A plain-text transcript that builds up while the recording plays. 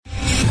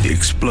The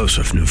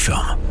explosive new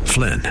film,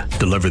 Flynn,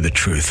 deliver the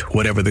truth,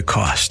 whatever the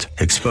cost,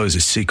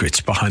 exposes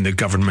secrets behind the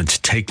government's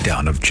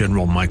takedown of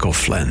General Michael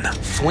Flynn.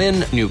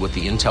 Flynn knew what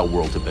the intel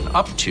world had been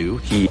up to.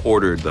 He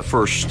ordered the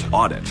first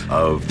audit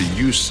of the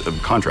use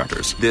of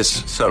contractors.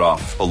 This set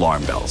off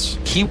alarm bells.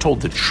 He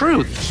told the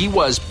truth. He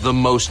was the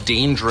most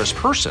dangerous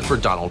person for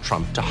Donald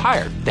Trump to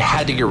hire. They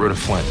had to get rid of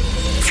Flynn.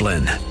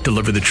 Flynn,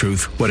 deliver the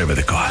truth, whatever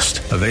the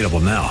cost. Available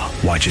now.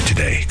 Watch it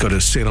today. Go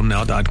to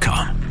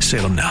salemnow.com.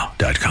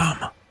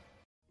 salemnow.com.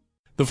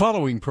 The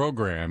following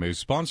program is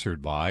sponsored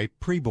by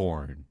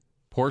Preborn.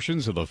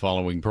 Portions of the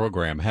following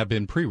program have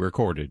been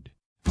pre-recorded.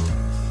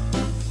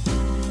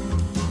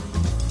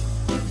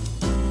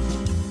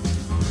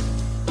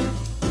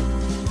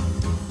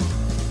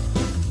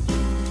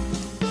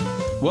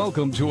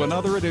 Welcome to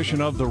another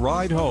edition of The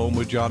Ride Home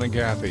with John and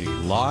Kathy,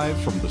 live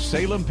from the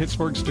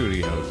Salem-Pittsburgh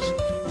studios.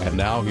 And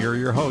now here are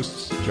your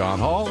hosts, John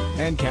Hall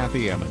and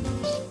Kathy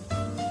Emmons.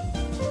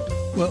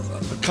 Well,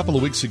 a couple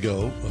of weeks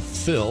ago,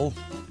 Phil,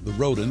 the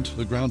rodent,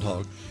 the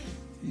groundhog,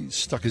 he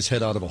stuck his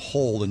head out of a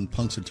hole in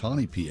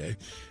Punxsutawney, PA,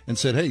 and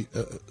said, hey,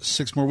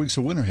 6 more weeks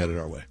of winter headed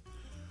our way.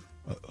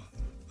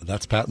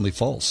 That's patently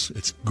false.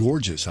 It's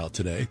gorgeous out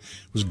today.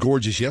 It was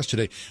gorgeous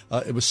yesterday.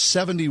 It was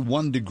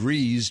 71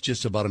 degrees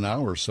just about an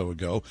hour or so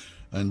ago,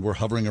 and we're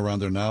hovering around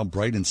there now,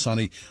 bright and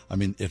sunny. I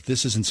mean, if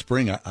this isn't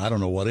spring, I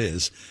don't know what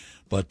is.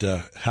 But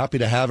happy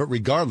to have it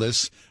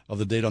regardless of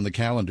the date on the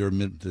calendar,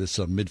 this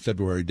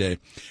mid-February day.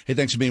 Hey,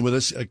 thanks for being with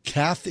us.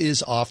 Kath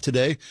is off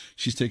today.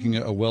 She's taking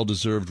a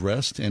well-deserved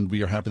rest, and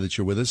we are happy that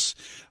you're with us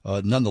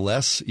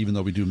nonetheless, even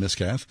though we do miss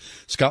Kath.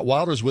 Scott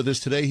Wilder's with us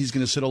today. He's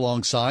going to sit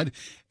alongside,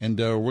 and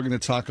we're going to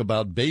talk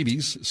about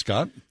babies.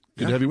 Scott,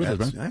 good to have you with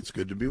us, man. That's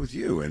good to be with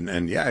you.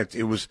 And yeah,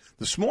 it was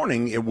this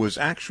morning. It was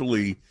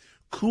actually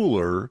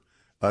cooler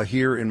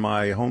here in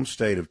my home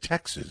state of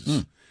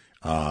Texas.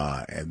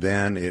 And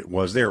then it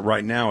was there.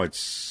 Right now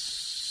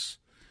it's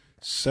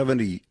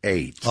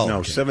 78. Oh, no,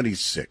 okay.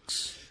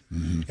 76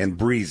 and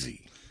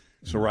breezy.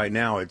 So right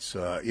now it's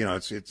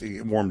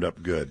it warmed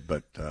up good,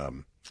 but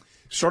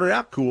started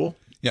out cool.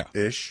 Yeah.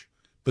 Ish.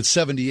 But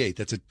 78,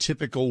 that's a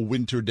typical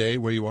winter day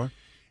where you are?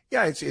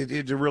 Yeah,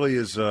 it really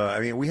is.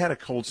 I mean, we had a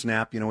cold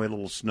snap. We had a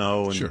little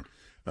snow and Sure.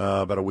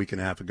 About a week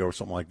and a half ago or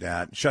something like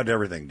that. Shut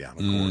everything down,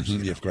 of course.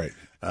 Yeah, great.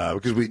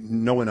 Because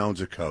no one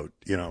owns a coat,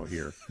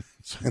 here.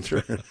 So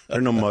there are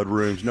no mud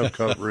rooms, no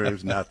coat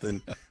rooms,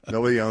 nothing.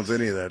 Nobody owns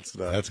any of that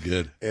stuff. That's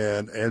good.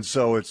 And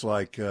so it's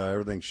like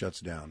everything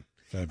shuts down.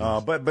 But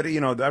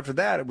after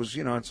that it was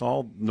it's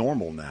all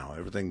normal now.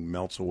 Everything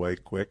melts away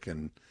quick,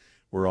 and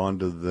we're on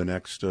to the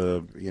next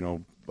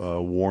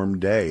warm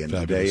day. And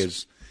today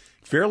is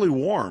fairly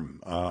warm.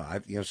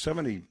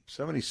 70,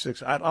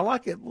 76. I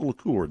like it a little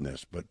cooler than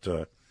this,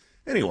 but.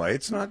 Anyway,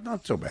 it's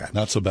not so bad.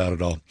 Not so bad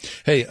at all.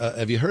 Hey,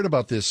 have you heard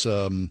about this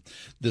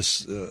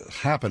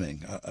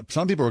happening?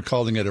 Some people are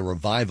calling it a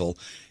revival.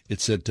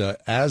 It's at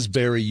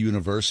Asbury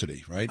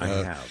University, right? I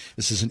have.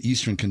 This is in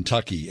eastern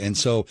Kentucky, and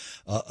so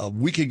a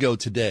week ago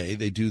today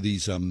they do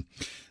these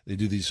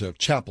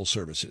chapel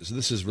services.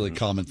 This is a really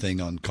common thing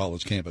on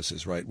college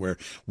campuses, right? Where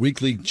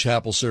weekly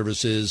chapel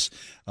services,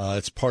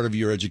 it's part of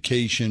your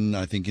education.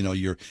 I think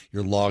you're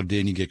logged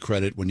in, you get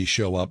credit when you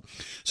show up.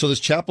 So this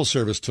chapel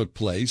service took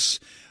place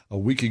a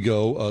week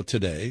ago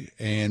today,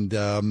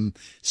 and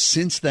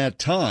since that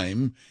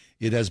time,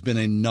 it has been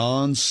a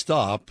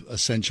nonstop,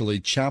 essentially,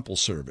 chapel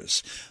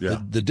service. Yeah.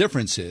 The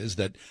difference is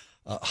that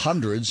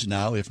hundreds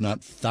now, if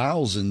not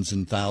thousands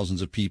and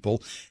thousands of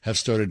people have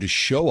started to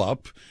show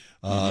up,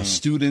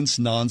 students,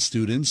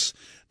 non-students.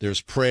 There's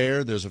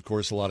prayer. There's, of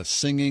course, a lot of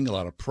singing, a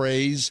lot of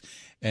praise.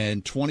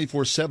 And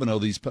 24/7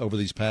 over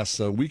these past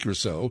week or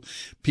so,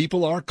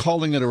 people are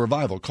calling it a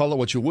revival. Call it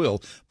what you will,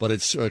 but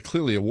it's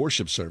clearly a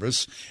worship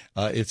service.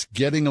 It's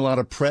getting a lot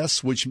of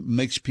press, which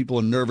makes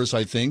people nervous,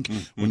 I think,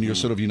 when you're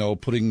sort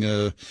of,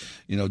 putting,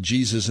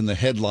 Jesus in the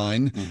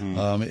headline.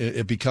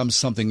 It becomes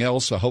something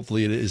else. So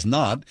hopefully it is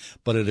not,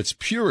 but at its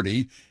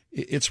purity,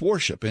 it's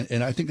worship.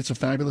 And I think it's a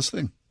fabulous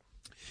thing.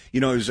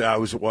 I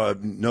was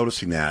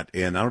noticing that,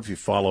 and I don't know if you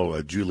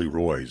follow Julie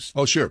Roys.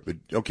 Oh, sure. But,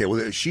 okay,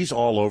 well, she's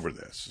all over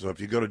this. So if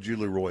you go to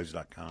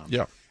julieroys.com,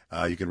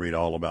 you can read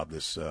all about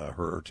this,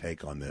 her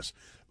take on this.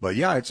 But,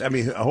 yeah,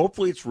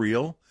 hopefully it's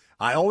real.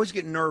 I always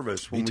get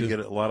nervous when we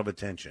get a lot of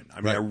attention.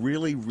 I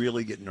really,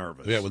 really get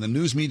nervous. Yeah, when the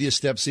news media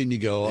steps in, you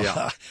go,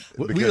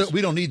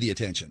 we don't need the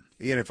attention.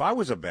 And if I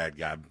was a bad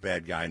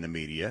guy in the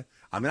media,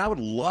 I would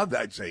love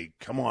that. I'd say,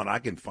 come on, I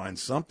can find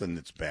something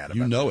that's bad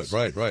about this.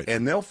 It, right.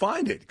 And they'll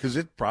find it because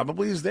it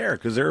probably is there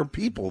because there are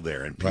people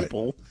there, and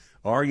people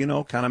are,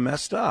 kind of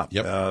messed up,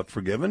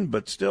 forgiven,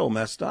 but still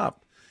messed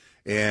up.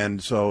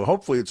 And so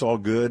hopefully it's all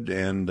good.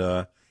 And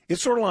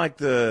it's sort of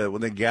like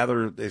when they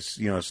gather this,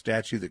 a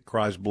statue that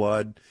cries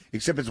blood,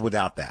 except it's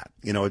without that.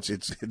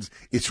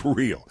 It's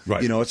real.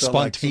 Right. It's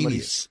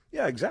spontaneous.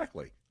 Yeah,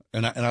 exactly.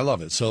 And I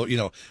love it. So,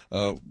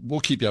 we'll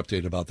keep you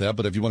updated about that.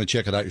 But if you want to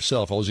check it out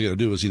yourself, all you got to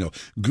do is,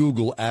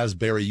 Google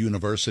Asbury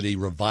University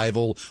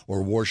Revival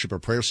or Worship or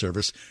Prayer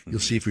Service. You'll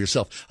see for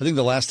yourself. I think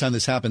the last time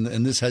this happened,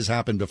 and this has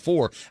happened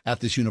before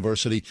at this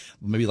university,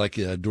 maybe like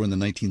during the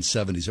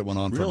 1970s, it went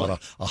on for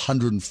about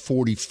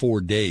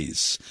 144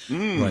 days.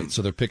 Right.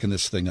 So they're picking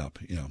this thing up.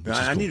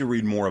 I need to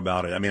read more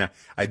about it. I mean,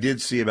 I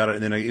did see about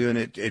it, and then even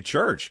at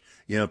church,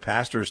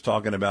 pastors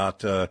talking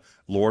about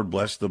Lord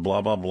bless the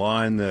blah blah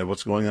blah and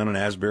what's going on in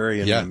Asbury,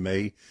 and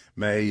may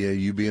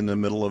you be in the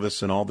middle of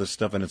us and all this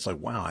stuff. And it's like,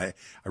 wow, I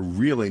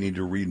really need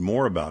to read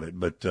more about it.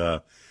 But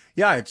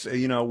it's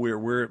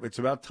it's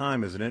about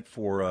time, isn't it,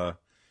 for I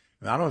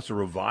don't know, it's a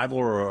revival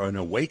or an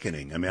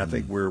awakening. I mean, I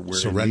think we're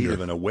in need of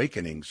an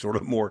awakening, sort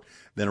of more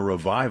than a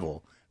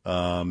revival.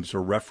 So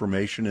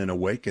reformation and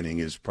awakening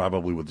is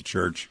probably what the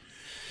church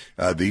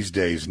these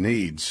days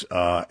needs,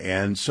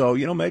 and so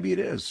maybe it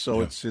is.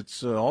 So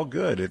it's all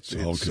good. It's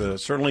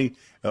certainly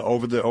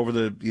over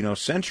the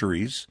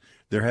centuries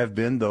there have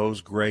been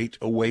those great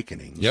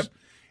awakenings. Yep.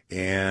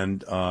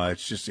 And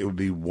it would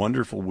be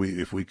wonderful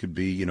if we could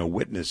be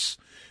witness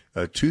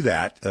to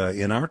that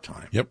in our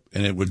time. Yep,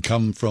 and it would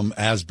come from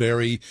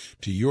Asbury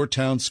to your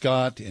town,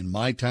 Scott, and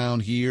my town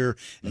here,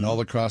 and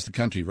all across the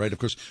country, right? Of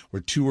course,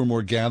 where two or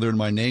more gather in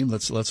my name,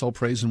 let's all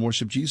praise and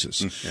worship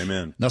Jesus.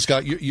 Amen. Now,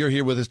 Scott, you're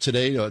here with us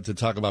today to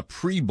talk about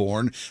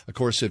preborn. Of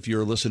course, if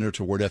you're a listener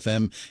to Word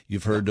FM,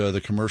 you've heard the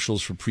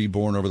commercials for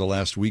preborn over the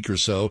last week or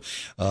so.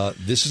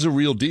 This is a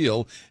real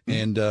deal,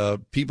 and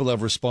people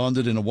have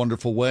responded in a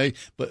wonderful way.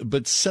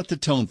 But set the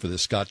tone for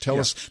this, Scott. Tell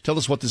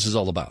us what this is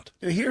all about.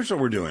 Here's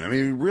what we're doing. I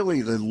mean, really,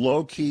 the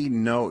low key,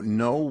 not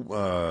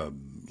a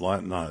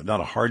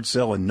hard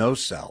sell and no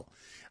sell.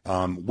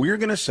 We're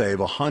going to save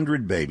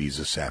 100 babies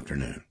this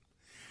afternoon,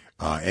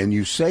 and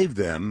you save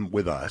them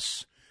with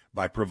us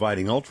by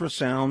providing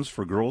ultrasounds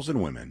for girls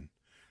and women,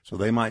 so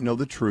they might know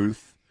the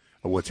truth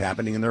of what's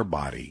happening in their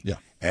body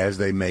as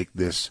they make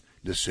this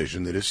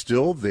decision that is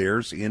still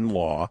theirs in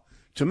law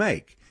to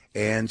make.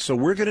 And so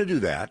we're going to do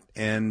that,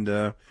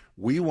 and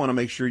we want to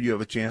make sure you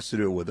have a chance to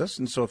do it with us.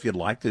 And so if you'd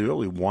like to do it,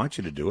 we want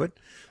you to do it.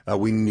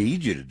 We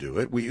need you to do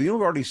it. We've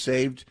already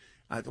saved,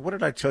 what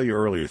did I tell you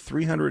earlier,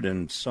 300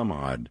 and some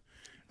odd,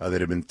 that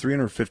have been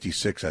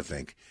 356, I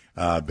think,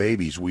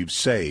 babies we've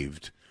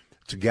saved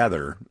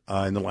together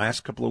in the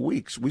last couple of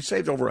weeks. We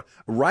saved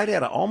right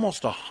at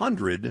almost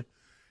 100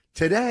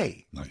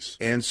 today. Nice.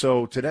 And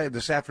so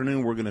this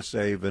afternoon, we're going to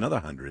save another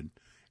 100.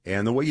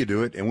 And the way you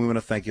do it, and we want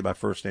to thank you by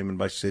first name and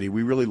by city.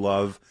 We really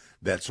love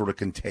that sort of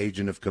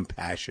contagion of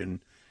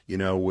compassion,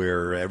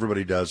 where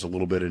everybody does a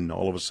little bit and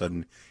all of a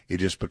sudden it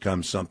just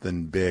becomes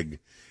something big.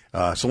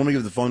 So let me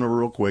give the phone number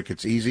real quick.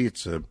 It's easy.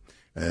 It's a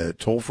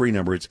toll-free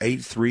number. It's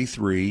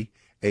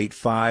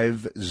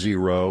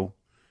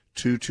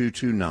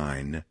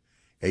 833-850-2229,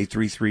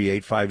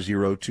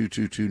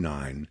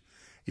 833-850-2229.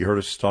 You heard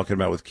us talking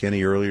about with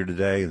Kenny earlier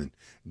today and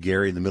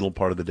Gary in the middle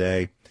part of the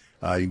day.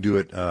 You can do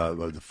it by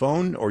the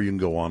phone, or you can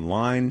go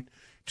online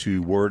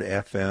to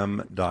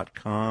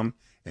wordfm.com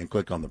and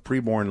click on the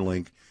preborn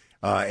link.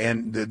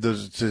 And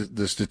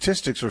the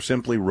statistics are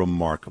simply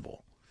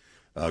remarkable.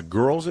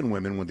 Girls and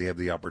women, when they have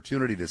the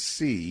opportunity to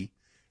see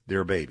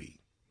their baby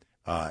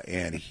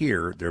and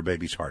hear their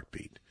baby's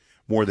heartbeat,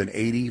 more than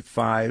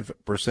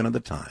 85% of the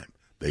time,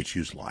 they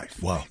choose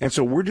life. Wow. And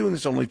so we're doing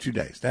this only 2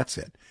 days. That's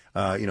it.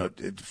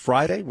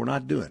 Friday, we're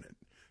not doing it.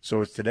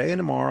 So it's today and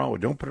tomorrow.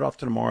 Don't put it off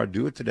to tomorrow.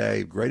 Do it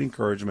today. Great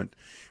encouragement.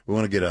 We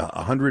want to get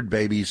 100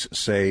 babies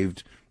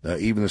saved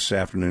even this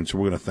afternoon. So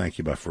we're going to thank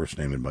you by first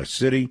name and by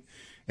city,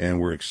 and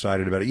we're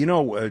excited about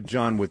it.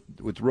 John,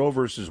 with Roe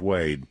versus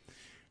Wade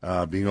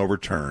being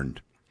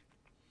overturned,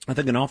 I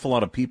think an awful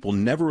lot of people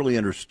never really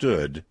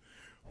understood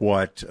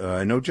what,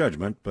 no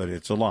judgment, but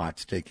it's a lot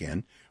to take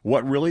in,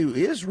 what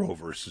really is Roe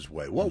versus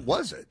Wade. What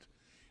was it?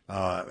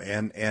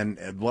 And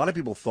a lot of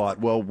people thought,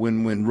 well,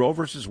 when Roe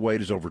versus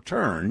Wade is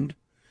overturned,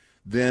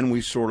 then we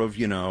sort of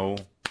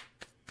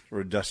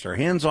dust our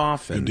hands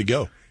off and good to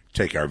go,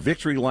 take our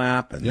victory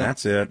lap, and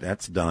that's it.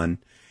 That's done.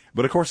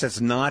 But, of course,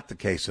 that's not the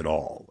case at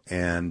all.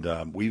 And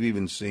we've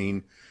even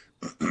seen,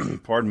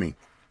 pardon me,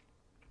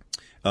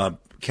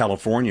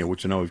 California,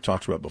 which I know we've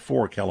talked about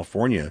before.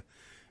 California,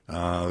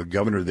 the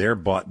governor there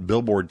bought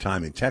billboard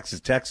time in Texas.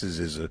 Texas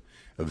is a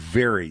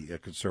very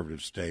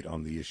conservative state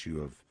on the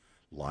issue of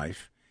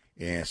life,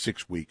 and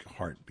 6-week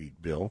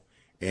heartbeat bill.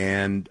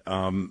 And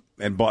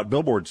bought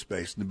billboard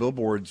space. And the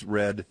billboards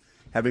read,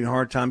 having a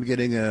hard time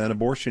getting an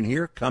abortion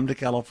here? Come to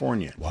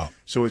California. Wow.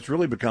 So it's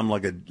really become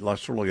like a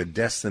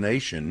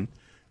destination.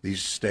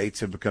 These states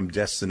have become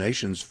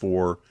destinations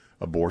for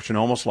abortion,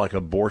 almost like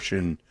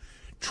abortion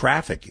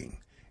trafficking.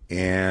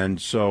 And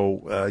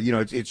so,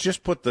 it's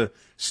just put the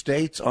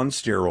states on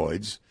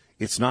steroids.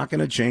 It's not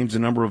going to change the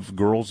number of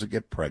girls that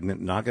get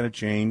pregnant, not going to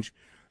change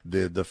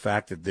the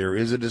fact that there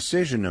is a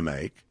decision to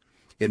make.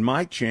 It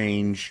might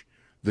change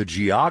the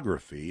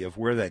geography of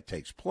where that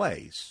takes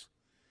place,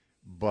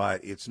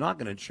 but it's not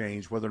going to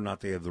change whether or not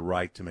they have the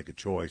right to make a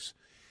choice.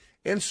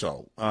 And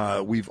so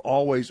we've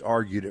always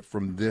argued it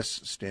from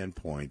this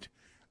standpoint.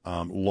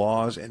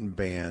 laws and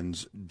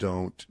bans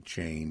don't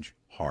change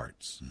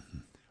hearts. Mm-hmm.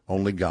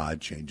 Only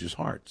God changes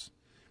hearts.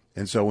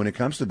 And so when it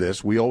comes to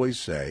this, we always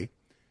say,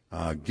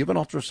 give an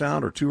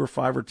ultrasound or 2 or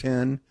 5 or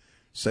 10,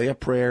 say a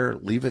prayer,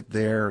 leave it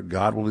there.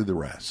 God will do the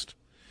rest.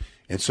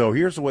 And so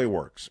here's the way it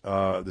works.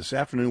 This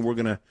afternoon, we're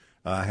going to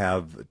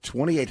have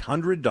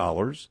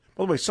 $2,800.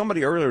 By the way,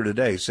 somebody earlier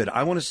today said,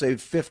 I want to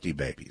save 50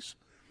 babies,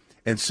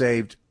 and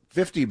saved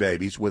 50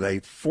 babies with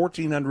a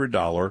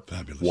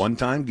 $1,400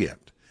 one-time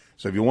gift.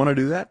 So if you want to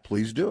do that,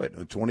 please do it.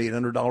 A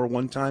 $2,800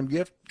 one-time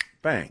gift,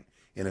 bang.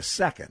 In a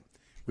second,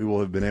 we will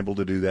have been able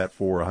to do that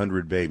for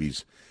 100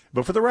 babies.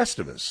 But for the rest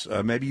of us,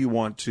 maybe you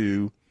want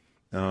to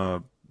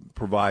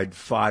provide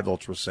 5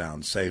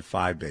 ultrasounds, save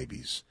 5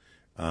 babies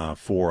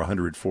for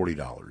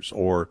 $140,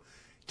 or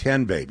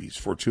 10 babies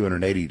for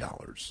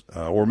 $280.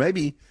 Or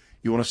maybe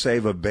you want to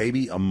save a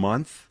baby a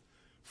month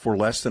for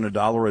less than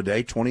 $1 a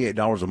day.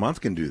 $28 a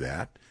month can do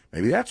that.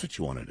 Maybe that's what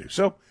you want to do.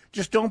 So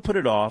just don't put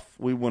it off.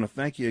 We want to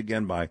thank you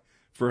again by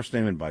first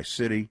name and by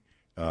city.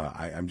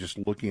 I'm just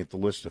looking at the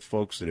list of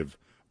folks that have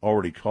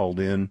already called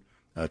in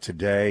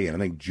today, and I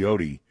think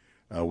Jody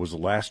was the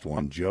last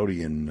one.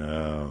 Jody in,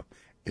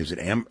 is it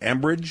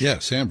Ambridge?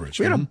 Yes, Ambridge.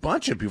 We had a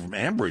bunch of people from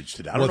Ambridge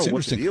today. I don't know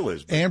what the deal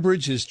is.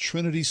 Ambridge is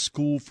Trinity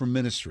School for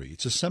Ministry.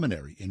 It's a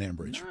seminary in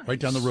Ambridge, right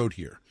down the road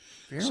here.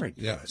 Very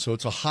good. Yeah, so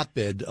it's a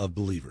hotbed of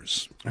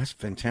believers. That's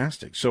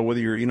fantastic. So whether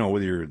you're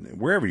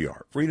wherever you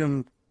are,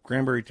 Freedom,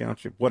 Cranberry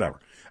Township, whatever,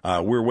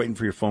 we're waiting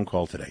for your phone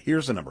call today.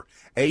 Here's the number,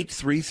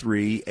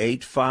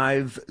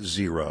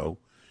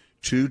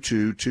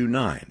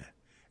 833-850-2229,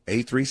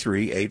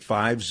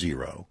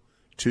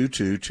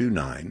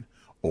 833-850-2229,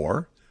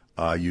 or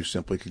you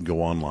simply can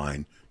go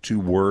online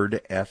to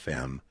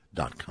wordfm.com.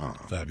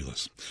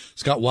 Fabulous.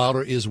 Scott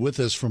Wilder is with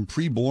us from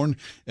Preborn,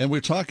 and we're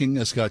talking,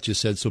 as Scott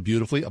just said so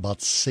beautifully,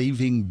 about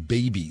saving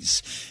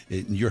babies.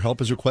 Your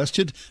help is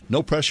requested.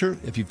 No pressure.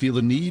 If you feel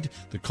the need,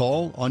 the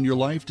call on your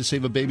life to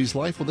save a baby's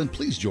life, well, then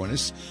please join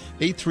us.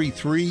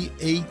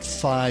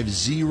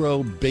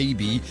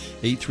 833-850-BABY,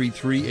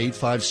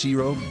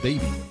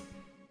 833-850-BABY.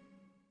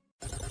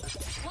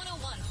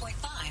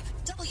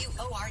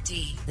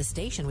 The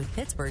station with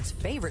Pittsburgh's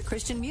favorite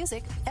Christian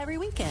music every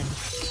weekend.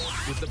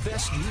 With the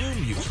best new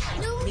music.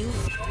 New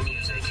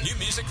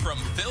music from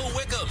Phil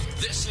Wickham.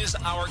 This is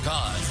Our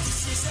God.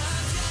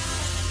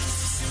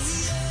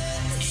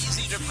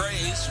 Easy to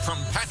Praise from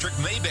Patrick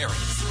Mayberry.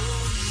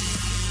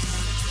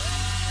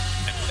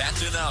 And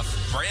That's Enough,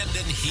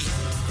 Brandon Heath.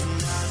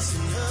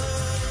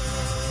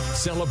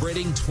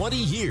 Celebrating 20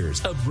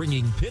 years of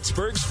bringing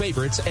Pittsburgh's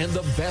favorites and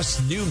the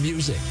best new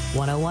music.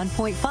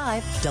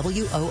 101.5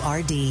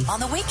 WORD. On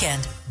the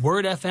weekend.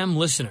 Word FM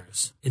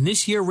listeners, in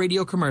this year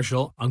radio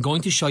commercial, I'm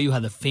going to show you how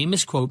the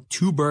famous quote,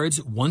 2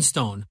 birds, 1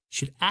 stone,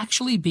 should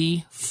actually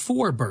be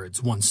 4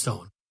 birds, 1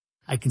 stone.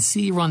 I can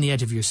see you're on the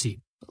edge of your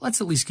seat, but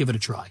let's at least give it a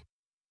try.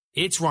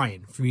 It's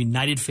Ryan from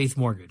United Faith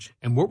Mortgage,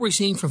 and what we're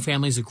seeing from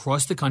families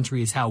across the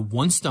country is how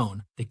 1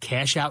 stone, the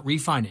cash out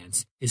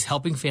refinance, is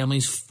helping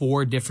families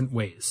 4 different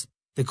ways.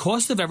 The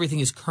cost of everything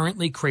is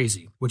currently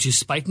crazy, which is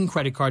spiking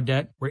credit card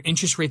debt, where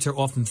interest rates are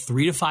often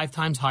 3 to 5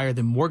 times higher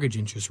than mortgage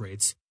interest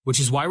rates, which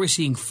is why we're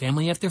seeing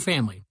family after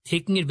family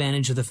taking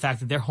advantage of the fact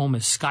that their home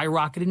has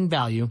skyrocketed in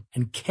value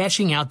and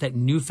cashing out that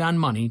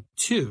newfound money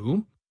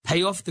to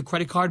pay off the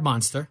credit card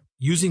monster,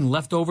 using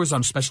leftovers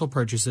on special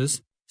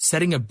purchases,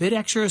 setting a bit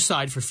extra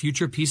aside for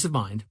future peace of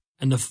mind,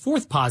 and the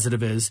 4th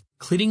positive is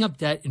cleaning up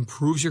debt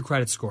improves your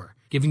credit score,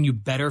 giving you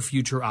better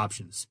future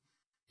options.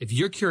 If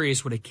you're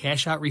curious what a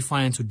cash-out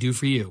refinance would do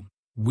for you,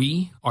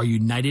 we are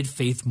United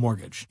Faith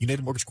Mortgage.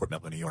 United Mortgage Corp,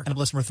 Melville, New York.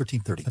 NMLS number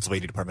 1330.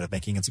 Pennsylvania Department of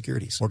Banking and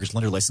Securities. Mortgage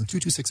lender license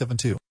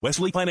 22672.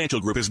 Wesley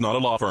Financial Group is not a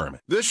law firm.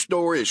 This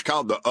story is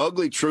called The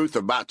Ugly Truth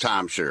About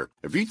Timeshare.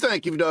 If you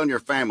think you've done your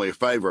family a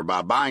favor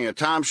by buying a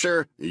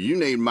timeshare, you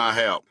need my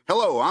help.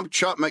 Hello, I'm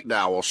Chuck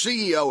McDowell,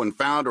 CEO and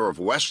founder of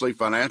Wesley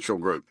Financial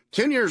Group.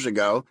 10 years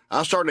ago,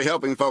 I started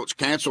helping folks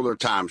cancel their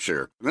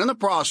timeshare. And in the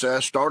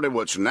process, started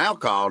what's now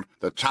called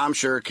the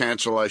timeshare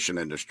cancellation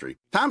industry.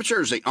 Timeshare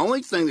is the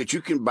only thing that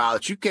you can buy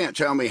that you can't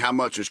tell me how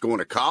much it's going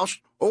to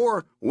cost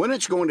or when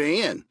it's going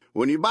to end.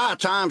 When you buy a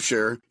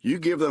timeshare, you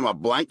give them a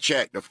blank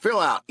check to fill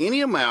out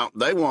any amount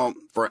they want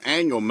for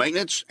annual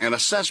maintenance and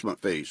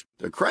assessment fees.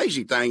 The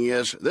crazy thing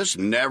is, this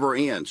never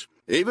ends.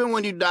 Even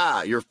when you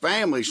die, your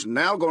family's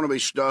now going to be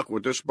stuck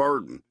with this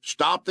burden.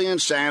 Stop the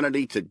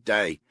insanity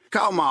today.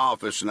 Call my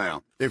office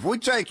now. If we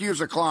take you as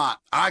a client,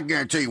 I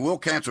guarantee we'll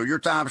cancel your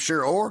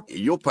timeshare or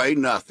you'll pay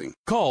nothing.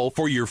 Call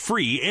for your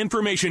free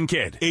information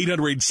kit.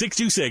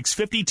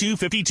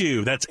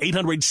 800-626-5252. That's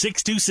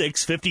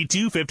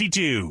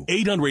 800-626-5252.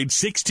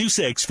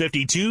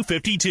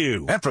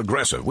 800-626-5252. At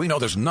Progressive, we know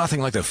there's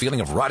nothing like the feeling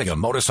of riding a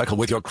motorcycle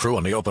with your crew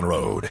on the open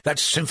road. That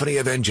symphony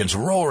of engines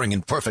roaring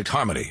in perfect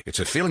harmony.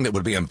 It's a feeling that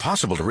would be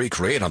impossible to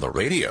recreate on the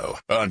radio.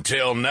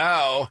 Until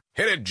now.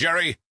 Hit it,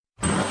 Jerry.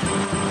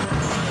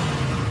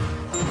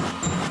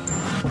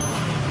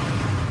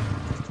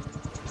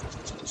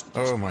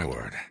 Oh, my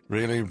word.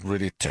 Really,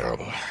 really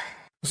terrible.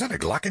 Was that a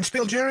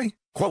glockenspiel, Jerry?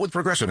 Quote with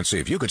Progressive and see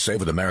if you could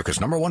save with America's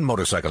 #1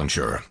 motorcycle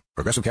insurer.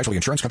 Progressive Casualty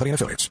Insurance Company and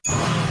Affiliates.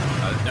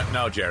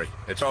 No, Jerry.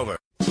 It's over.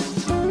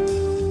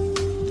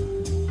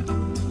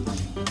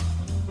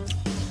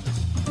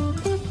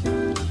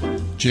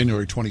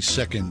 January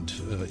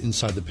 22nd,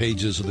 inside the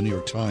pages of the New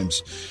York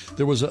Times,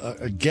 there was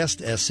a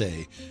guest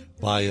essay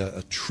by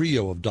a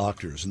trio of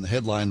doctors, and the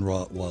headline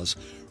was,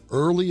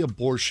 "Early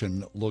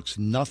abortion looks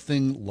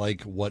nothing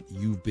like what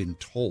you've been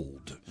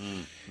told."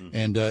 Mm-hmm.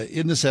 And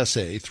in this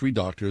essay, 3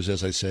 doctors,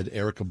 as I said,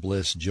 Erica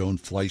Bliss, Joan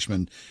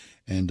Fleischman,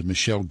 and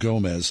Michelle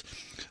Gomez,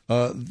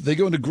 they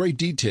go into great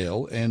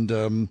detail, and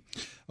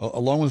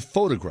along with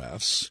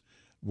photographs,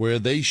 where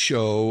they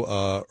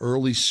show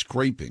early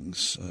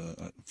scrapings,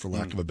 for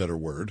lack of a better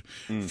word,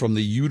 from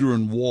the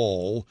uterine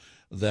wall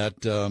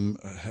that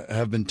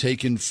have been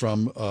taken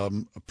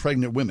from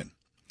pregnant women.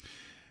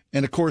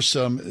 And, of course,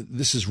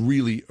 this is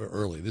really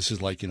early. This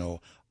is like,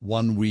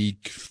 1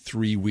 week,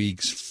 3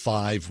 weeks,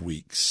 5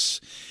 weeks.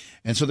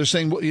 And so they're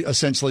saying,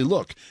 essentially,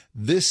 look,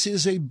 this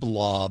is a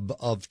blob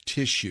of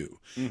tissue.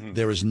 Mm-hmm.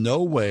 There is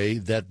no way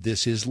that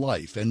this is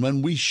life. And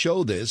when we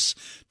show this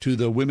to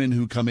the women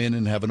who come in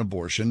and have an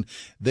abortion,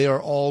 they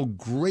are all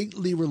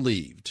greatly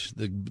relieved.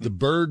 The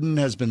burden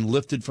has been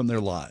lifted from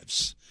their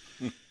lives.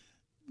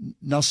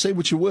 Now, say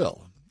what you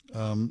will.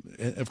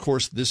 Of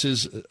course, this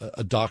is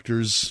a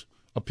doctor's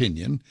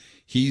opinion.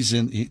 He's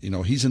in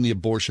the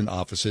abortion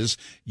offices.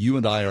 You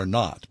and I are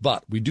not.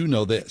 But we do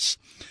know this,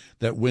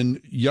 that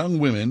when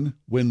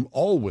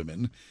all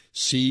women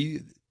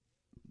see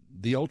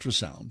the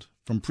ultrasound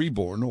from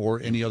preborn or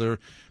any other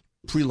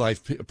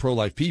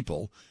pro-life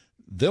people,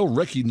 they'll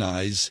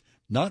recognize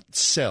not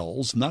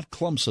cells, not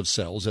clumps of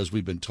cells, as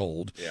we've been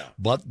told,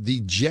 but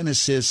the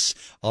genesis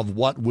of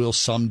what will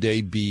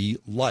someday be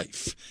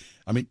life.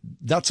 I mean,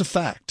 that's a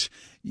fact.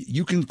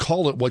 You can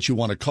call it what you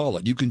want to call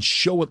it. You can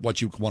show it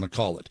what you want to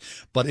call it.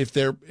 But if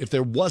there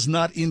was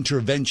not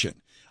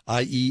intervention,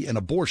 i.e. an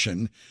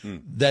abortion,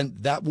 then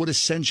that would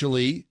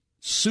essentially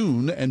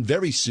soon, and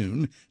very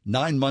soon,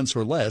 9 months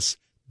or less,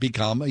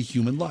 become a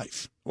human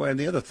life. Well, and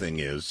the other thing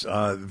is,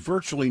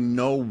 virtually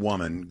no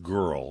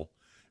girl,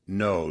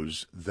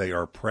 knows they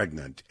are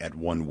pregnant at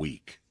 1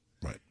 week.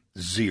 Right.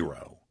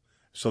 0.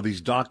 So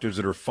these doctors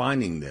that are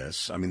finding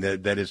this, I mean,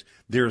 that is,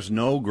 there's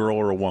no girl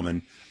or a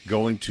woman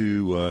going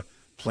to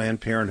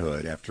Planned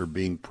Parenthood after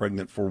being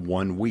pregnant for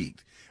 1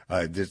 week.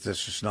 That's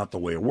just not the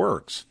way it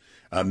works.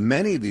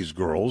 Many of these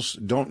girls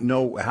don't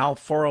know how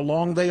far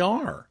along they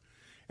are.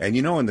 And,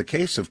 in the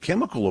case of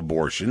chemical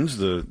abortions,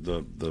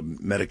 the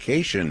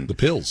medication, the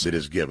pills that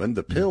is given,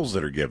 the pills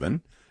that are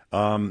given,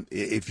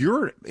 if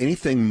you're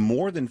anything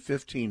more than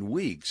 15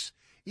 weeks,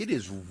 it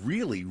is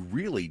really,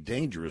 really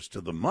dangerous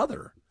to the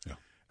mother. Yeah.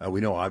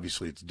 We know,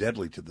 obviously, it's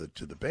deadly to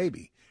the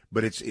baby,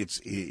 but it's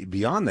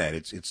beyond that.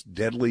 It's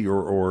deadly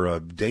or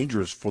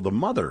dangerous for the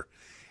mother.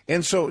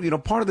 And so,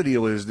 part of the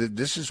deal is that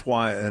this is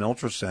why an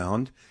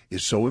ultrasound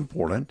is so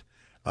important.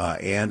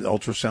 And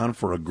ultrasound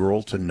for a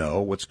girl to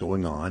know what's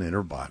going on in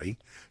her body,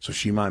 so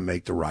she might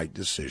make the right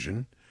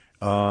decision.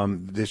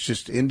 It's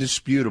just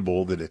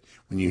indisputable that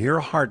when you hear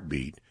a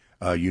heartbeat,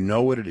 you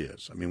know what it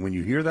is. I mean, when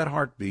you hear that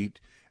heartbeat,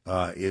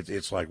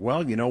 it's like,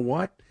 well, you know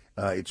what?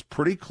 It's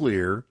pretty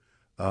clear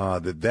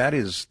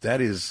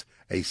that is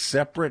a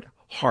separate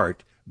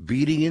heart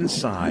beating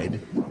inside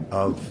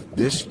of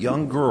this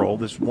young girl,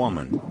 this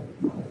woman.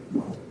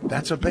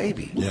 That's a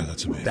baby. Yeah,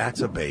 that's a baby. That's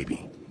a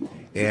baby.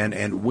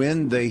 And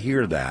when they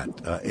hear that,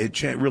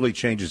 it really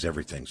changes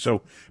everything.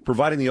 So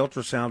providing the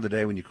ultrasound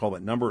today, when you call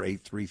that number,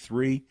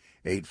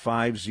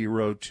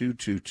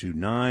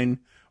 833-850-2229,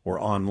 or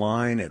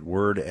online at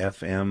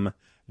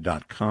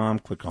wordfm.com.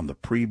 Click on the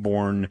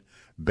preborn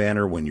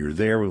banner when you're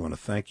there. We want to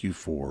thank you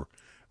for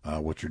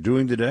what you're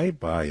doing today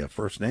by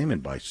first name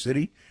and by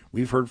city.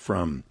 We've heard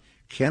from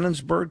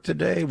Canonsburg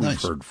today.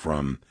 We've heard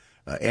from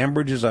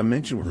Ambridge, as I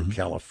mentioned. We've heard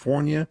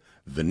California,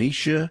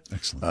 Venetia,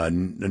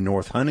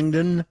 North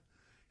Huntingdon.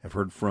 I've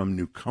heard from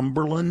New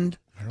Cumberland,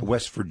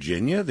 West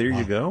Virginia. There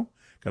you go.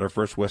 Got our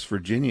first West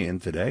Virginia in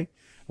today.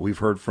 We've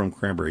heard from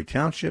Cranberry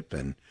Township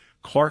and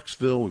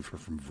Clarksville. We've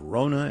heard from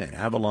Verona and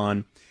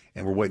Avalon.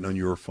 And we're waiting on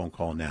your phone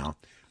call now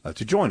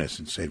to join us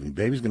in Saving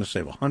Babies. Going to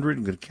save 100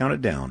 and going to count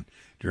it down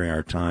during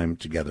our time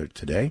together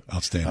today.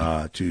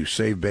 Outstanding. To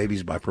save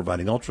babies by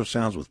providing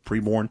ultrasounds with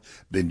preborn.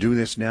 Been doing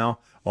this now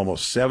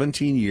almost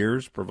 17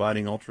 years,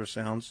 providing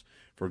ultrasounds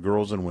for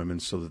girls and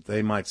women so that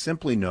they might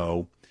simply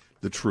know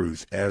the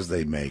truth as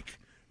they make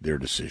their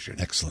decision.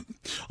 Excellent.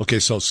 Okay,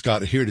 so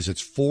Scott, here it is.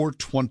 It's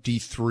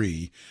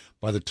 4:23.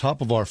 By the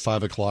top of our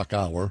 5 o'clock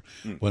hour,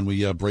 when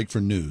we break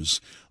for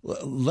news,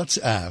 let's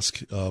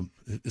ask,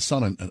 it's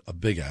not a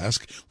big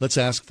ask, let's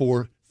ask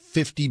for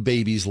 50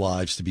 babies'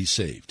 lives to be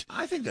saved.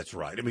 I think that's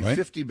right. I mean,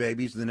 50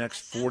 babies in the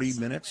next 40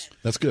 minutes.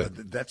 That's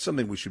good. That's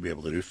something we should be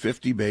able to do,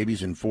 50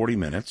 babies in 40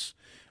 minutes.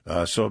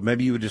 So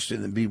maybe you would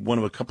just be one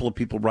of a couple of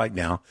people right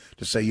now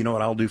to say, you know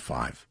what, I'll do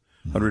 $5,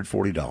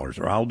 $140,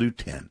 or I'll do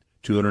 10,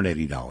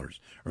 $280.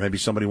 Or maybe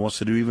somebody wants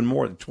to do even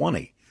more than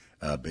 20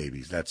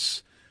 babies.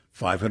 That's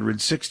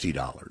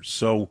 $560.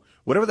 So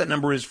whatever that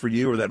number is for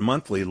you or that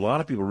monthly, a lot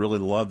of people really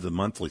love the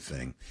monthly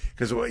thing.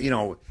 Because,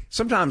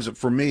 sometimes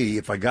for me,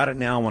 if I got it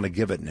now, I want to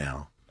give it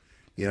now.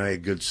 A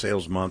good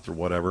sales month or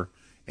whatever,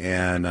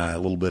 and a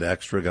little bit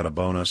extra, got a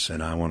bonus,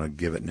 and I want to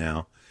give it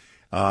now.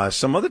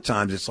 Some other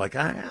times it's like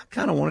I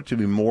kind of want it to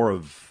be more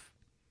of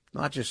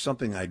not just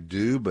something I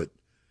do, but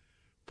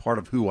part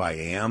of who I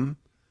am,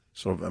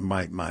 sort of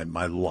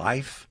my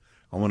life.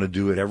 I want to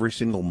do it every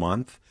single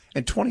month.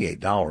 And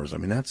 $28,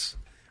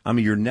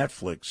 your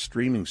Netflix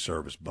streaming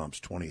service bumps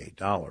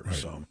 $28. Right.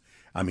 So,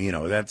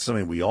 that's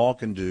something we all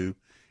can do.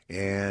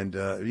 And,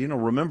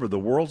 remember, the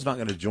world's not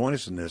going to join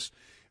us in this.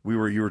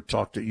 You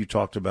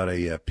talked about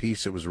a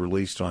piece that was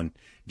released on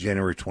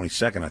January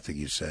 22nd, I think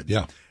you said.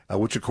 Yeah.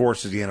 Which, of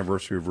course, is the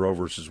anniversary of Roe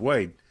versus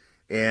Wade.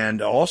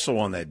 And also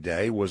on that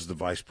day was the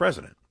vice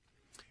president.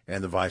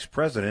 And the vice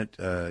president,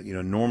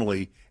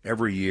 normally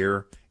every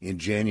year in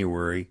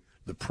January,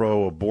 the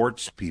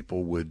pro-aborts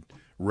people would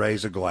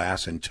raise a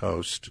glass and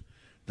toast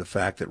the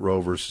fact that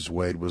Roe versus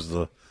Wade was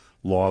the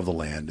law of the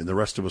land. And the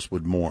rest of us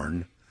would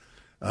mourn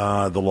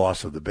the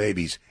loss of the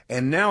babies.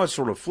 And now it's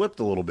sort of flipped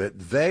a little bit.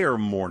 They are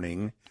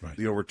mourning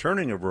the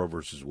overturning of Roe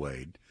versus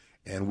Wade,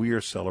 and we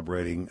are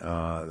celebrating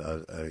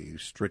a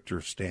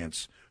stricter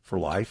stance for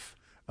life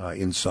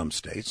in some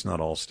states, not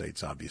all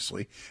states,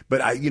 obviously. But,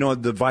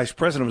 the vice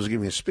president was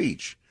giving a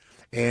speech,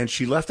 and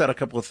she left out a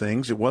couple of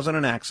things. It wasn't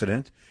an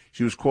accident.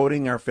 She was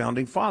quoting our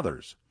founding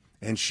fathers,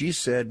 and she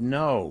said,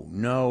 no.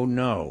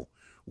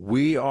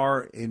 We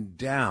are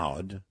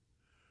endowed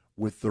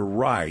with the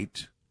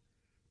right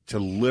to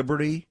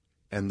liberty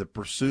and the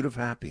pursuit of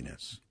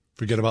happiness.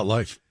 Forget about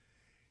life.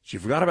 She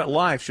forgot about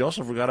life. She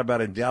also forgot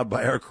about endowed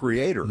by our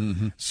Creator.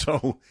 Mm-hmm.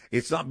 So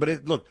it's not. But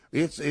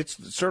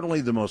it's certainly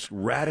the most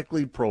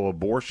radically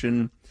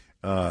pro-abortion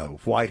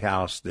White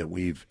House that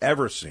we've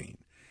ever seen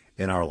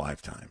in our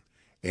lifetime.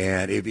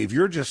 And if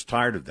you're just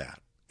tired of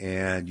that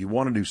and you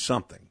want to do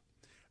something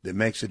that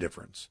makes a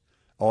difference,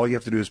 all you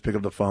have to do is pick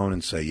up the phone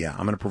and say, "Yeah,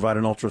 I'm going to provide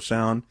an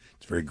ultrasound."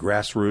 It's very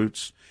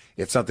grassroots.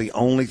 It's not the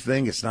only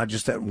thing. It's not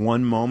just that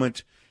one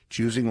moment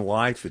choosing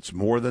life. It's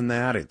more than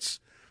that. It's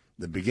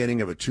the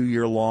beginning of a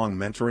 2-year-long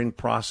mentoring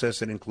process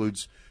that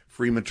includes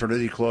free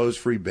maternity clothes,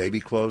 free baby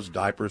clothes,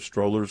 diapers,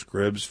 strollers,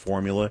 cribs,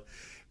 formula,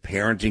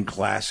 parenting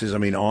classes.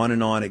 On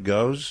and on it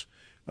goes.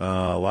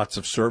 Lots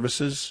of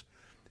services.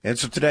 And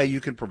so today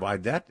you can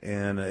provide that,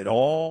 and it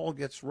all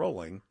gets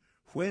rolling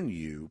when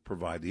you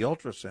provide the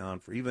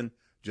ultrasound for even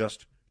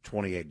just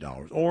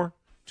 $28 or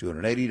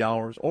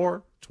 $280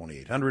 or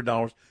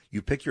 $2,800.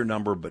 You pick your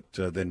number, but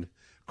then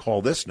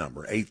call this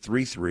number,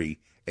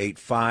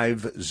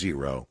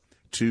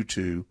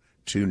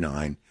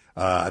 833-850-2229.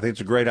 I think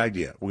it's a great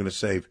idea. We're going to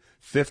save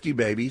 50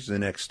 babies in the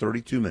next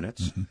 32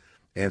 minutes. Mm-hmm.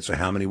 And so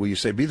how many will you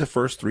say? Be the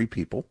first 3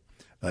 people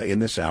in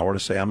this hour to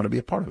say, I'm going to be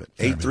a part of it.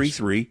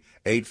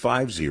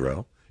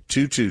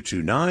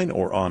 833-850-2229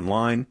 or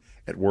online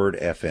at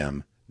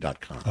wordfm.com.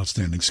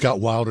 Outstanding. Scott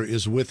Wilder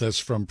is with us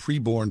from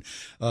Preborn.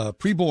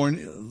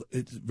 Preborn,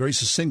 very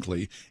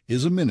succinctly,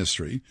 is a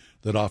ministry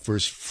that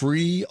offers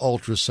free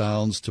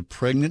ultrasounds to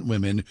pregnant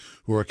women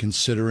who are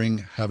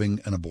considering having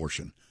an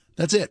abortion.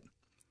 That's it.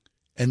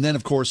 And then,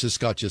 of course, as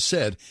Scott just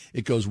said,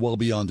 it goes well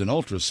beyond an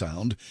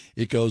ultrasound.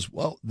 It goes,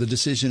 the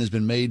decision has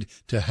been made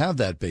to have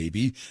that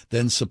baby.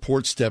 Then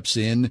support steps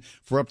in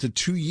for up to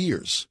 2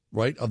 years,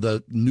 right, of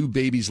the new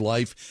baby's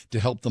life to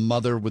help the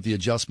mother with the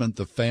adjustment,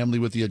 the family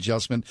with the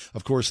adjustment,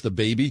 of course, the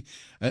baby.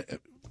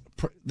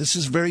 This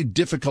is a very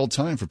difficult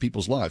time for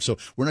people's lives. So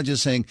we're not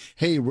just saying,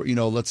 hey,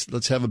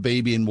 let's have a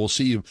baby and we'll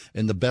see you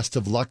and the best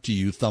of luck to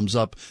you. Thumbs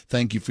up.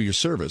 Thank you for your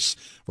service,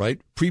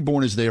 right?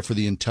 Preborn is there for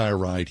the entire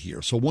ride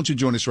here. So won't you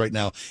join us right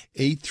now?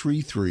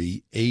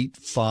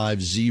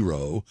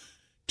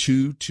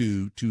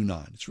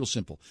 833-850-2229. It's real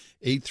simple.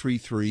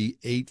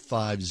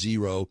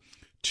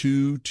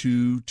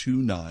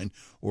 833-850-2229,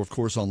 or of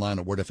course online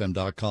at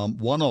wordfm.com.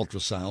 One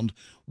ultrasound,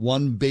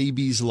 one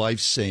baby's life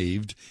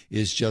saved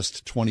is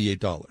just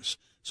 $28.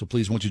 So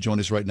please, won't you join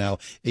us right now?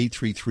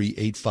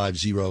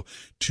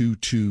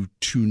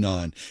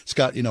 833-850-2229.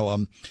 Scott,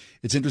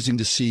 it's interesting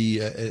to see,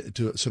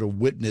 to sort of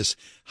witness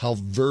how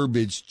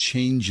verbiage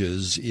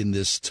changes in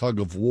this tug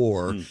of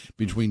war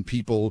between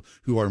people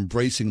who are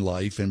embracing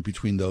life and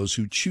between those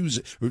who choose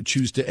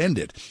to end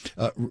it.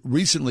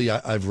 Recently,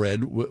 I've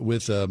read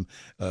with a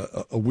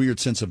weird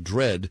sense of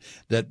dread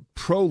that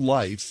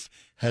pro-life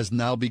has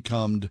now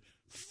become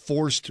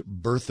forced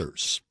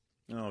birthers.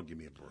 Oh, give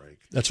me a break.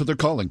 That's what they're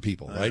calling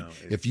people, right?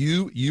 If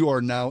you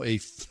are now a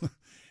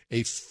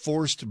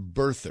forced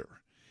birther,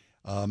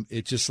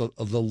 it's just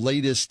the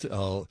latest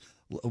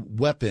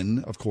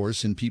weapon, of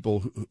course, in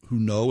people who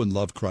know and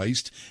love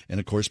Christ, and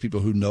of course,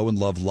 people who know and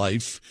love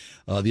life.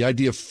 The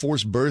idea of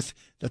forced birth,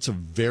 that's a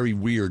very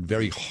weird,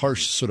 very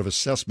harsh sort of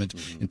assessment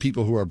in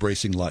people who are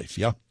embracing life.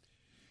 Yeah.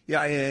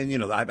 Yeah,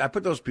 and I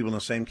put those people in the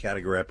same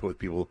category I put with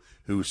people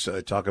who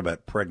talk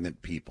about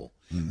pregnant people.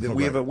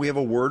 We have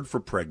a word for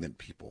pregnant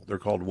people. They're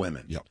called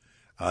women. Yep.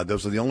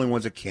 Those are the only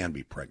ones that can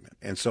be pregnant.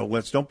 And so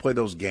don't play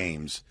those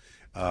games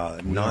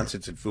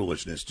nonsense and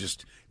foolishness.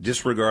 Just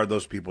disregard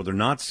those people. They're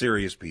not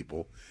serious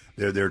people.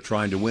 They're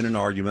trying to win an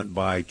argument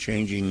by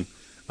changing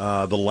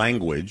the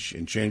language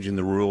and changing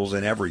the rules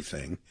and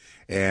everything.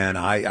 And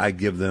I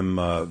give them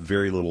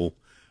very little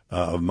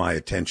of my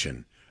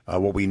attention.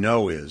 What we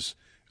know is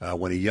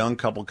when a young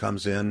couple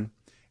comes in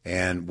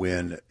and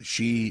when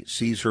she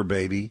sees her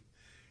baby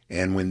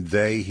and when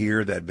they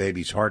hear that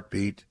baby's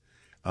heartbeat,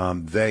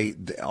 they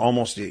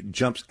almost, it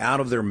jumps out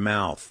of their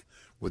mouth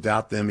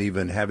without them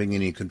even having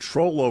any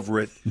control over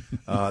it,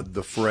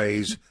 the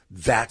phrase,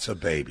 "That's a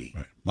baby."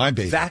 Right. My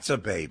baby. That's a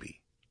baby.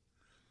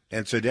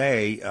 And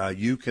today,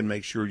 you can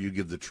make sure you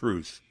give the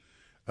truth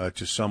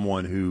to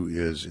someone who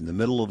is in the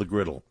middle of the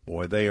griddle.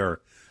 Boy, they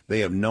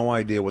have no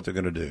idea what they're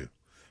going to do.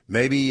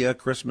 Maybe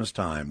Christmas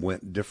time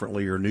went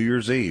differently, or New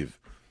Year's Eve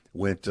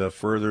went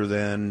further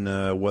than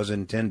was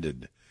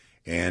intended,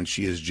 and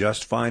she is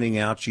just finding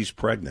out she's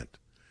pregnant.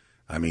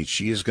 I mean,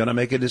 she is going to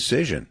make a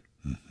decision.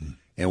 Mm-hmm.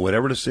 And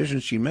whatever decision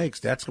she makes,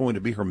 that's going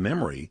to be her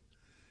memory,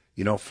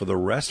 for the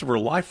rest of her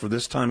life for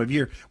this time of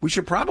year. We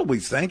should probably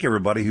thank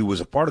everybody who was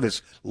a part of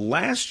this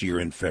last year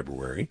in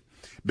February,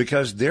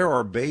 because there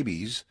are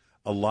babies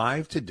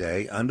alive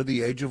today under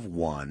the age of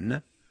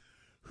 1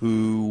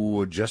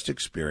 who just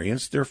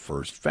experienced their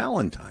first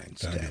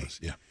Valentine's Day.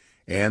 Yeah.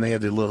 And they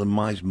had the little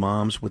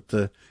moms with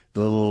the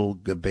little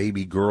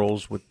baby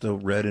girls with the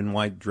red and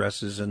white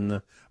dresses and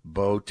the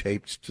bow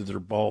taped to their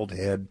bald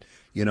head,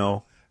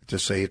 to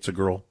say it's a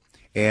girl.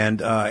 And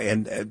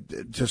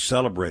to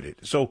celebrate it.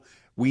 So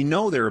we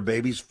know there are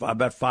babies,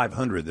 about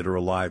 500 that are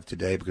alive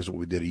today because of what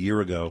we did a year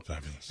ago.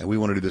 Fabulous. And we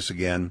want to do this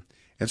again.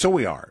 And so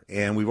we are.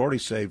 And we've already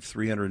saved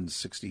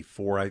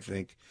 364, I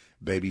think,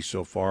 babies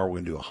so far. We're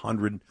going to do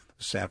 100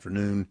 this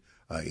afternoon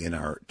in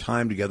our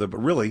time together, but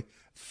really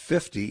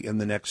 50 in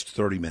the next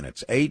 30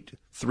 minutes.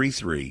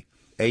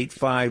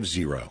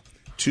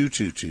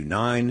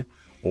 833-850-2229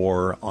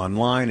 or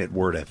online at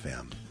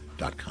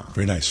wordfm.com.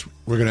 Very nice.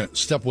 We're going to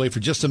step away for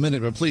just a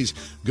minute, but please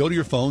go to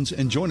your phones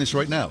and join us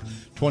right now.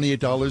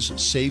 $28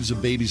 saves a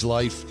baby's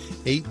life.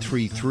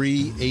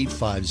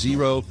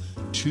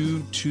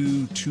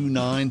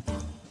 833-850-2229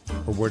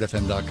 or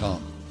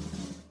wordfm.com.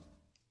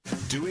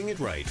 Doing it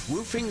right.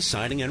 Roofing,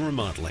 siding, and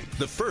remodeling.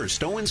 The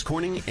first Owens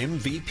Corning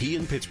MVP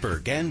in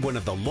Pittsburgh and one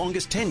of the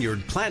longest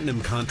tenured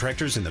platinum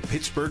contractors in the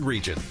Pittsburgh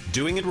region.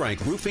 Doing it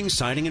right. Roofing,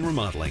 siding, and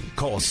remodeling.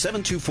 Call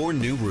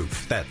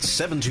 724-NEW-ROOF. That's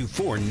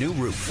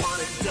 724-NEW-ROOF.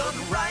 Want it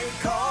done right?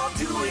 Call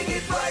Doing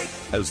It Right.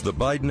 As the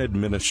Biden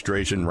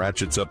administration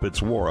ratchets up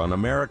its war on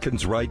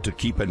Americans' right to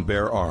keep and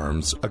bear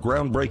arms, a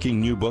groundbreaking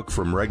new book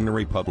from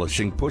Regnery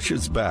Publishing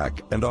pushes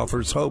back and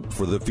offers hope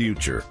for the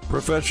future.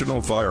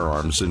 Professional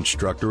firearms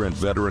instructor and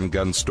veteran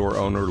gun store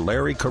owner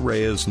Larry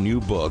Correa's new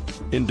book,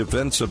 In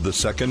Defense of the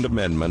Second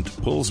Amendment,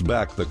 pulls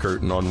back the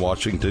curtain on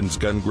Washington's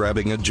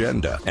gun-grabbing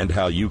agenda and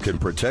how you can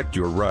protect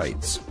your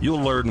rights.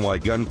 You'll learn why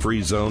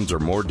gun-free zones are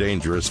more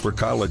dangerous for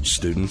college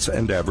students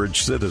and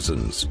average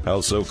citizens,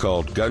 how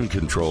so-called gun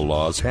control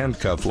laws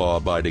handcuff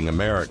law-abiding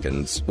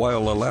Americans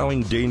while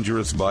allowing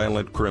dangerous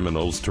violent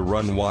criminals to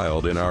run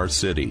wild in our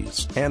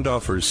cities, and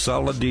offers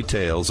solid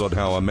details on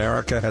how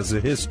America has a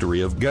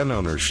history of gun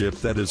ownership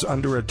that is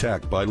under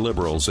attack by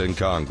liberals in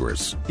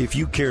Congress. If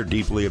you care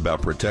deeply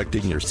about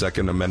protecting your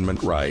Second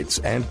Amendment rights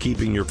and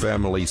keeping your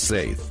family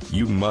safe,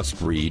 you must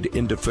read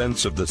In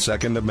Defense of the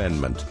Second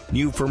Amendment,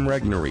 new from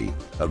Regnery,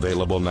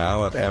 available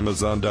now at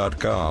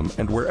Amazon.com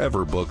and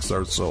wherever books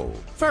are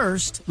sold.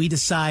 First, we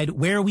decide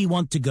where we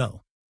want to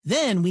go.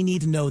 Then we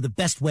need to know the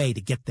best way to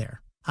get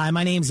there. Hi,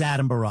 my name's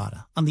Adam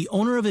Barada. I'm the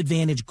owner of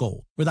Advantage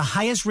Gold. We're the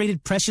highest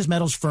rated precious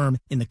metals firm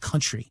in the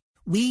country.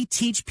 We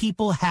teach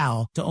people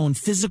how to own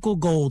physical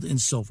gold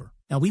and silver.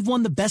 Now, we've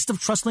won the Best of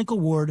TrustLink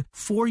Award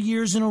 4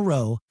 years in a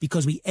row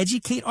because we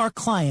educate our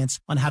clients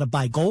on how to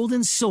buy gold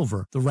and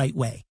silver the right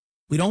way.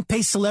 We don't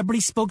pay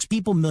celebrity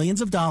spokespeople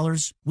millions of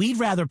dollars. We'd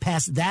rather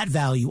pass that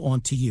value on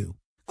to you.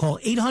 Call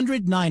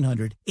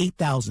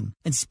 800-900-8000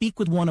 and speak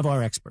with one of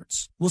our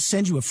experts. We'll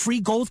send you a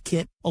free gold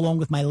kit along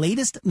with my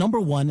latest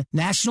 #1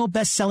 national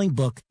best-selling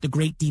book, The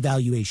Great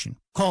Devaluation.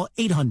 Call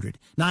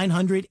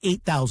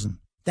 800-900-8000.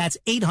 That's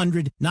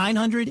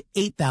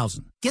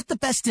 800-900-8000. Get the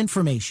best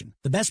information,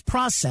 the best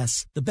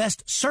process, the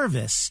best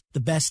service,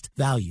 the best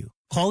value.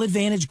 Call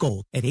Advantage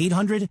Gold at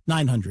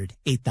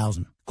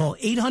 800-900-8000. Call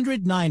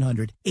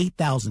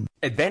 800-900-8000.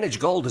 Advantage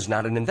Gold is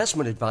not an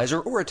investment advisor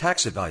or a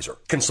tax advisor.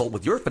 Consult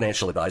with your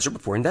financial advisor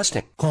before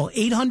investing. Call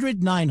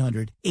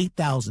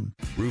 800-900-8000.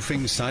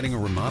 Roofing, siding, or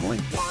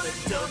remodeling? Want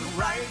it done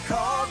right?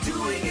 Call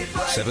Doing It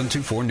Right.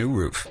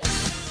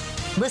 724-NEW-ROOF.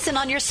 Listen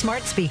on your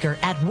smart speaker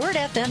at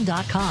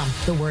wordfm.com,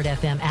 the Word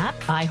FM app,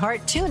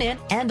 iHeart, TuneIn,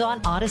 and on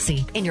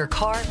Odyssey. In your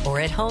car or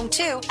at home,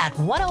 too, at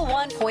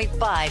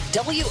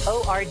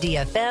 101.5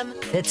 WORD-FM,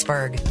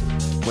 Pittsburgh.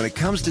 When it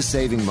comes to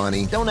saving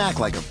money, don't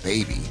act like a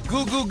baby.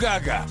 Goo goo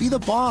gaga. Be the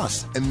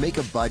boss and make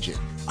a budget.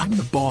 I'm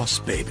the boss,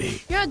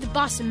 baby. You're the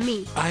boss of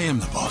me. I am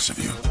the boss of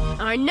you.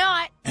 Are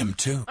not.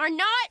 M2. Are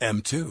not.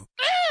 M2.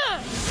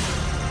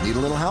 Need a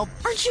little help?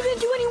 Aren't you going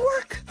to do any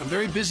work? I'm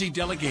very busy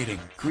delegating.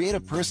 Create a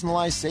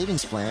personalized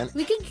savings plan.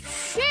 We can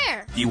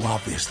share. You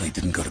obviously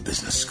didn't go to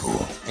business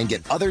school. And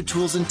get other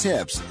tools and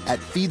tips at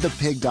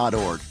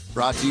feedthepig.org.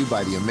 Brought to you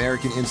by the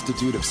American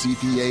Institute of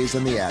CPAs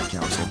and the Ad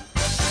Council.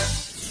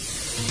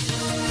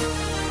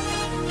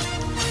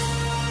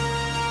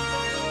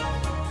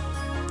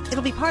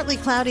 It'll be partly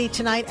cloudy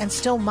tonight and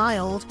still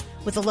mild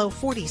with a low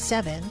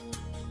 47.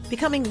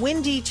 Becoming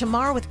windy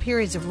tomorrow with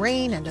periods of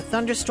rain and a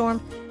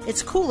thunderstorm.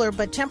 It's cooler,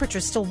 but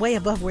temperatures still way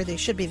above where they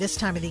should be this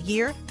time of the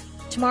year.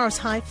 Tomorrow's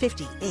high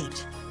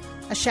 58.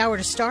 A shower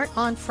to start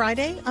on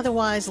Friday.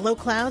 Otherwise, low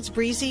clouds,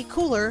 breezy,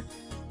 cooler.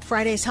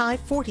 Friday's high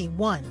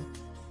 41.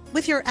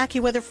 With your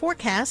AccuWeather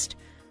forecast,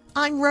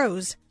 I'm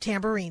Rose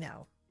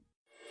Tamburino.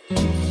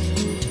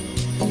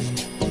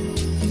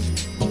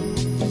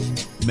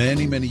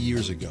 Many, many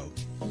years ago,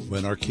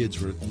 when our kids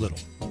were little,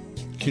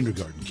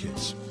 kindergarten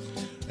kids,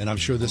 and I'm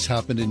sure this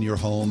happened in your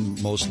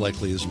home most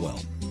likely as well,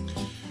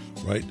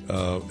 right?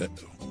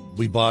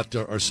 We bought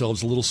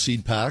ourselves a little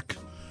seed pack,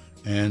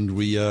 and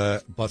we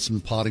bought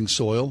some potting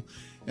soil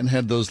and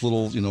had those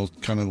little,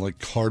 kind of like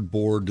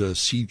cardboard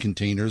seed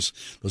containers,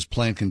 those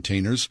plant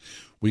containers.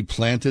 We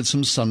planted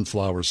some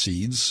sunflower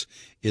seeds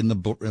in the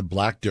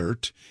black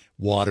dirt,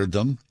 watered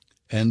them,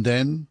 and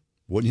then,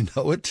 wouldn't you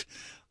know it,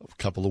 a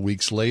couple of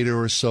weeks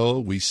later or so,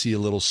 we see a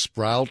little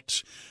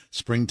sprout.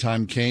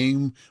 Springtime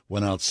came,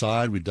 went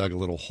outside, we dug a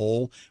little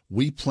hole.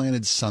 We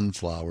planted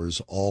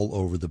sunflowers all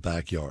over the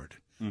backyard,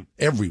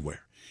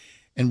 everywhere.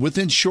 And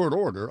within short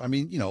order,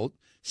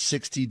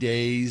 60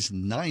 days,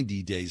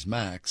 90 days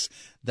max,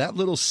 that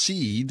little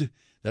seed,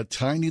 that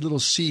tiny little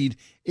seed,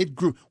 it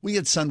grew. We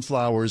had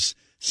sunflowers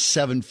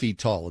 7 feet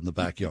tall in the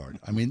backyard.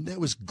 That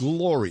was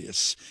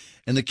glorious.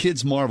 And the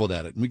kids marveled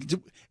at it.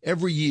 And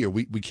every year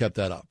we kept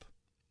that up.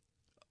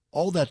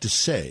 All that to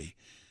say,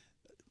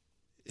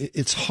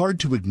 it's hard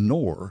to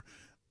ignore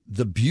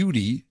the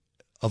beauty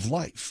of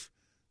life,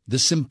 the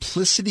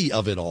simplicity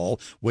of it all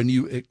when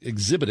you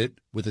exhibit it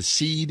with a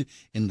seed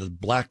in the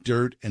black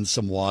dirt and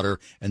some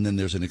water, and then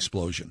there's an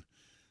explosion.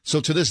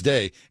 So to this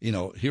day,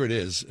 here it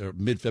is,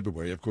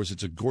 mid-February. Of course,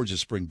 it's a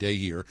gorgeous spring day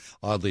here,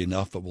 oddly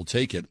enough, but we'll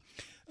take it.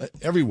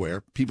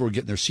 Everywhere, people are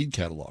getting their seed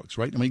catalogs,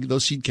 right?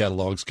 Those seed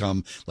catalogs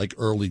come like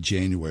early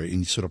January, and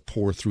you sort of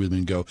pour through them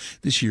and go,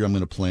 this year I'm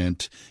going to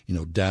plant,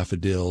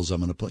 daffodils.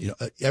 I'm going to plant,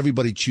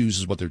 everybody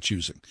chooses what they're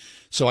choosing.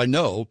 So I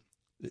know,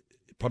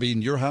 probably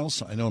in your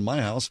house, I know in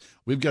my house,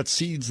 we've got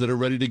seeds that are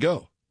ready to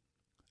go.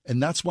 And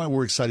that's why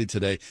we're excited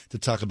today to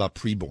talk about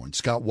preborn.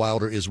 Scott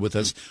Wilder is with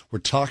us. We're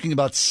talking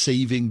about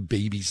saving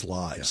babies'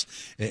 lives,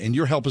 and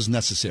your help is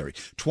necessary.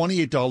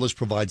 $28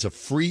 provides a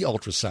free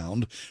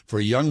ultrasound for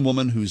a young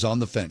woman who's on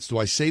the fence. Do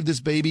I save this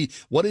baby?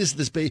 What is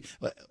this baby?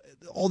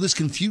 All this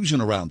confusion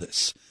around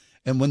this.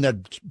 And when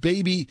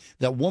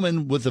that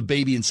woman with the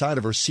baby inside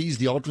of her sees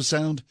the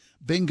ultrasound,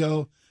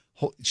 bingo,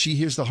 she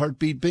hears the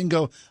heartbeat,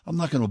 bingo, I'm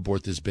not going to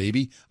abort this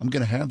baby. I'm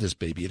going to have this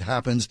baby. It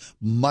happens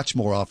much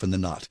more often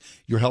than not.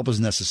 Your help is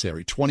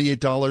necessary.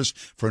 $28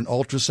 for an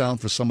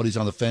ultrasound for somebody's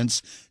on the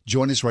fence.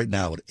 Join us right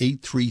now at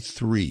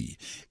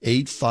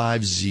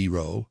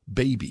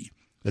 833-850-BABY.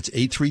 That's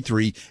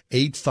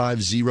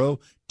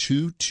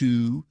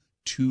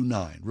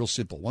 833-850-2229. Real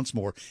simple. Once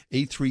more,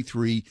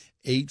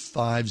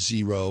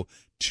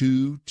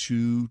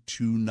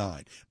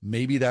 833-850-2229.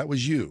 Maybe that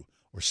was you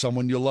or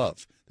someone you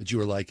love. That you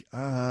were like,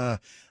 I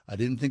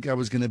didn't think I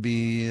was going to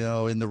be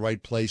in the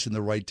right place in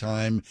the right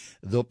time.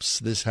 Oops,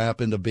 this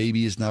happened. A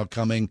baby is now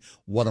coming.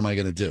 What am I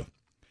going to do?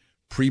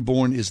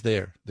 Preborn is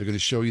there. They're going to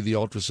show you the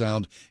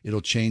ultrasound. It'll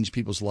change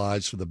people's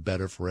lives for the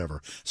better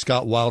forever.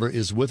 Scott Wilder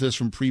is with us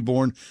from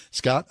Preborn.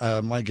 Scott,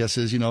 my guess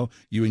is, you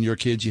and your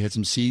kids, you had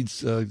some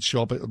seeds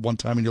show up at one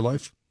time in your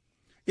life?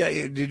 Yeah.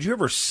 Did you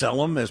ever sell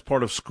them as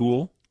part of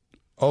school?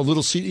 Oh,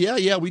 little seed.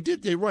 Yeah, we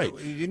did. You're right.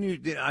 Didn't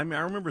you? I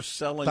remember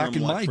selling back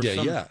them in my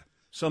day, yeah.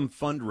 Some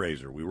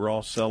fundraiser. We were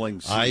all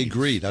selling seeds. I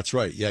agree. That's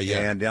right. Yeah.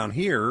 And down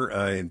here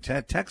in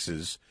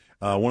Texas,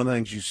 one of the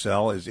things you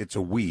sell it's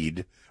a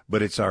weed,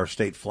 but it's our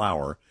state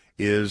flower,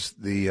 is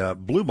the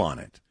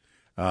bluebonnet,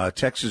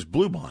 Texas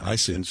bluebonnet. I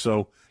see. And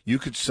so you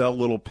could sell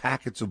little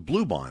packets of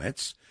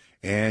bluebonnets,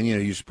 and,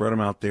 you spread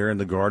them out there in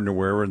the garden or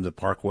wherever in the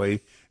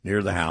parkway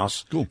near the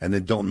house. Cool. And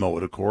then don't mow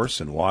it, of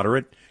course, and water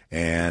it.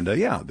 And,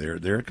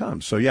 there it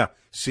comes. So,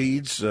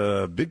 seeds,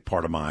 big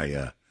part of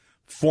my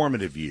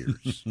formative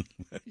years.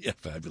 Yeah,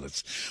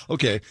 fabulous.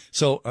 Okay,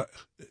 so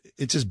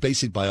it's just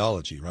basic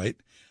biology, right?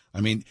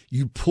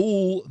 You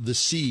pull the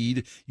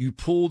seed, you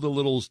pull the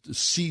little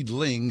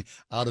seedling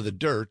out of the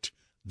dirt,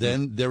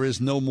 then there is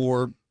no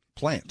more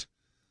plant.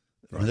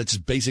 Right. That's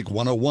just basic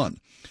 101.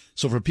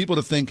 So for people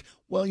to think,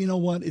 well, you know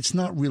what? It's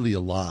not really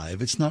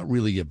alive. It's not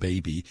really a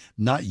baby.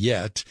 Not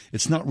yet.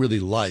 It's not really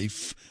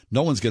life.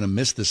 No one's going to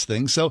miss this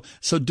thing. So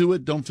do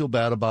it. Don't feel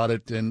bad about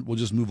it, and we'll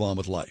just move on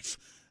with life.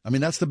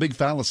 That's the big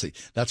fallacy.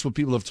 That's what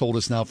people have told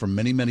us now for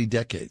many, many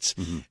decades.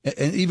 Mm-hmm.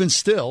 And even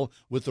still,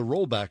 with the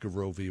rollback of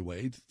Roe v.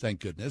 Wade, thank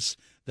goodness,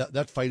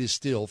 that fight is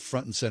still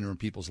front and center in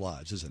people's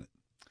lives, isn't it?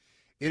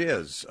 It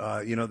is.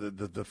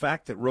 The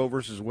fact that Roe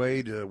versus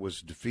Wade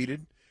was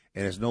defeated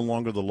and is no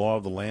longer the law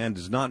of the land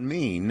does not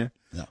mean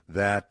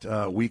that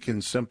we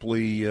can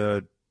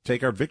simply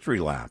take our victory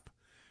lap.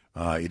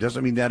 It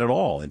doesn't mean that at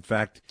all. In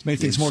fact, it's made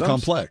things more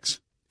complex.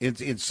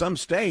 In some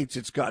states,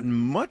 it's gotten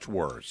much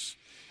worse.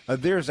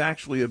 There's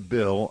actually a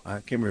bill, I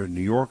can't remember,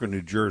 New York or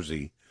New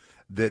Jersey,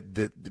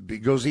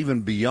 that goes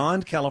even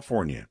beyond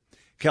California.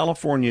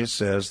 California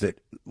says that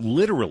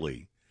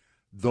literally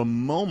the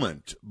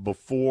moment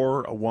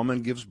before a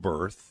woman gives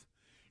birth,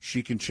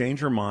 she can change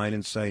her mind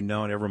and say,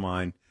 no, never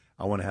mind,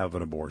 I want to have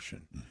an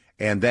abortion.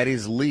 And that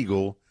is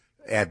legal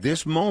at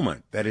this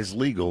moment. That is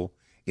legal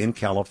in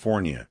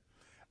California.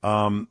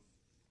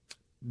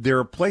 There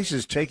are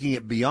places taking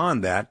it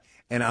beyond that,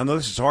 and I know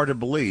this is hard to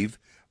believe,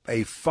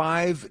 a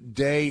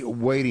 5-day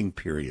waiting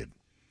period.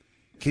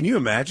 Can you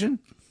imagine?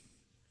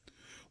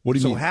 What do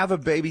you mean? So have a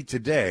baby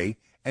today,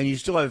 and you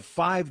still have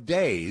 5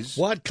 days.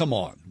 What? Come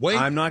on. Wait.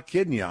 I'm not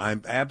kidding you.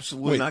 I'm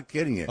absolutely not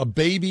kidding you. A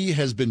baby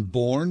has been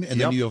born, and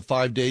then you have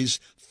 5 days,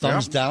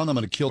 thumbs down, I'm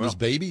going to kill this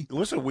baby?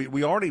 Listen,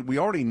 we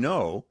already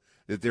know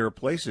that there are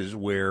places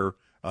where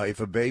if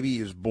a baby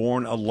is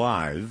born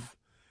alive,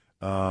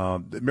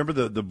 remember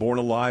the Born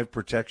Alive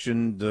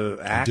Protection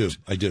Act?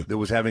 I do. That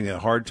was having a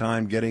hard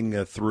time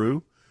getting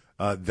through.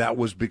 That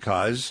was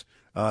because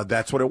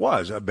that's what it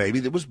was. A baby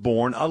that was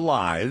born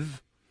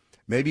alive,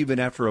 maybe even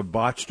after a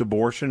botched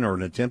abortion or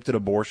an attempted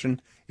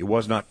abortion, it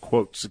was not,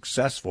 quote,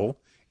 successful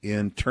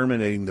in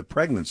terminating the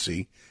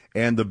pregnancy,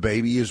 and the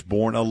baby is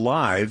born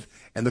alive.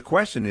 And the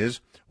question is,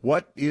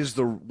 what is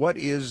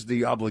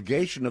the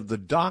obligation of the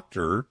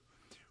doctor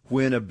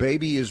when a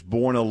baby is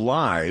born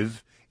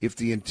alive if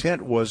the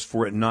intent was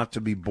for it not to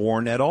be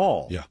born at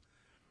all? Yeah.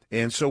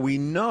 And so we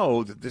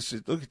know that this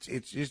is, look,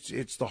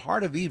 it's the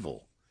heart of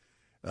evil.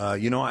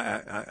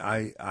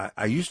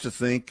 I used to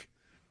think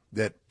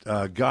that,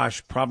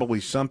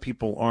 probably some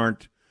people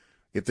aren't,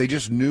 if they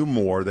just knew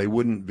more, they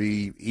wouldn't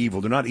be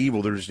evil. They're not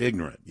evil, they're just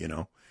ignorant,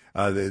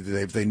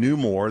 if they knew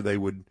more, they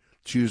would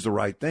choose the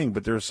right thing.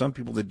 But there are some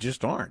people that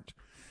just aren't.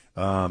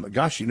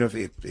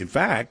 In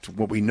fact,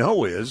 what we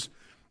know is,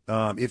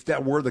 if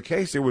that were the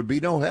case, there would be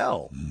no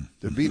hell.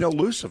 There'd be no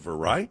Lucifer,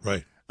 right?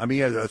 Right. I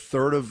mean, a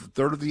third of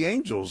the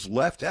angels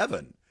left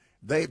heaven.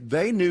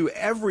 They knew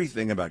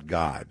everything about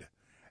God,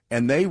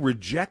 and they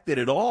rejected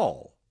it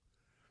all.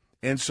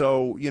 And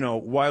so,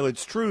 while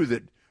it's true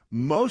that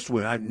most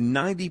women,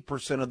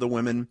 90% of the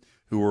women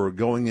who are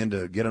going in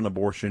to get an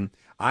abortion,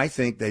 I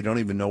think they don't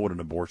even know what an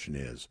abortion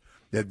is.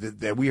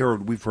 That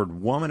we've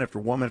heard woman after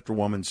woman after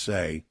woman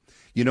say,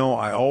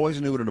 I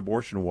always knew what an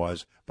abortion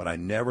was, but I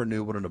never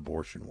knew what an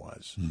abortion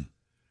was.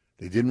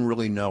 They didn't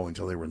really know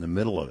until they were in the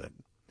middle of it,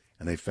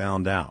 and they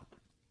found out,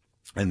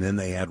 and then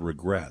they had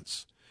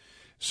regrets.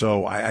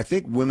 So I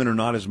think women are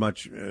not as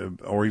much,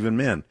 or even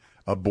men,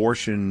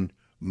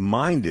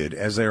 abortion-minded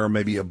as they are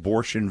maybe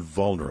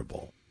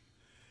abortion-vulnerable.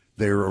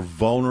 They are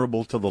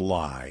vulnerable to the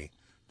lie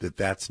that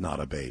that's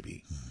not a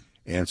baby.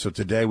 And so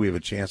today we have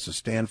a chance to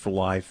stand for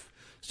life.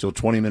 Still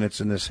 20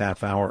 minutes in this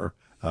half hour,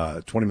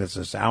 20 minutes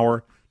in this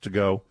hour to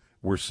go.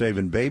 We're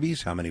saving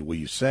babies. How many will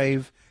you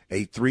save?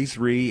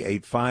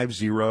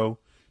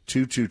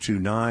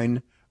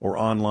 833-850-2229 or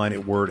online at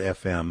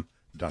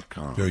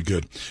wordfm.com. Very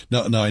good.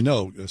 Now I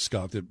know,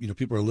 Scott, that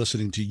people are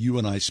listening to you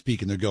and I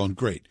speak, and they're going,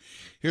 great.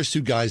 Here's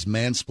two guys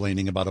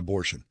mansplaining about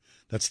abortion.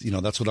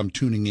 That's what I'm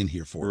tuning in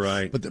here for.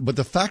 Right. But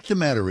the fact of the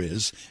matter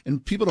is,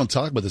 and people don't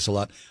talk about this a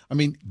lot, I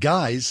mean,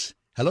 guys,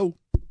 hello,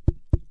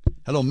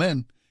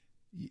 men,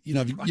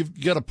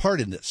 you've got a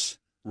part in this.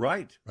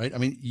 Right. I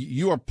mean,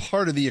 you are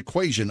part of the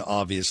equation,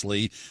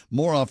 obviously,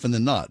 more often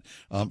than not,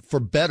 for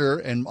better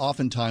and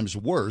oftentimes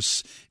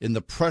worse in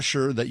the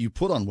pressure that you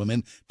put on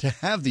women to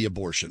have the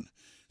abortion.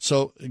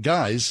 So,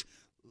 guys,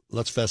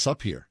 let's fess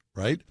up here,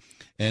 right?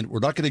 And we're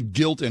not going to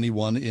guilt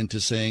anyone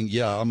into saying,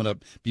 yeah, I'm going to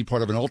be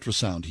part of an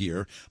ultrasound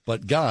here.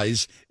 But,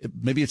 guys,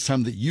 maybe it's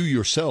time that you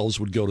yourselves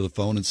would go to the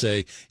phone and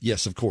say,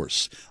 yes, of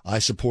course, I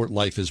support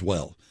life as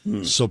well.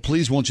 So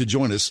please, won't you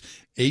join us?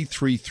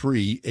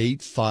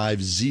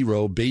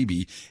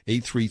 833-850-BABY,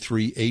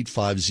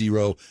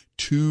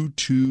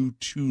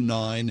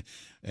 833-850-2229.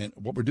 And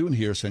what we're doing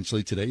here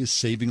essentially today is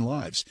saving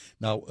lives.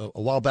 Now,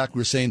 a while back we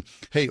were saying,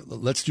 hey,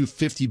 let's do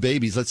 50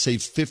 babies. Let's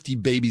save 50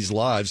 babies'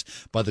 lives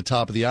by the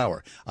top of the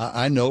hour.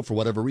 I know for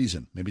whatever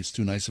reason, maybe it's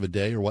too nice of a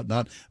day or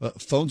whatnot,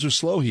 phones are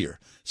slow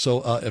here.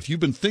 So if you've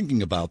been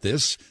thinking about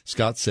this,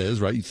 Scott says,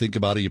 right, you think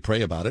about it, you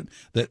pray about it,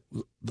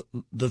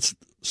 let's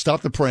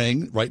stop the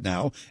praying right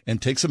now and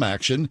take some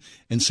action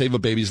and save a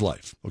baby's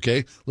life,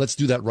 okay? Let's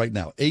do that right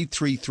now.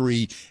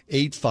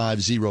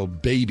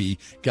 833-850-BABY.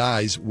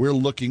 Guys, we're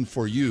looking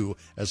for you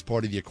as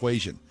part of the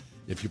equation.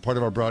 If you're part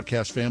of our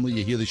broadcast family,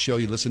 you hear the show,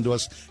 you listen to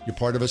us, you're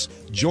part of us,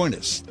 join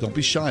us. Don't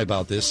be shy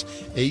about this.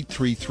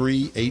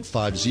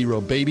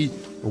 833-850-BABY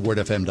or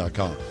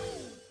wordfm.com.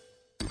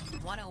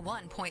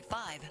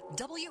 101.5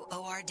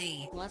 WORD.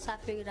 Once I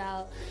figured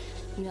out,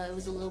 it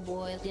was a little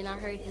boy, then I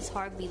heard his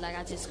heartbeat,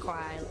 I just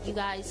cried. You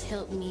guys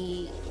helped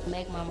me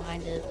make my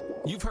mind up.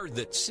 You've heard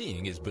that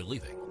seeing is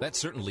believing. That's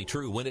certainly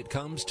true when it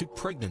comes to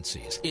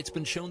pregnancies. It's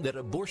been shown that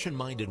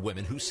abortion-minded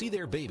women who see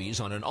their babies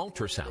on an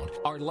ultrasound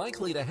are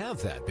likely to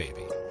have that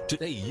baby.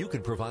 Today, you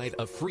can provide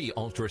a free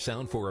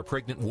ultrasound for a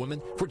pregnant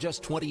woman for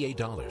just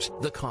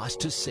 $28, the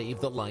cost to save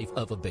the life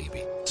of a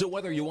baby. So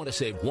whether you want to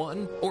save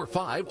 1 or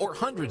 5 or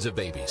hundreds of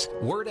babies,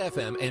 Word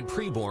FM and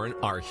Preborn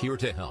are here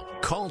to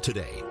help. Call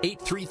today,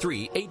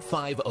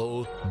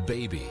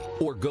 833-850-BABY,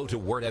 or go to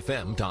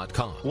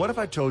wordfm.com. What if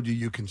I told you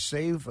you can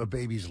save a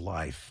baby's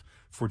life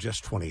for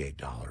just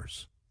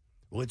 $28?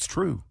 Well, it's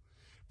true.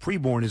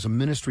 Preborn is a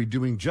ministry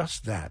doing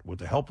just that with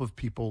the help of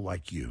people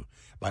like you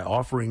by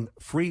offering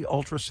free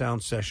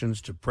ultrasound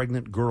sessions to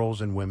pregnant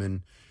girls and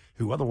women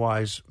who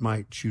otherwise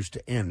might choose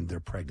to end their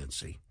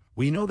pregnancy.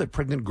 We know that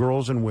pregnant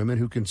girls and women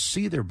who can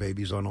see their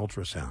babies on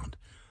ultrasound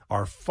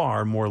are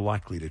far more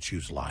likely to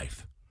choose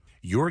life.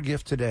 Your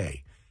gift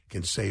today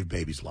can save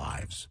babies'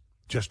 lives.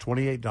 Just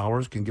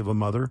 $28 can give a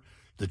mother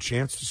the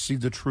chance to see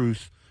the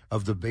truth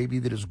of the baby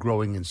that is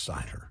growing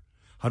inside her.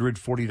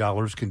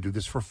 $140 can do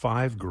this for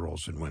 5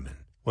 girls and women.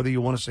 Whether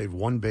you want to save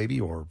 1 baby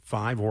or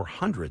 5 or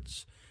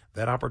hundreds,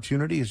 that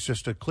opportunity is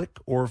just a click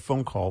or a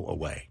phone call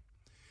away.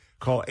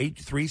 Call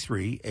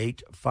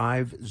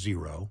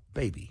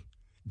 833-850-BABY.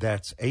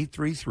 That's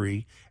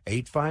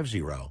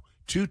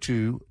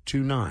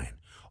 833-850-2229.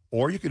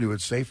 Or you can do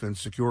it safe and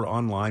secure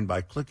online by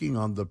clicking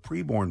on the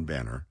Preborn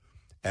banner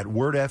at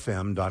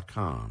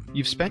wordfm.com.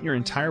 You've spent your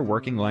entire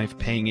working life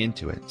paying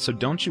into it, so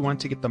don't you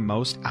want to get the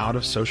most out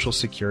of Social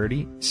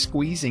Security,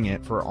 squeezing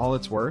it for all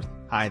it's worth?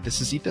 Hi,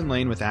 this is Ethan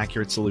Lane with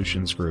Accurate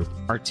Solutions Group.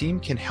 Our team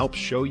can help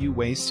show you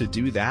ways to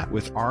do that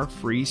with our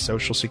free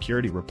Social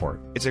Security report.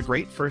 It's a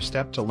great first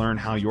step to learn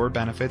how your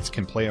benefits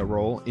can play a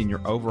role in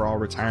your overall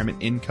retirement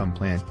income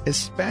plan,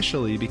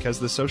 especially because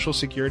the Social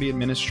Security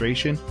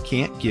Administration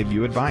can't give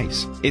you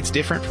advice. It's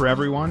different for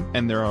everyone,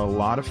 and there are a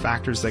lot of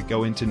factors that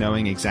go into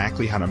knowing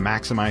exactly how to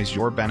maximize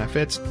your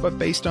benefits, but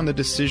based on the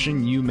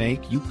decision you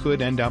make, you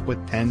could end up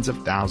with tens of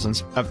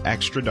thousands of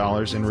extra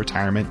dollars in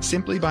retirement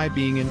simply by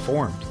being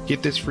informed.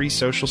 Get this free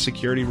Social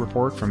Security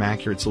report from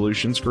Accurate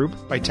Solutions Group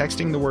by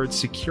texting the word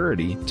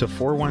security to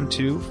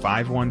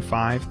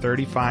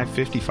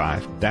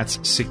 412-515-3555. That's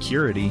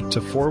security to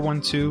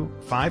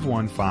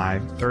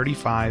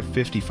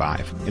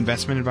 412-515-3555.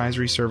 Investment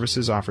advisory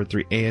services offered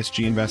through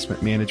ASG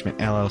Investment Management,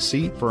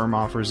 LLC. Firm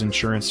offers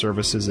insurance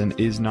services and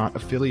is not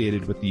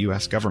affiliated with the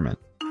U.S. government.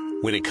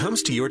 When it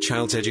comes to your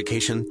child's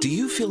education, do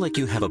you feel like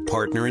you have a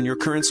partner in your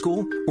current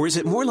school? Or is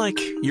it more like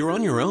you're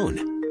on your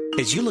own?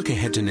 As you look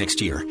ahead to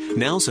next year,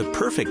 now's a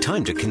perfect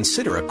time to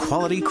consider a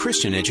quality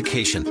Christian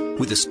education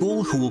with a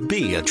school who will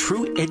be a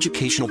true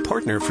educational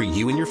partner for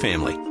you and your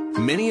family.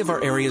 Many of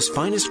our area's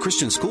finest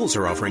Christian schools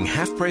are offering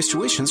half-price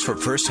tuitions for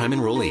first-time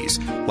enrollees,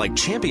 like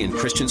Champion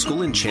Christian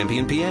School in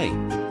Champion,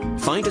 PA.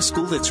 Find a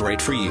school that's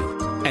right for you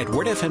at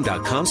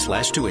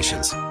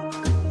wordfm.com/tuitions.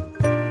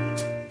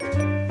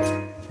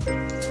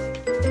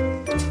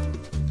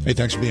 Hey,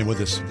 thanks for being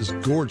with us this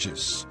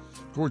gorgeous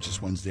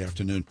Wednesday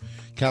afternoon.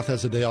 Kath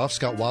has a day off.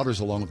 Scott Waters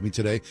along with me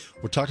today.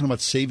 We're talking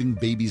about saving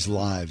babies'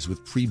 lives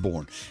with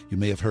Preborn. You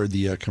may have heard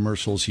the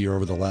commercials here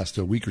over the last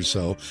week or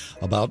so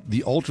about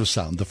the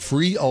ultrasound, the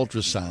free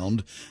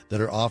ultrasound that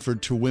are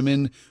offered to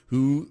women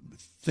who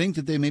think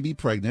that they may be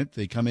pregnant.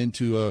 They come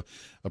into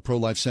a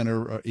pro-life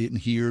center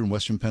here in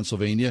Western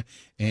Pennsylvania,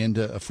 and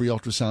a free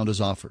ultrasound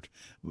is offered.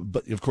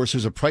 But, of course,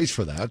 there's a price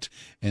for that,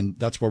 and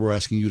that's why we're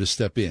asking you to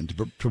step in,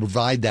 to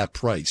provide that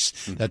price,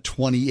 that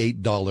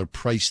 $28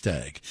 price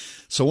tag.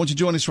 So won't you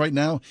join us right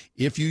now?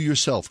 If you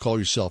yourself call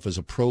yourself as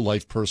a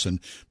pro-life person,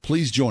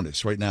 please join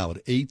us right now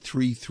at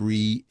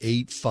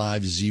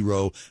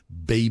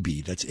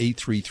 833-850-BABY. That's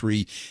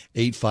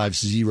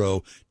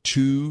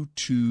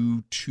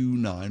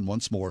 833-850-2229.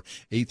 Once more,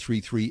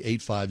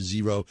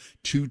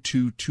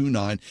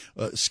 833-850-2229.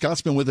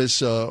 Scott's been with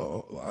us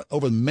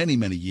over many,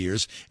 many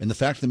years, and the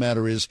fact of the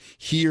matter is,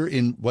 here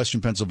in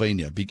Western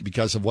Pennsylvania,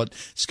 because of what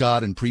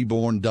Scott and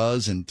Preborn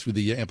does, and through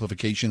the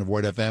amplification of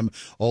Word FM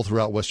all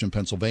throughout Western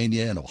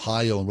Pennsylvania and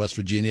Ohio and West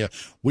Virginia,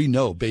 we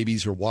know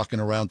babies are walking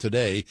around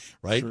today,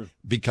 right? Sure.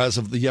 Because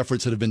of the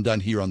efforts that have been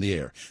done here on the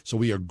air. So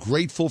we are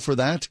grateful for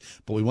that,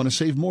 but we want to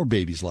save more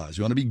babies' lives.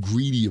 We want to be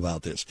greedy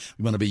about this.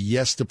 We want to be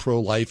yes to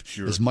pro-life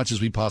as much as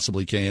we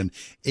possibly can.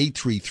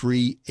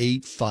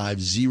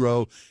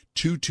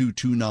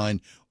 833-850-2229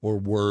 or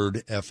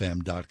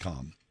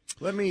wordfm.com.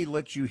 Let me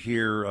let you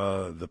hear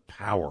the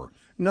power.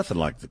 Nothing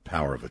like the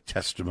power of a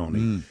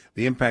testimony,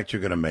 the impact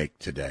you're going to make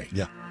today.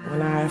 Yeah.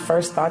 When I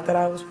first thought that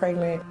I was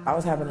pregnant, I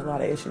was having a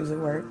lot of issues at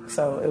work,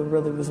 so it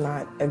really was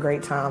not a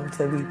great time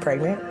to be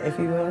pregnant, if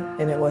you will.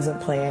 And it wasn't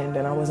planned,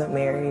 and I wasn't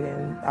married,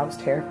 and I was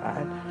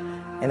terrified.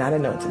 And I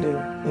didn't know what to do,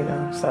 you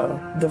know. So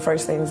the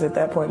first things at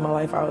that point in my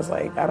life, I was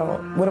like,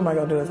 what am I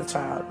going to do as a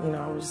child? You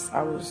know,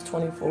 I was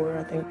 24,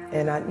 I think.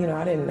 And I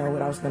didn't know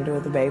what I was going to do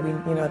with the baby.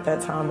 You know, at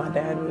that time, my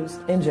dad was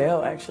in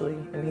jail, actually.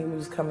 And he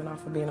was coming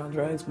off of being on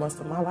drugs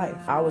most of my life.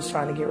 I was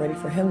trying to get ready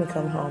for him to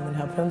come home and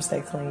help him stay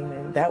clean.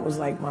 And that was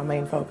like my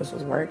main focus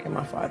was work and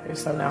my father.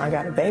 So now I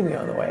got a baby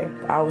on the way.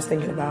 I was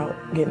thinking about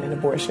getting an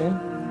abortion.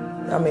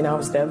 I mean, I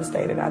was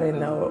devastated. I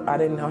didn't know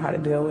how to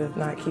deal with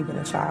not keeping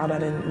a child.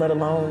 Let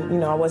alone, you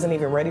know, I wasn't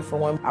even ready for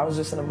one. I was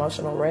just an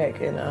emotional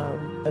wreck. And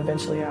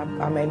eventually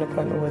I made an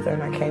appointment with her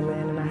and I came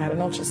in and I had an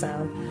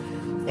ultrasound.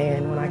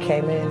 And when I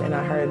came in and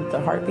I heard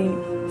the heartbeat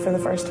for the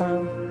first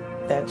time,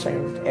 that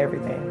changed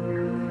everything.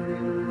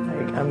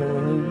 Like, I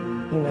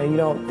mean, when you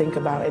don't think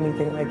about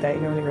anything like that,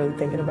 you're only really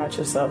thinking about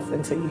yourself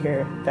until you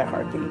hear that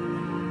heartbeat.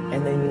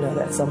 And then you know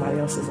that's somebody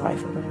else's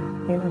life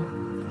again, you know?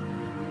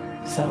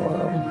 So,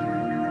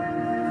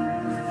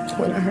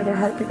 when I heard her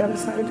heartbeat, I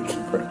decided to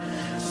keep her.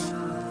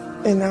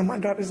 And now my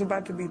daughter's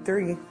about to be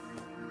 3.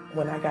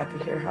 When I got to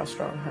hear how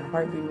strong her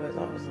heartbeat was,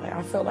 I was like,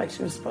 I felt like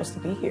she was supposed to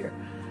be here.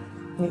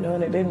 You know,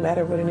 and it didn't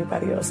matter what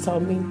anybody else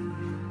told me.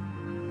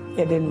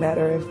 It didn't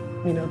matter if,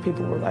 you know,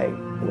 people were like,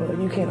 well,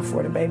 you can't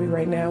afford a baby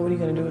right now. What are you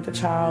going to do with the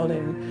child?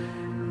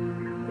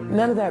 And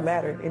none of that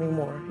mattered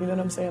anymore. You know what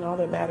I'm saying? All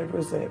that mattered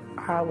was that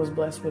I was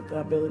blessed with the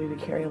ability to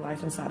carry a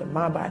life inside of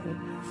my body.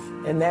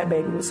 And that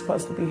baby was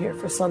supposed to be here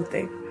for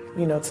something.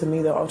 You know, to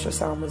me, the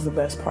ultrasound was the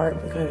best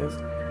part because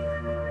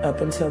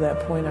up until that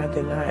point, I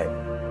did not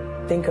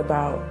think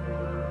about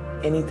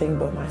anything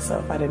but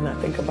myself. I did not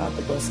think about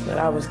the blessing that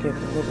I was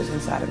given and what was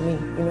inside of me. You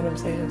know what I'm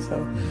saying? So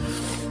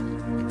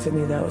to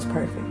me, that was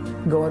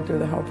perfect. Going through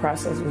the whole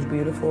process was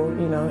beautiful,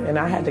 you know, and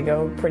I had to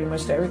go pretty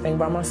much to everything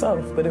by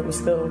myself, but it was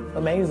still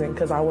amazing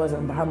because I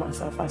wasn't by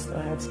myself. I still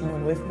had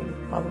someone with me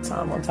all the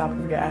time. On top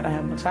of God, I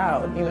have my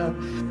child, you know.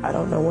 I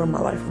don't know where my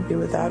life would be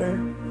without her.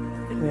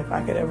 And if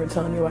I could ever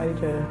tell anybody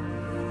to,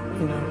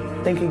 you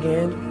know, think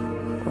again,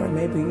 or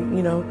maybe,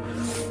 you know,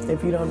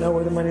 if you don't know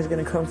where the money's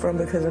going to come from,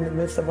 because in the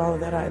midst of all of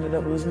that, I ended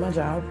up losing my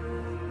job.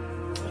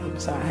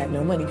 So I had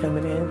no money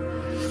coming in.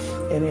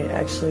 And it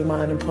actually,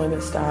 my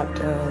unemployment stopped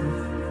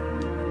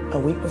a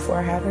week before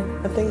I had her,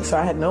 I think. So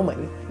I had no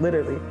money,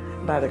 literally.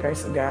 By the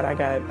grace of God, I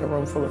got a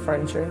room full of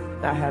furniture.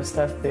 I have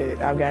stuff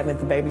that I've gotten at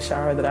the baby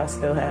shower that I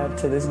still have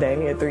to this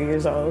day at 3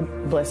 years old.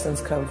 Blessings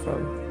come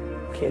from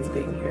kids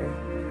being here.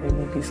 And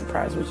you'd be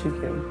surprised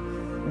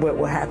what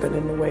will happen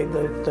in the way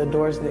the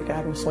doors that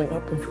God will swing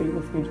open for you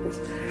if you just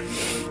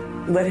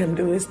let him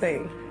do his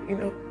thing, you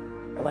know?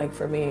 Like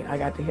for me, I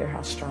got to hear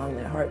how strong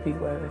that heartbeat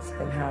was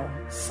and how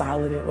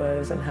solid it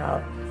was and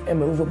how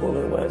immovable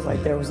it was.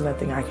 Like there was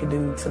nothing I could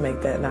do to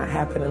make that not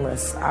happen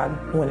unless I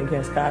went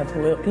against God's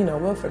will,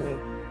 will for me.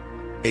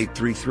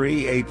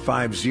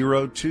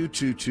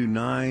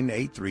 833-850-2229,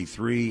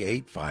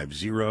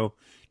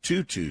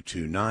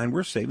 833-850-2229.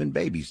 We're saving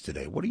babies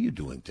today. What are you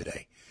doing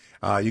today?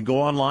 You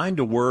go online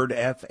to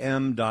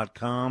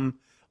wordfm.com.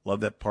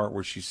 Love that part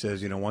where she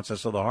says, you know, once I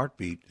saw the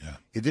heartbeat,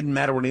 it didn't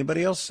matter what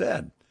anybody else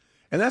said.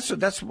 And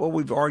that's what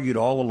we've argued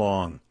all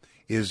along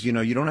is, you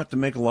know, you don't have to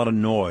make a lot of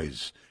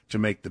noise to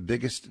make the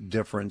biggest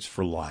difference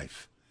for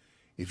life.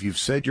 If you've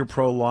said you're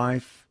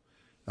pro-life,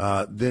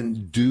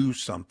 then do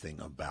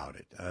something about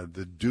it.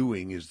 The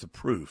doing is the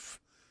proof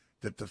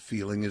that the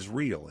feeling is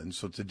real. And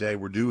so today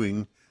we're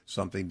doing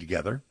something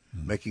together,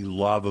 making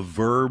love a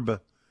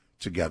verb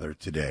together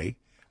today.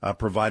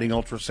 Providing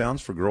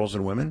ultrasounds for girls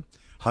and women.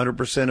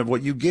 100% of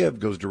what you give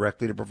goes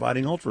directly to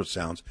providing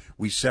ultrasounds.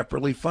 We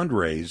separately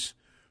fundraise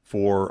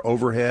for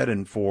overhead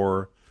and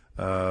for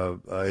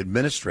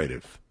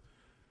administrative.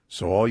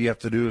 So all you have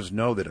to do is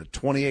know that at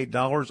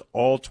 $28,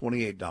 all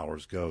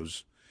 $28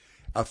 goes.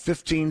 A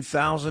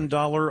 $15,000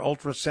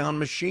 ultrasound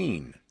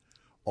machine,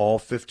 all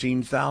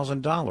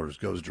 $15,000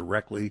 goes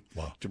directly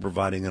to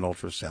providing an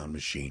ultrasound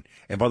machine.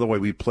 And by the way,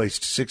 we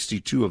placed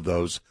 62 of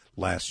those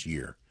last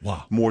year.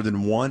 Wow. More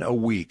than one a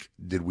week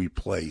did we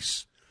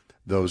place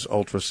those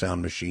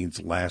ultrasound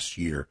machines last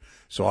year.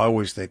 So I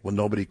always think, well,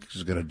 nobody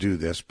is going to do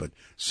this, but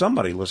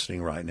somebody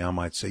listening right now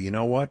might say, you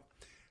know what?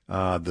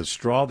 The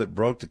straw that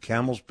broke the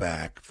camel's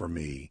back for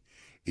me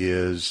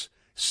is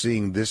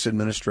seeing this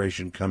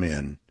administration come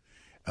in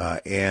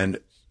and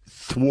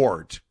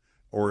thwart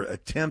or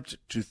attempt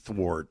to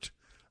thwart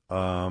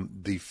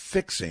the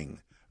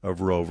fixing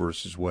of Roe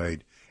versus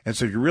Wade. And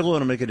so if you really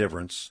want to make a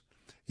difference,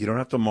 you don't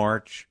have to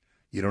march.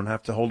 You don't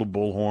have to hold a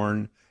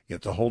bullhorn. You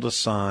have to hold a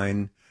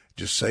sign.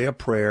 Just say a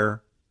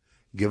prayer.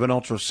 Give an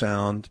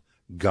ultrasound.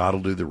 God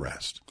will do the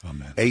rest.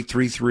 Amen.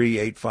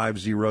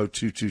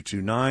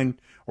 833-850-2229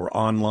 or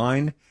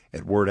online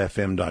at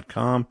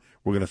wordfm.com.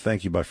 We're going to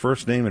thank you by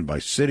first name and by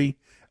city.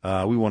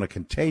 We want a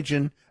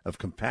contagion of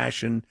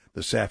compassion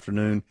this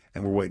afternoon,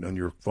 and we're waiting on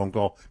your phone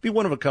call. Be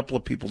one of a couple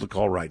of people to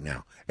call right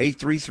now.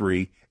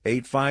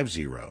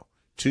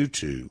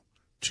 833-850-2229.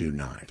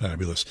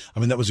 Fabulous. I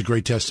mean, that was a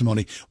great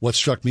testimony. What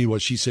struck me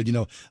was she said,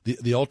 the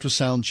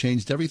ultrasound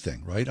changed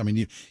everything, right? I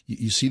mean,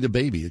 you see the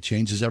baby, it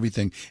changes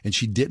everything. And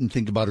she didn't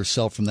think about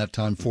herself from that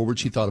time forward.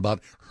 She thought about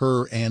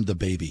her and the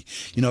baby.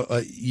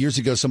 Years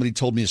ago, somebody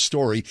told me a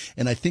story,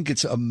 and I think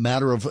it's a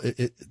matter of,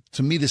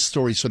 to me, this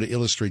story sort of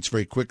illustrates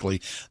very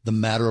quickly the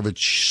matter of a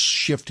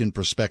shift in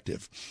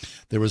perspective.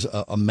 There was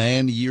a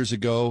man years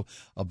ago,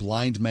 a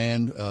blind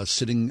man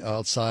sitting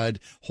outside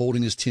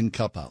holding his tin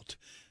cup out.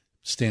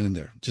 Standing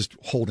there, just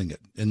holding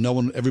it. And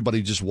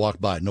everybody just walked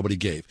by. Nobody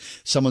gave.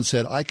 Someone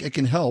said, I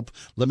can help.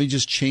 Let me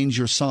just change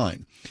your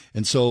sign.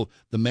 And so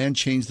the man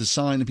changed the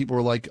sign, and people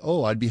were like,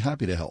 oh, I'd be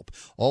happy to help.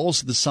 All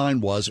the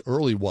sign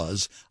early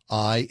was,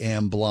 I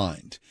am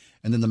blind.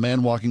 And then the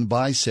man walking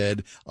by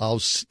said, I'll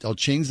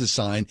change the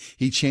sign.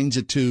 He changed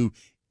it to,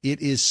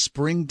 it is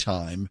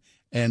springtime,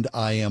 and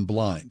I am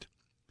blind.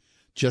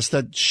 Just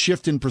that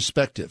shift in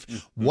perspective.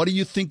 Mm-hmm. What do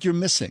you think you're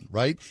missing,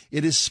 right?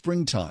 It is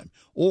springtime.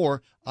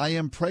 Or I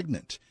am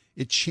pregnant.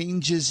 It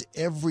changes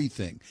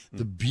everything. Mm-hmm.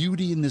 The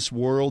beauty in this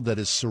world that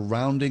is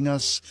surrounding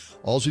us,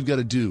 all we've got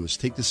to do is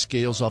take the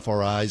scales off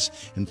our eyes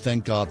and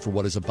thank God for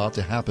what is about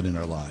to happen in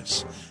our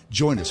lives.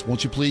 Join us,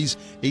 won't you please?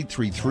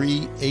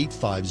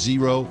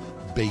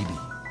 833-850-BABY.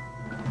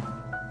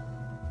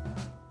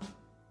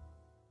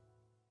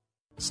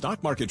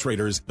 Stock market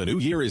traders, the new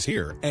year is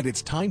here, and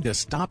it's time to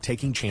stop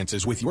taking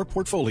chances with your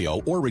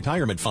portfolio or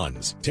retirement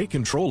funds. Take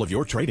control of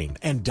your trading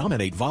and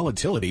dominate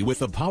volatility with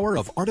the power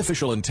of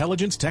artificial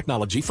intelligence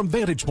technology from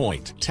Vantage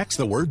Point. Text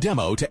the word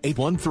DEMO to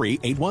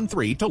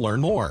 813-813 to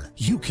learn more.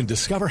 You can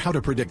discover how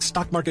to predict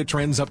stock market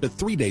trends up to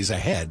 3 days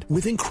ahead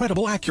with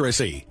incredible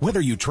accuracy.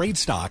 Whether you trade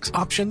stocks,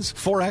 options,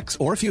 forex,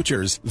 or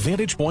futures,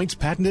 Vantage Point's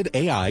patented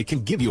AI can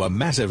give you a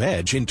massive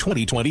edge in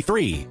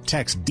 2023.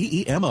 Text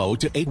DEMO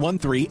to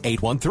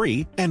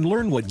 813-813 and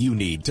learn what you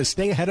need to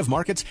stay ahead of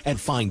markets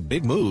and find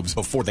big moves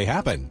before they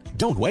happen.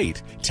 Don't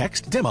wait.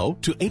 Text DEMO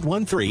to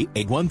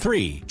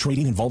 813-813.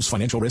 Trading involves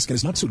financial risk and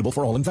is not suitable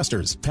for all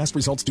investors. Past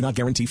results do not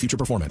guarantee future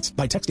performance.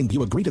 By texting,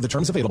 you agree to the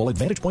terms available at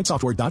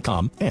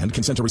VantagePointSoftware.com and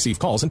consent to receive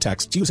calls and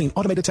texts using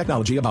automated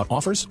technology about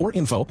offers or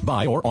info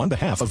by or on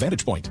behalf of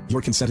Vantage Point.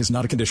 Your consent is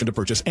not a condition to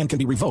purchase and can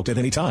be revoked at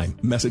any time.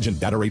 Message and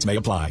data rates may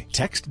apply.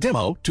 Text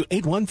DEMO to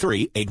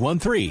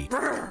 813-813.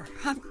 Brr,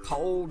 I'm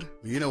cold.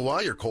 You know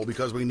why you're cold?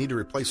 Because we need to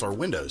replace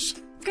our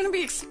windows. It's going to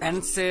be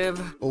expensive.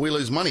 Well, we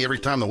lose money every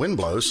time the wind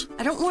blows.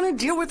 I don't want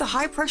to deal with a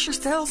high-pressure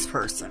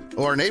salesperson.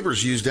 Well, our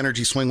neighbors used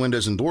Energy Swing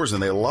windows and doors,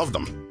 and they love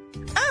them.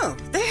 Oh,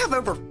 they have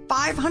over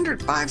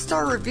 500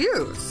 five-star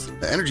reviews.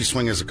 The Energy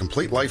Swing is a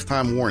complete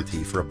lifetime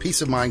warranty for a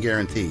peace of mind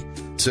guarantee.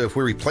 So if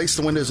we replace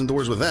the windows and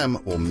doors with them,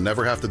 we'll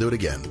never have to do it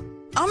again.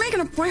 I'll make an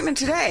appointment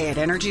today at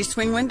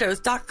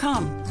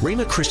EnergySwingWindows.com.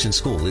 Rhema Christian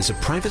School is a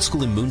private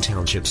school in Moon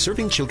Township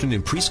serving children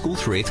in preschool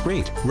through 8th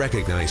grade.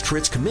 Recognized for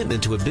its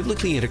commitment to a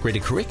biblically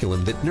integrated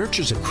curriculum that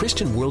nurtures a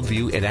Christian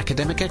worldview and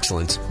academic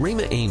excellence,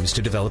 Rhema aims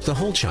to develop the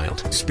whole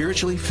child,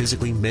 spiritually,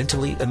 physically,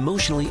 mentally,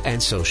 emotionally, and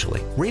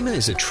socially. Rhema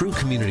is a true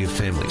community of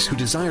families who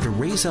desire to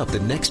raise up the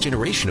next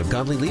generation of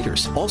godly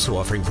leaders, also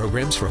offering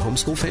programs for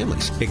homeschool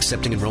families,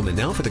 accepting enrollment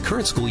now for the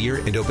current school year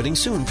and opening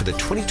soon for the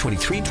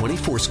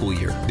 2023-24 school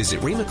year. Visit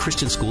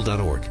RhemaChristianschool.org.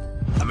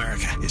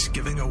 America is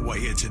giving away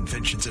its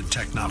inventions and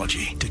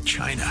technology to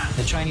China.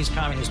 The Chinese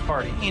Communist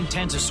Party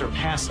intends to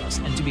surpass us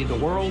and to be the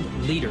world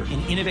leader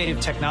in innovative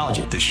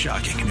technology. The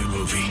shocking new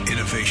movie,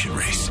 Innovation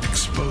Race,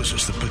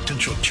 exposes the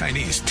potential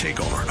Chinese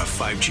takeover of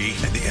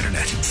 5G and the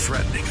Internet,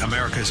 threatening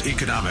America's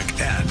economic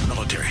and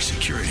military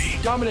security.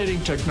 Dominating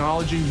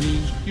technology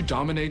means you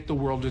dominate the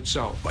world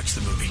itself. Watch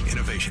the movie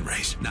Innovation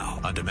Race now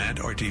on demand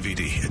or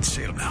DVD at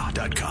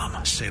salemnow.com.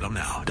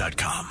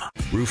 Salemnow.com.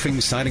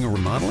 Roofing, siding, or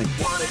remodeling?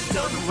 Want it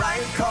done right?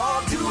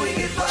 Call Doing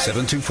It Right.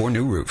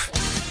 724-NEW-ROOF.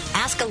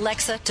 Ask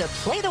Alexa to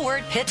play the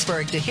word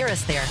Pittsburgh to hear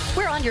us there.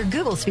 We're on your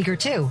Google speaker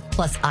too,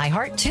 plus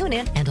iHeart,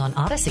 TuneIn, and on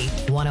Odyssey.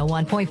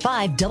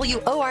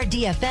 101.5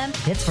 WORD-FM,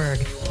 Pittsburgh.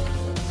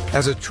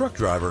 As a truck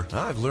driver,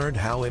 I've learned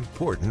how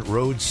important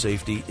road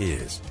safety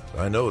is.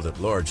 I know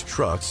that large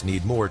trucks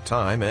need more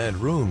time and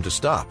room to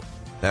stop.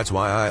 That's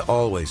why I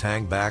always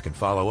hang back and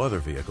follow other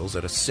vehicles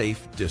at a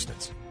safe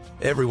distance.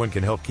 Everyone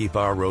can help keep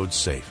our roads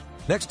safe.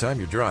 Next time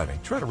you're driving,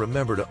 try to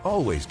remember to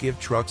always give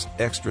trucks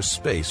extra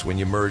space when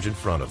you merge in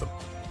front of them.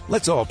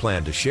 Let's all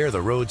plan to share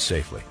the road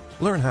safely.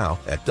 Learn how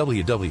at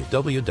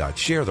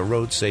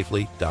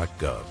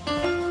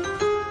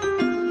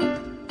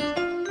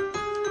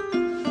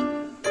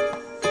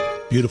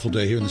www.sharetheroadsafely.gov. Beautiful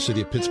day here in the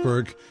city of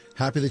Pittsburgh.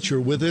 Happy that you're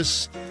with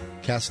us.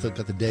 Cass got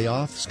the day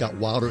off. Scott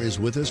Wilder is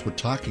with us. We're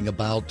talking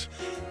about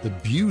the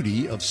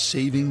beauty of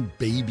saving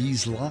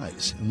babies'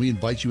 lives, and we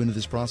invite you into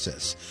this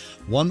process.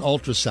 One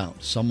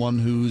ultrasound, someone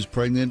who's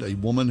pregnant, a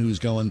woman who's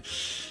going,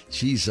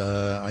 geez,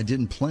 I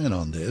didn't plan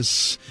on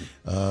this.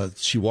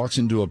 She walks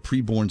into a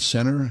preborn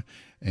center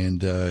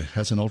and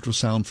has an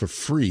ultrasound for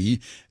free,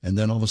 and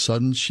then all of a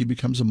sudden she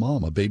becomes a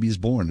mom. A baby is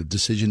born. A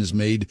decision is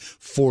made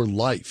for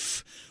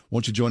life.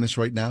 Won't you join us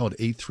right now at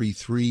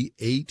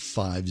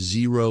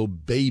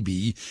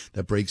 833-850-BABY.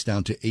 That breaks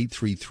down to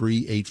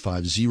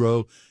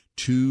 833-850-2222.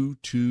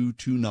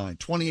 2229.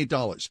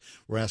 $28.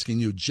 We're asking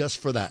you just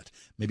for that.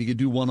 Maybe you could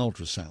do 1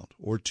 ultrasound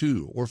or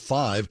 2 or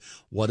 5,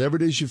 whatever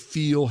it is you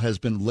feel has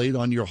been laid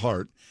on your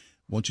heart.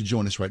 Won't you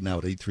join us right now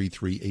at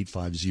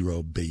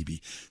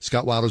 833-850-BABY.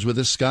 Scott Wilder's with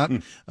us. Scott,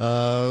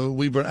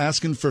 we were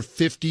asking for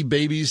 50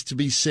 babies to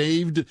be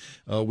saved.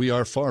 We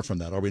are far from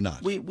that, are we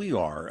not? We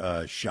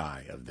are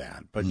shy of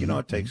that. But, you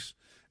know,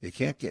 you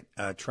can't get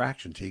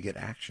traction until you get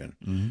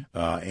action.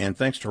 And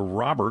thanks to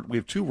Robert, we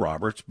have 2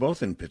 Roberts,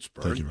 both in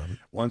Pittsburgh. Thank you, Robert.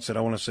 One said,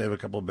 I want to save a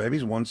couple of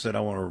babies. One said,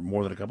 I want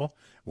more than a couple.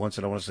 One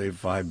said, I want to save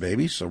 5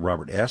 babies. So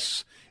Robert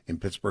S. in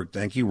Pittsburgh,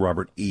 thank you.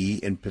 Robert E.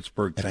 in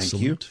Pittsburgh, thank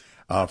you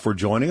for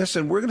joining us.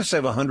 And we're going to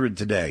save 100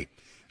 today.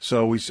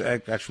 So we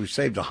actually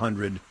saved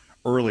 100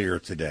 earlier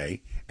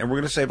today, and we're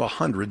going to save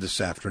 100 this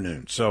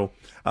afternoon. So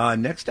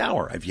next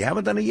hour, if you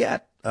haven't done it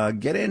yet,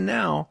 get in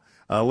now.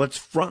 Let's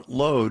front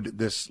load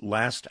this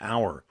last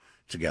hour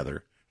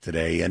together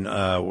today, and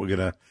we're going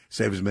to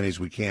save as many as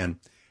we can.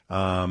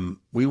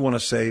 We want to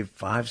save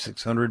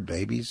 500-600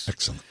 babies.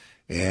 Excellent.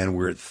 And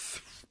we're at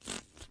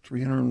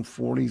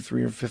 340,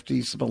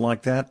 350, something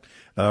like that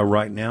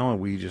right now,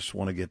 and we just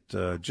want to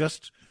get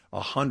just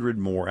 100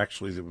 more.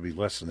 Actually, it would be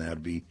less than that. It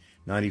would be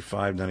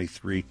 95,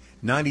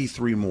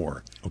 93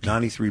 more. Okay.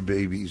 93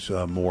 babies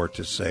more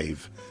to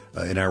save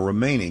in our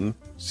remaining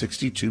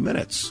 62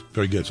 minutes.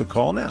 Very good. So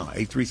call now,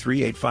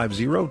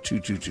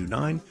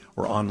 833-850-2229,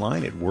 or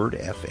online at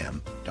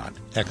wordfm.com.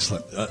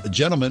 Excellent.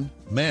 Gentlemen,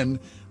 men,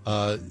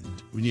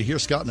 when you hear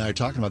Scott and I are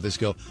talking about this,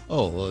 go,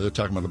 oh, well, they're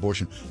talking about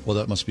abortion. Well,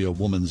 that must be a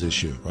woman's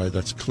issue, right?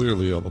 That's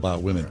clearly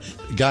about women.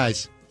 Right.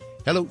 Guys,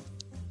 hello,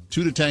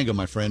 2 to tango,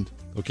 my friend,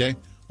 okay?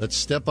 Let's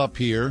step up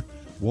here.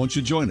 Won't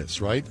you join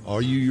us, right?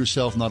 Are you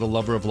yourself not a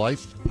lover of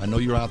life? I know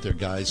you're out there,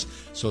 guys.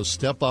 So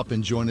step up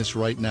and join us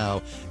right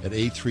now at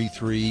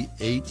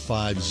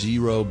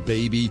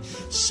 833-850-BABY.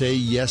 Say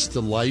yes to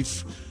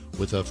life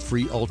with a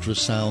free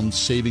ultrasound,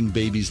 saving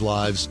babies'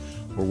 lives,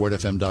 or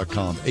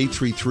wordfm.com.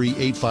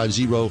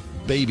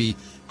 833-850-BABY.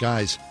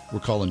 Guys, we're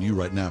calling you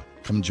right now.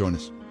 Come and join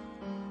us.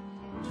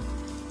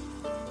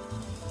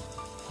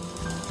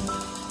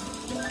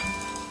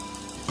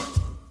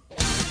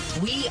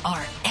 We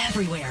are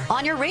everywhere.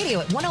 On your radio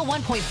at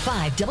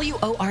 101.5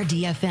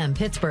 WORD-FM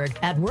Pittsburgh,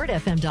 at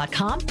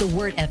wordfm.com, the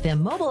Word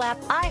FM mobile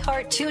app,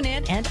 iHeart,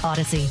 TuneIn, and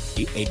Odyssey.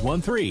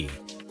 813.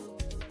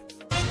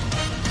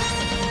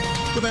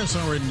 With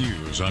SRN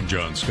News, I'm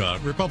John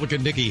Scott.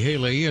 Republican Nikki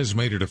Haley has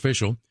made it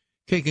official,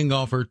 kicking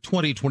off her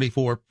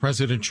 2024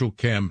 presidential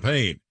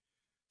campaign.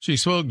 She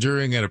spoke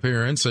during an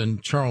appearance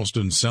in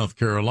Charleston, South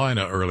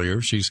Carolina earlier.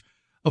 She's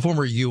a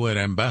former UN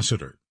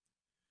ambassador.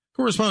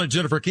 Correspondent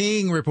Jennifer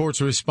King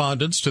reports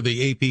respondents to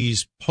the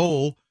AP's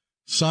poll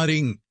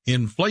citing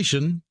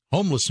inflation,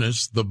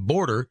 homelessness, the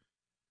border,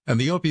 and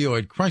the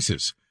opioid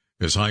crisis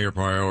as higher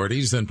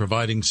priorities than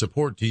providing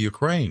support to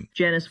Ukraine.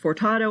 Janice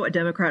Furtado, a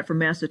Democrat from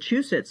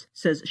Massachusetts,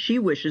 says she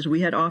wishes we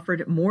had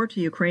offered more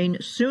to Ukraine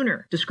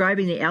sooner,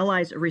 describing the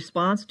Allies'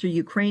 response to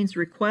Ukraine's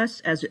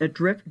requests as a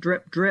drip,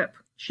 drip, drip.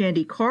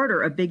 Shandy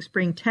Carter of Big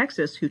Spring,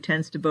 Texas, who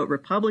tends to vote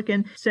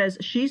Republican, says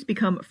she's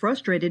become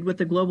frustrated with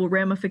the global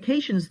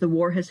ramifications the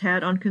war has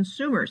had on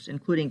consumers,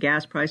 including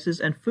gas prices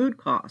and food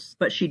costs.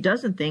 But she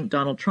doesn't think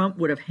Donald Trump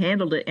would have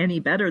handled it any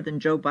better than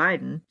Joe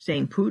Biden,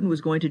 saying Putin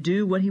was going to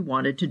do what he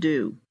wanted to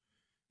do.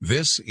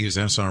 This is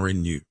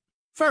SRN News.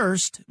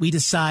 First, we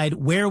decide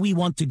where we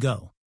want to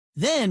go.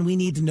 Then we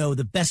need to know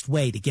the best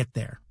way to get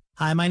there.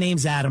 Hi, my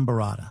name's Adam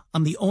Barada.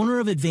 I'm the owner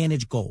of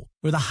Advantage Gold.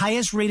 We're the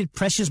highest rated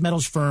precious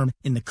metals firm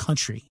in the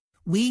country.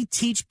 We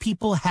teach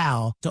people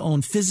how to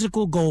own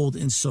physical gold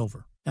and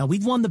silver. Now,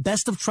 we've won the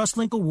Best of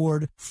TrustLink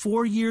Award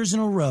 4 years in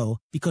a row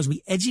because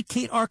we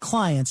educate our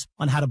clients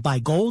on how to buy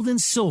gold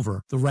and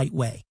silver the right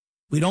way.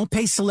 We don't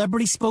pay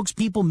celebrity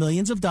spokespeople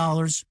millions of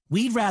dollars.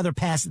 We'd rather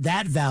pass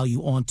that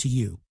value on to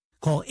you.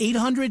 Call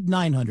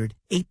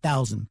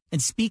 800-900-8000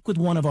 and speak with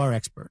one of our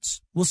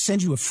experts. We'll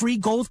send you a free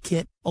gold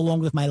kit along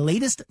with my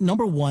latest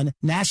 #1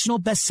 national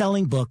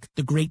best-selling book,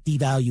 The Great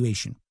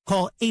Devaluation.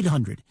 Call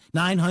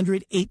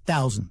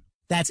 800-900-8000.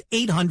 That's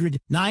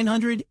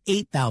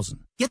 800-900-8000.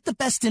 Get the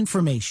best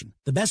information,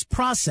 the best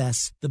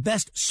process, the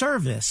best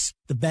service,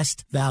 the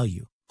best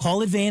value.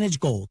 Call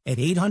Advantage Gold at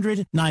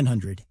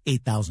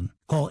 800-900-8000.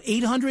 Call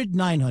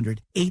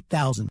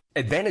 800-900-8000.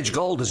 Advantage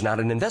Gold is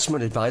not an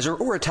investment advisor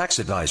or a tax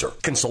advisor.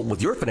 Consult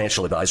with your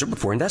financial advisor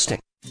before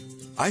investing.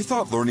 I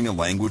thought learning a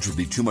language would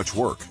be too much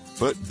work,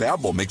 but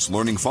Babbel makes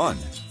learning fun.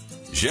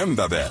 J'aime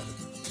Babbel.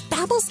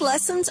 Babbel's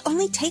lessons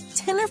only take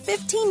 10 or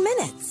 15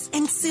 minutes.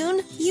 And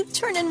soon, you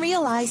turn and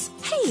realize,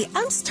 hey,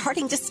 I'm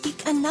starting to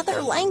speak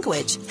another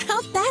language.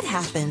 How'd that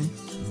happen?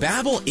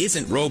 Babbel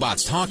isn't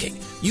robots talking.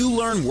 You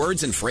learn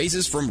words and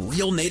phrases from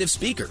real native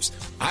speakers.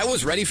 I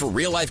was ready for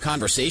real-life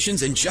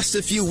conversations in just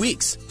a few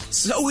weeks.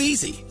 So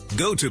easy.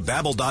 Go to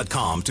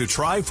Babbel.com to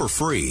try for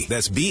free.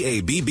 That's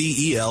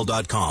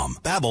Babbel.com.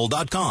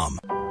 Babbel.com.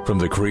 From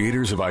the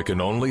creators of I Can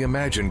Only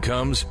Imagine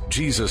comes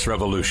Jesus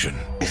Revolution.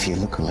 If you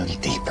look a little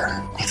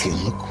deeper, if you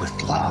look with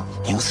love,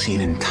 you'll see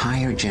an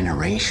entire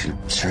generation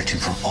searching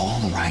for all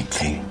the right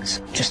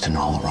things, just in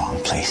all the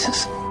wrong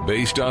places.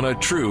 based on a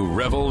true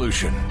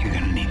revolution. You're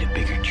going to need a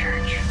bigger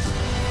church.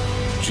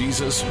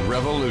 Jesus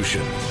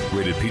Revolution.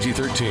 Rated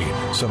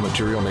PG-13. Some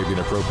material may be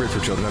inappropriate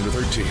for children under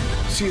 13.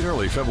 See it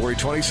early February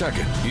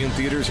 22nd. In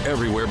theaters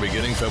everywhere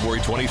beginning February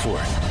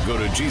 24th. Go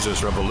to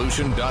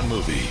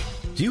JesusRevolution.movie.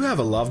 Do you have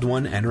a loved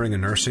one entering a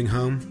nursing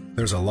home?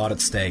 There's a lot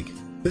at stake.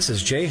 This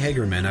is Jay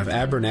Hagerman of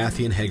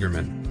Abernathy &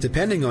 Hagerman.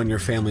 Depending on your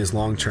family's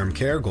long-term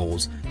care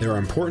goals, there are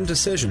important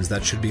decisions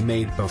that should be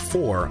made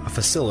before a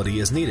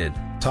facility is needed.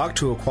 Talk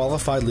to a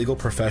qualified legal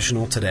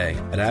professional today.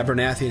 At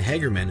Abernathy &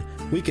 Hagerman,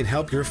 we can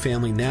help your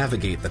family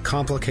navigate the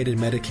complicated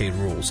Medicaid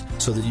rules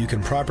so that you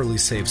can properly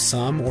save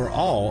some or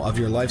all of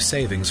your life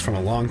savings from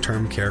a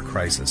long-term care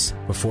crisis.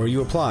 Before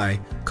you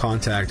apply,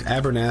 contact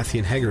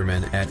Abernathy &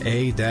 Hagerman at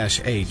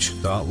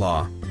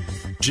a-h.law.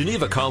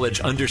 Geneva College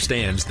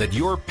understands that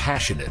you're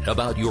passionate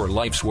about your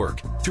life's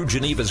work. Through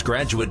Geneva's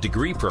graduate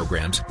degree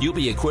programs, you'll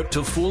be equipped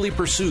to fully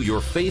pursue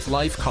your faith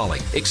life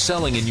calling,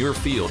 excelling in your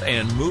field,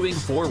 and moving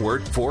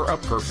forward for a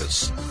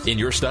purpose. In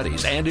your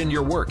studies and in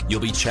your work,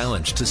 you'll be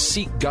challenged to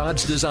seek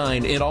God's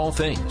design in all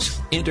things,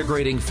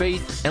 integrating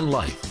faith and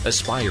life,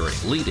 aspiring,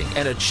 leading,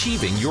 and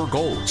achieving your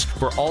goals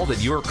for all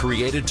that you're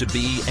created to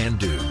be and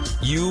do.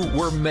 You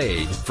were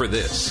made for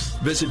this.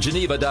 Visit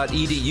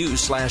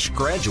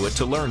geneva.edu/graduate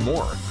to learn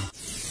more.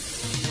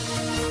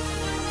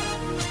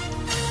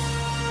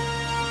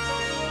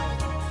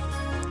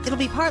 It'll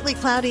be partly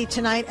cloudy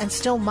tonight and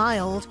still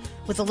mild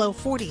with a low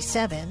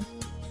 47.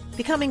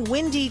 Becoming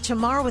windy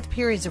tomorrow with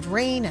periods of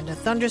rain and a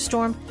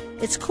thunderstorm.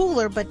 It's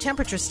cooler, but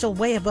temperatures still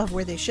way above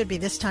where they should be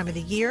this time of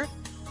the year.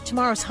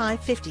 Tomorrow's high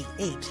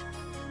 58.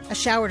 A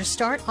shower to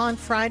start on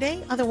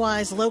Friday.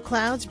 Otherwise, low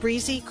clouds,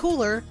 breezy,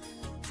 cooler.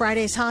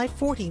 Friday's high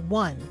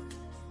 41.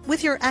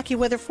 With your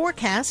AccuWeather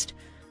forecast,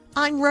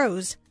 I'm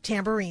Rose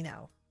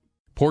Tamburino.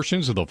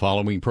 Portions of the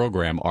following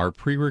program are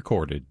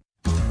pre-recorded.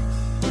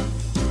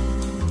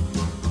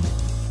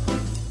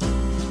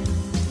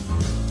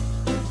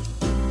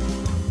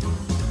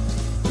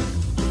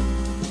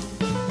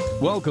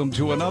 Welcome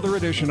to another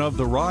edition of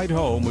The Ride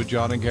Home with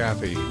John and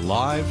Kathy,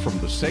 live from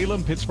the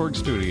Salem-Pittsburgh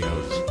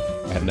studios.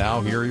 And now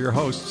here are your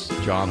hosts,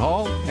 John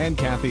Hall and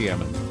Kathy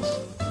Emmons.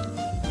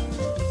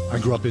 I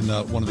grew up in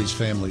one of these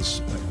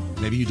families.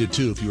 Maybe you did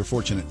too, if you were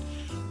fortunate.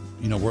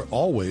 You know,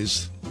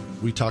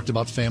 we talked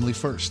about family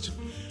first.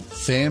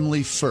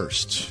 Family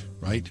first,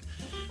 right?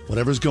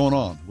 Whatever's going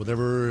on,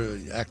 whatever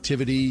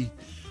activity,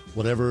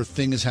 whatever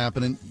thing is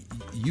happening,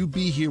 you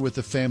be here with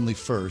the family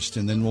first,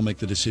 and then we'll make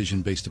the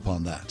decision based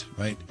upon that,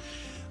 right?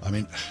 I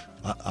mean,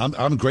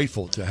 I'm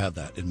grateful to have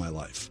that in my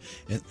life,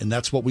 and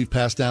that's what we've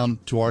passed down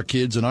to our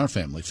kids and our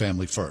family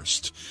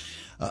first.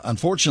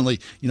 Unfortunately,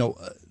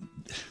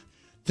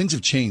 things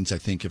have changed, I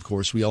think, of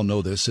course. We all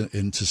know this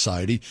in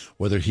society,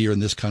 whether here in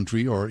this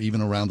country or even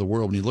around the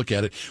world. When you look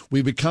at it,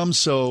 we become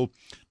so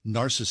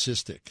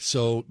narcissistic,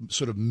 so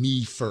sort of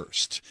me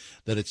first,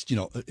 that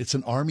it's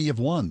an army of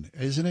one,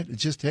 isn't it?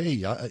 It's just,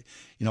 hey,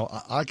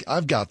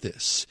 I've got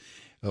this.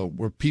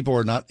 Where people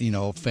are not,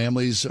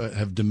 families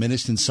have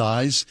diminished in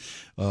size.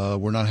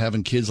 We're not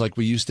having kids like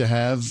we used to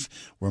have.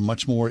 We're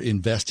much more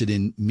invested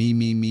in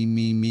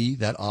me,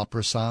 that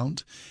opera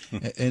sound.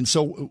 And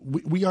so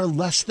we are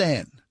less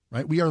than.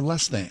 Right? We are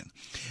less than.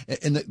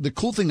 And the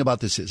cool thing about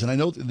this is, and I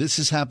know this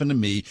has happened to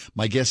me,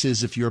 my guess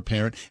is if you're a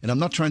parent, and I'm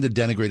not trying to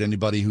denigrate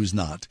anybody who's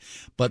not,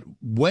 but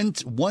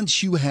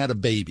once you had a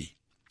baby,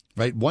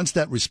 right, once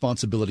that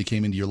responsibility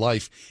came into your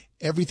life,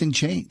 everything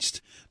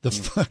changed.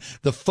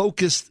 The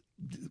focus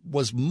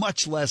was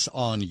much less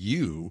on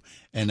you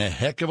and a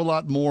heck of a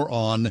lot more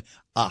on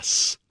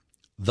us,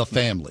 the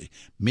family,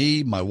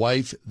 me, my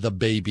wife, the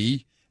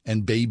baby,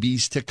 and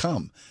babies to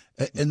come.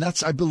 And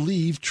that's, I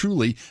believe,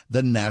 truly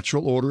the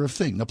natural order of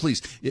things. Now,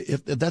 please,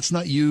 if that's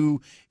not you,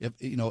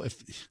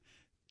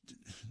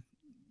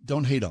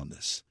 don't hate on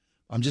this.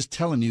 I'm just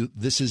telling you,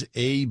 this is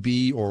A,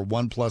 B, or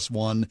 1 +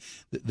 1.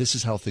 This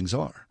is how things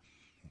are.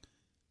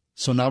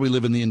 So now we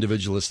live in the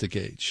individualistic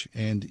age.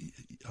 And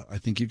I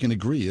think you can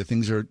agree that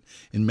things are,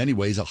 in many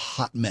ways, a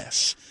hot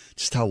mess.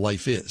 Just how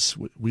life is.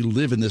 We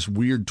live in this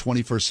weird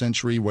 21st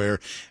century where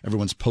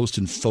everyone's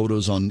posting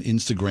photos on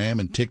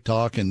Instagram and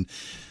TikTok, and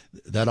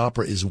that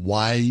opera is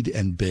wide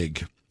and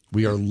big.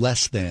 We are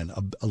less than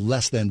a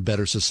less than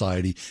better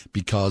society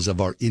because of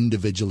our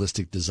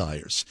individualistic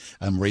desires.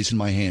 I'm raising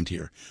my hand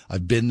here.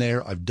 I've been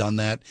there. I've done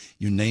that.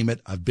 You name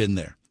it. I've been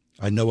there.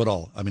 I know it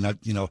all. I mean,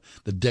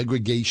 the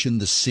degradation,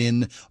 the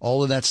sin,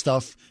 all of that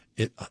stuff.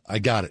 I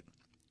got it.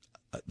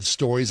 The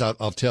stories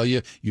I'll tell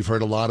you. You've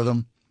heard a lot of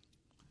them.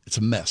 It's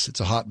a mess. It's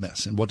a hot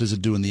mess. And what does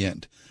it do in the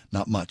end?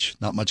 Not much.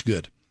 Not much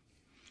good.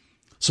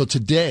 So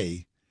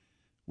today,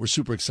 we're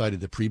super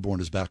excited that Preborn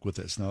is back with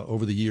us. Now,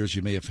 over the years,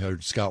 you may have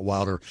heard Scott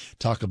Wilder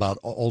talk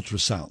about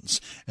ultrasounds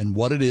and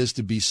what it is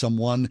to be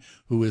someone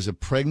who is a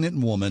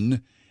pregnant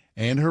woman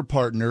and her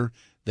partner.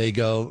 They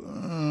go,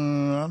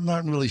 I'm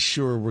not really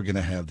sure we're going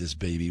to have this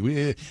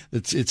baby.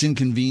 It's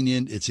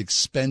inconvenient. It's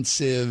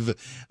expensive.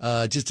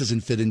 It just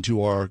doesn't fit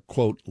into our,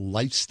 quote,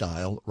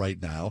 lifestyle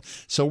right now.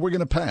 So we're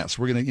going to pass.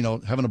 We're going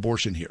to, have an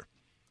abortion here.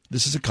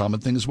 this is a common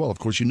thing as well. Of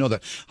course, you know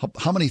that.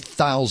 How many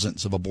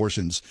thousands of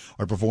abortions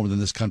are performed in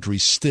this country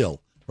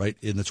still, right,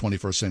 in the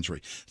 21st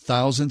century?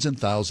 Thousands and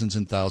thousands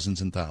and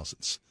thousands and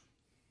thousands.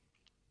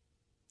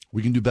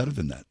 We can do better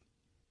than that.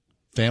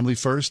 Family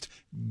first,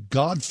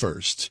 God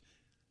first,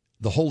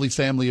 the Holy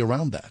Family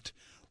around that.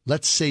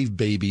 Let's save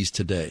babies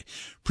today.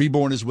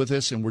 Preborn is with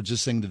us, and we're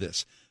just saying to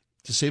this.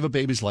 To save a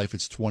baby's life,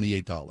 it's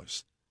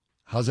 $28.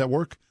 How's that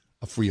work?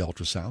 A free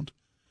ultrasound.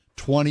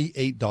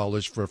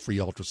 $28 for a free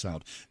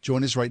ultrasound.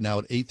 Join us right now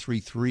at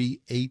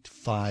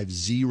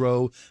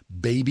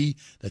 833-850-BABY.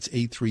 That's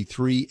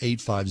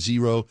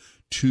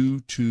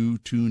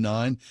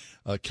 833-850-2229.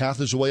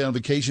 Kath is away on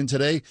vacation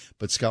today,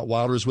 but Scott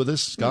Wilder is with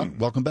us. Scott,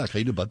 welcome back. How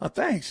you doing, bud?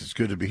 Thanks. It's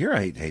good to be here.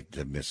 I hate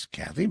to miss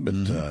Kathy, but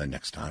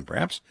next time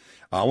perhaps.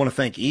 I want to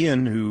thank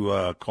Ian,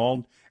 who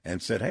called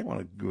and said, hey, I want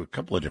to do a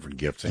couple of different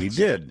gifts, and he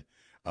did.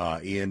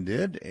 Ian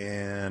did,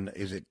 and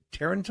is it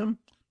Tarentum?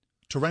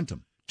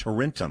 Tarentum.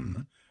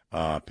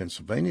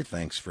 Pennsylvania.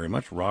 Thanks very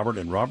much. Robert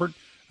and Robert,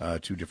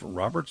 two different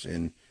Roberts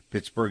in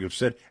Pittsburgh, have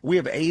said we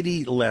have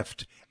 80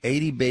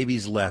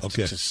 babies left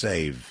to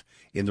save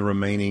in the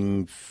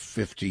remaining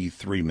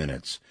 53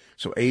 minutes.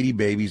 So 80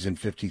 babies in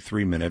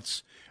 53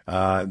 minutes.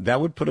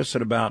 That would put us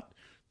at about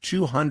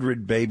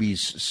 200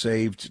 babies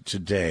saved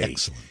today.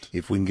 Excellent.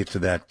 If we can get to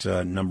that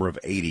number of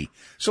 80.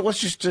 So let's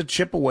just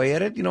chip away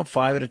at it,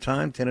 5 at a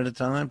time, 10 at a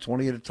time,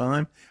 20 at a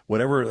time,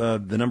 whatever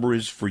the number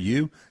is for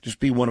you. Just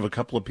be one of a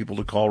couple of people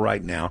to call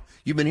right now.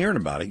 You've been hearing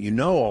about it. You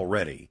know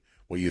already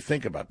what you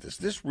think about this.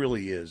 This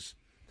really is,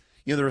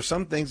 there are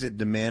some things that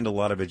demand a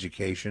lot of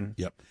education.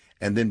 Yep.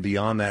 And then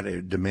beyond that,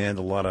 it demand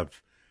a lot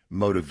of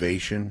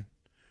motivation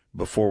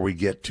before we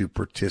get to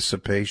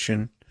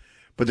participation.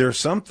 But there are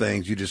some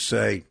things you just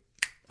say,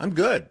 I'm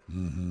good.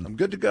 Mm-hmm. I'm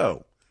good to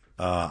go.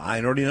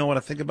 I already know what I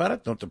think about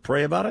it. Don't have to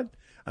pray about it.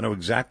 I know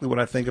exactly what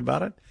I think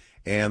about it.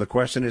 And the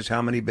question is,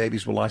 how many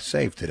babies will I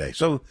save today?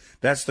 So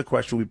that's the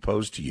question we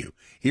pose to you.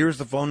 Here's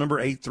the phone number,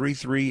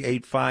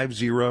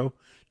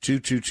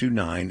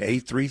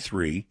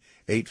 833-850-2229,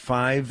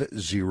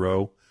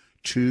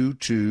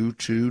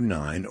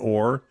 833-850-2229,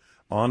 or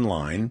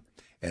online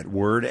at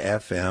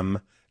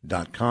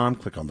wordfm.com.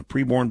 Click on the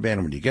preborn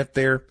banner when you get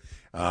there.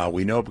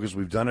 We know because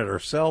we've done it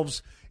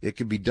ourselves. It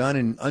can be done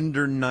in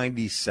under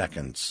 90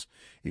 seconds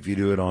if you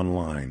do it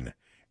online.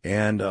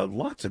 And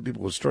lots of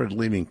people have started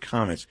leaving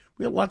comments.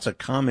 We had lots of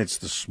comments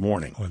this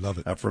morning. Oh, I love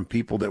it. From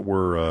people that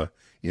were,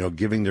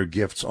 giving their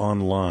gifts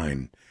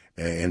online.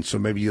 And so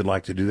maybe you'd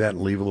like to do that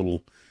and leave a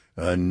little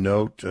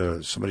note.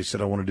 Somebody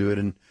said, I want to do it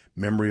in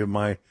memory of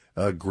my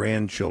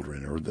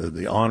grandchildren or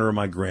the honor of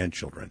my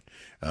grandchildren.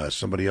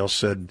 Somebody else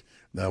said,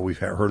 we've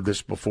heard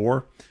this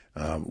before.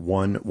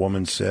 One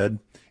woman said,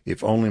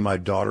 if only my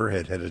daughter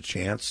had had a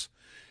chance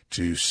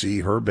to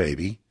see her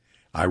baby,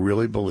 I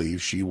really believe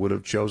she would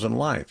have chosen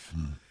life.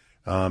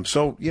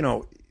 So,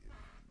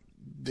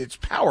 it's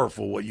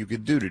powerful what you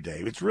could do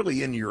today. It's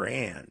really in your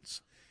hands.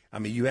 I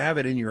mean, you have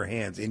it in your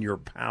hands, in your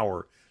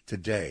power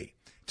today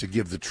to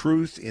give the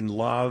truth in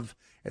love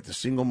at the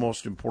single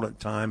most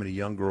important time in a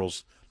young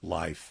girl's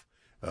life.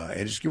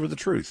 And just give her the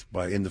truth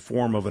in the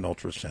form of an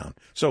ultrasound.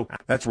 So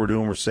that's what we're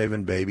doing. We're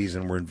saving babies,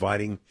 and we're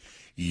inviting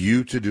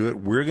you to do it.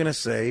 We're going to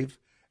save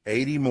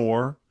 80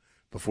 more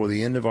before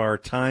the end of our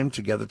time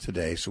together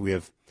today. So we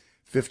have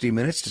 50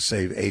 minutes to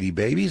save 80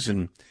 babies,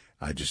 and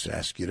I just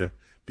ask you to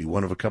be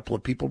one of a couple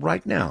of people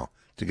right now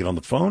to get on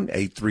the phone,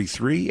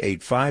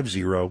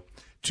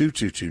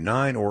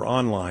 833-850-2229, or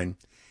online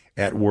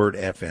at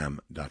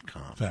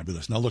wordfm.com.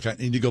 Fabulous. Now, look, I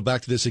need to go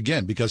back to this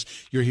again because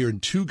you're hearing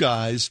two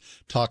guys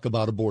talk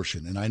about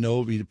abortion. And I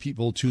know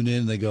people tune in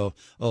and they go,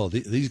 oh,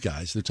 these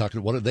guys, they're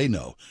talking, what do they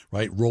know,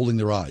 right? Rolling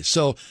their eyes.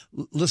 So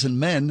listen,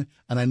 men,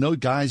 and I know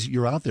guys,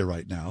 you're out there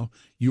right now,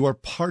 you are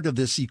part of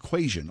this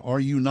equation, are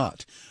you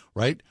not,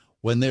 right?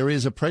 When there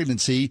is a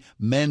pregnancy,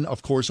 men,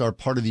 of course, are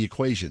part of the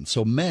equation.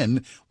 So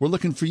men, we're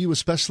looking for you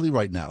especially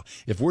right now.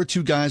 If we're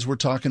two guys, we're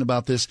talking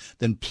about this,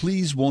 then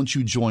please won't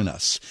you join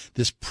us,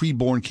 this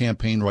preborn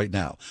campaign right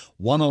now.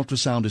 One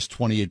ultrasound is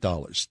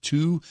 $28,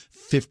 two,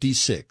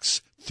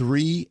 $56,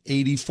 three,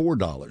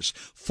 $84,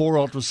 four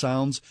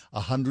ultrasounds,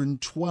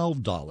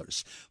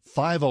 $112,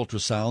 five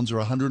ultrasounds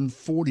are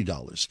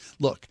 $140.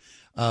 Look,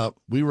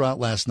 we were out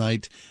last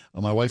night.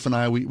 My wife and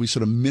I, we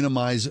sort of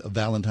minimize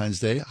Valentine's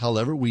Day.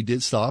 However, we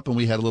did stop and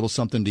we had a little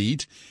something to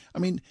eat. I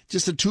mean,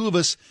 just the two of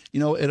us,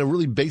 at a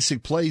really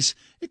basic place,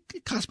 it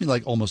cost me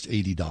like almost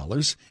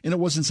 $80. And it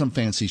wasn't some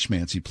fancy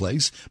schmancy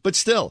place. But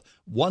still,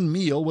 one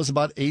meal was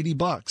about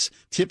 $80.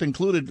 Tip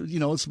included,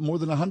 it's more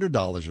than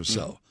 $100 or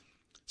so.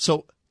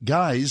 So,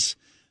 guys,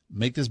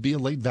 make this be a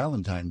late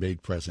Valentine Day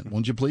present.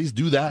 Won't you please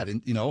do that?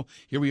 And,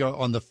 here we are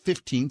on the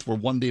 15th. We're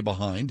one day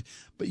behind.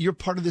 But you're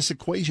part of this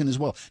equation as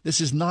well. This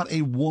is not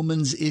a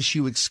woman's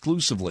issue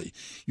exclusively.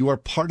 You are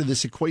part of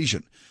this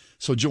equation.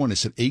 So join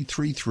us at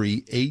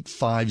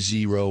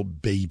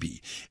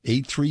 833-850-BABY.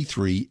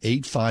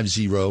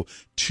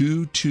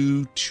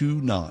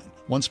 833-850-2229.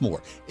 Once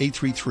more,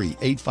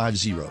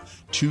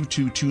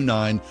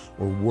 833-850-2229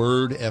 or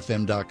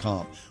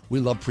wordfm.com. We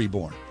love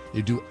preborn.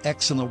 They do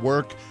excellent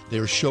work. They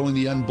are showing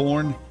the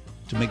unborn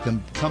to make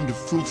them come to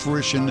full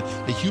fruition,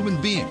 a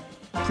human being,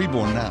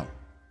 preborn now.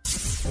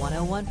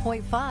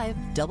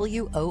 101.5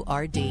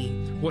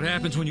 WORD. What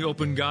happens when you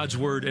open God's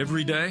Word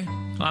every day?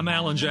 I'm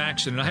Alan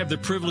Jackson, and I have the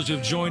privilege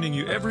of joining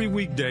you every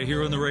weekday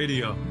here on the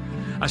radio.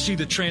 I see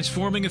the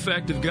transforming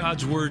effect of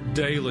God's Word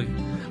daily.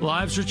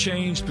 Lives are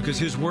changed because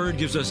His Word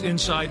gives us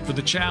insight for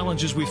the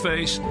challenges we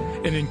face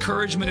and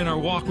encouragement in our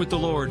walk with the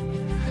Lord.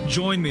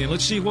 Join me and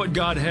let's see what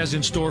God has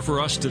in store for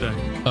us today.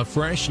 A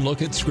fresh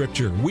look at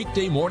Scripture,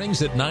 weekday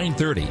mornings at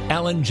 9:30.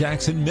 Alan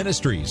Jackson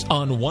Ministries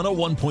on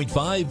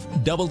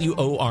 101.5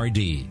 WORD.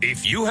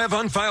 If you have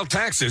unfiled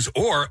taxes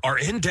or are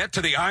in debt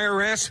to the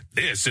IRS,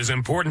 this is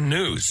important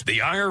news. The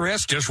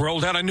IRS just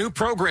rolled out a new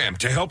program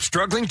to help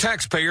struggling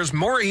taxpayers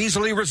more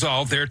easily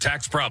resolve their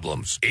tax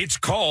problems. It's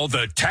called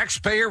the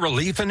Taxpayer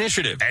Relief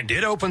Initiative, and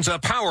it opens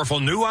up powerful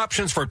new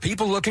options for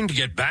people looking to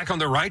get back on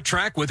the right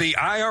track with the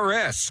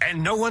IRS.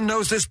 And no one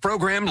knows this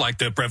program like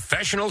the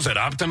professionals at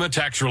Optima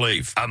Tax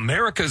Relief,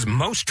 America's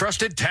most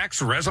trusted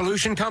tax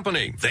resolution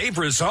company. They've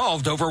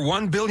resolved over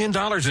 $1 billion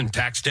in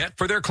tax debt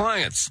for their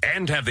clients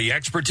and have the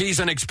expertise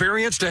and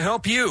experience to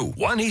help you.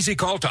 One easy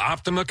call to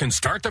Optima can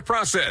start the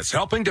process,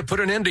 helping to put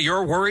an end to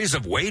your worries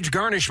of wage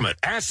garnishment,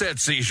 asset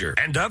seizure,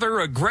 and other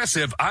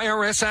aggressive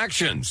IRS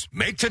actions.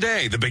 Make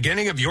today the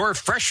beginning of your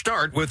fresh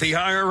start with the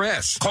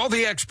IRS. Call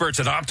the experts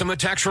at Optima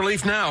Tax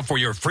Relief now for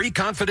your free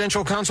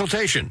confidential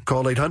consultation.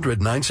 Call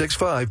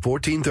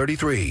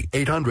 800-965-1433.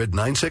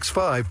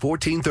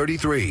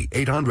 800-965-1433.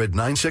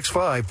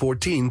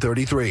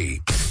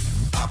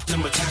 800-965-1433.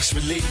 Optima Tax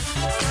Relief.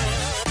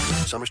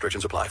 Some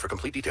restrictions apply. For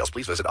complete details,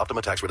 please visit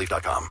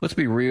OptimaTaxRelief.com. Let's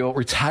be real.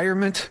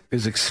 Retirement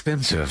is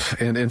expensive,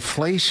 and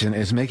inflation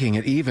is making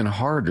it even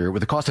harder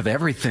with the cost of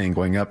everything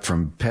going up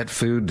from pet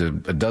food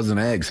to a dozen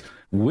eggs.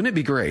 Wouldn't it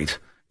be great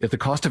if the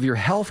cost of your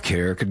health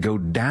care could go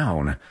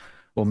down?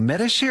 Well,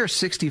 Medishare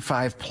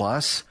 65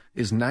 Plus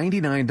is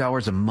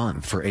 $99 a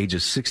month for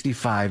ages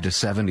 65 to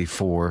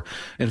 74.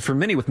 And for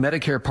many with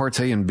Medicare Parts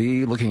A and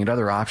B, looking at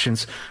other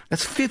options,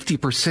 that's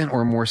 50%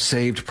 or more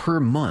saved per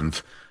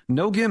month.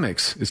 No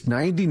gimmicks. It's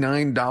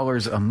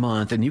 $99 a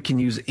month, and you can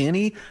use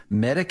any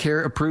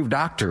Medicare-approved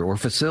doctor or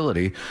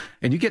facility,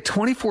 and you get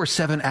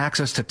 24/7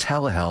 access to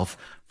telehealth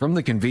from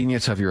the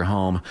convenience of your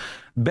home.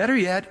 Better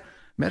yet,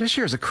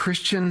 Medishare is a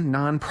Christian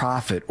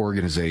nonprofit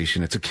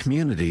organization. It's a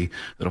community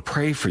that'll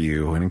pray for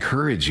you and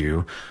encourage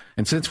you.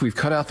 And since we've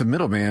cut out the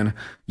middleman,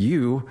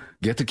 you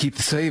get to keep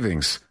the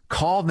savings.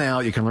 Call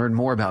now. You can learn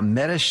more about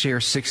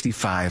Medishare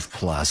 65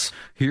 Plus.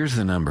 Here's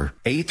the number: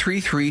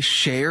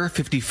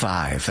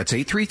 833-SHARE-55. That's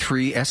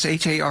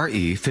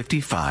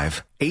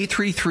 833-SHARE-55.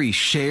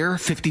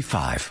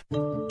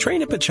 833-SHARE-55.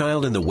 Train up a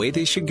child in the way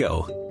they should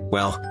go.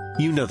 Well,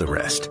 you know the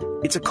rest.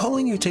 It's a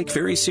calling you take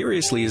very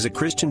seriously as a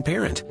Christian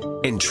parent.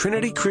 And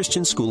Trinity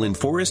Christian School in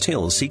Forest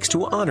Hills seeks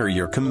to honor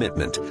your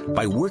commitment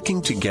by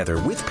working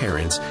together with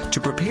parents to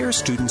prepare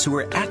students who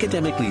are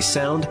academically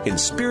sound and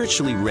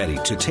spiritually ready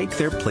to take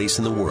their place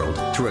in the world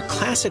through a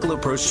classical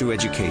approach to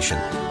education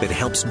that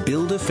helps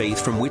build a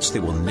faith from which they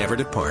will never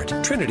depart.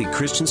 Trinity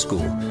Christian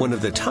School, one of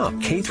the top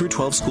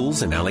K-12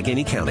 schools in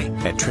Allegheny County,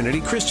 at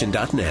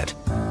trinitychristian.net.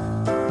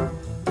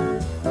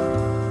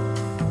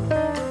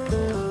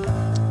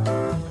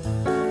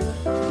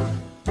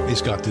 Hey,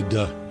 Scott, did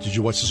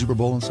you watch the Super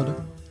Bowl on Sunday?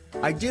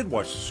 I did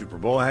watch the Super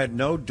Bowl. I had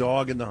no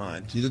dog in the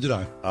hunt. Neither did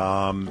I.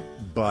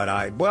 But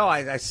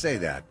I say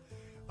that.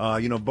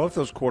 Both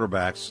those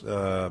quarterbacks,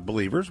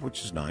 believers,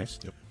 which is nice.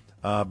 Yep.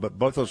 But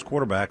both those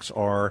quarterbacks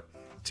are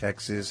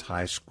Texas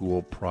high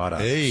school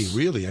products. Hey,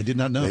 really? I did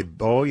not know. They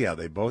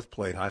both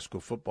played high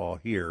school football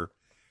here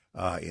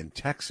in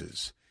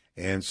Texas.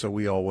 And so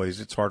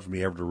it's hard for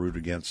me ever to root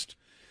against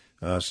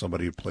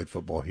somebody who played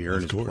football here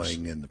and is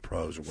playing in the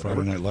pros or whatever.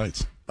 Friday Night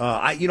Lights.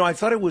 I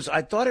thought it was.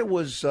 Honestly,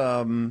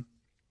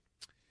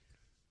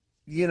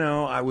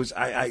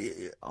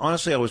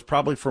 I was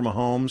probably for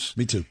Mahomes.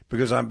 Me too.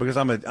 Because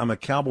I'm a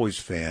Cowboys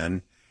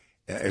fan,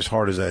 as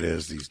hard as that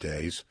is these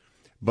days.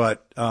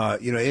 But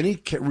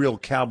any real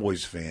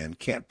Cowboys fan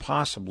can't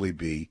possibly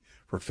be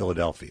for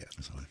Philadelphia.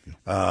 That's how I feel.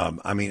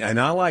 And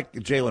I like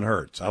Jalen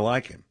Hurts. I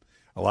like him.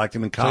 I liked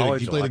him in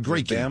college. He played a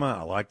great game.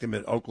 I liked him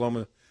at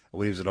Oklahoma. I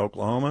believe he was at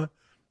Oklahoma.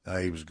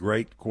 He was a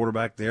great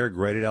quarterback there,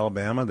 great at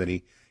Alabama.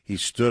 Then he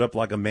stood up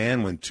like a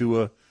man when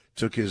Tua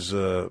took his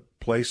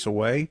place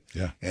away.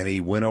 Yeah. And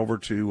he went over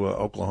to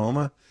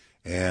Oklahoma.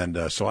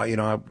 And so I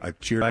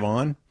cheered him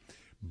on.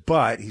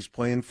 But he's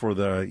playing for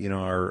the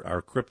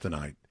our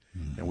kryptonite.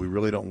 And we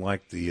really don't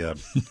like the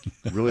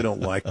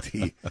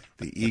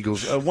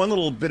Eagles. One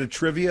little bit of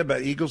trivia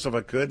about Eagles, if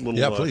I could.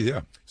 Please.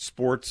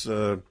 Sports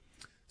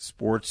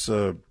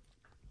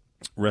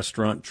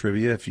restaurant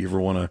trivia, if you ever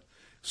want to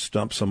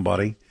stump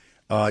somebody.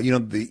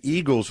 The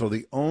Eagles are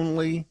the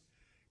only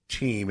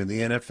team in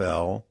the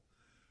NFL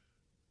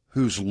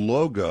whose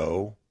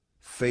logo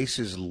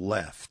faces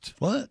left.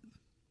 What?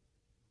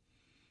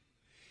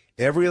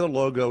 Every other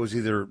logo is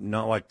either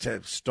not like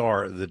the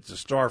star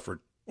for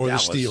Or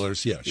Dallas the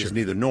Steelers, yeah, sure. is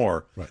neither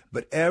nor. Right.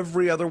 But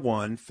every other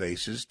one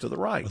faces to the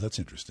right. Oh, that's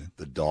interesting.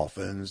 The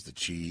Dolphins, the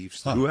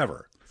Chiefs,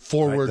 whoever.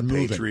 Forward the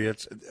moving.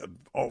 Patriots,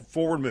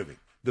 forward moving.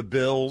 The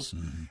Bills,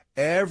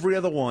 every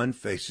other one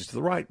faces to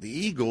the right. The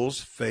Eagles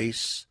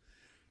face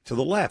to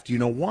the left. You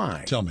know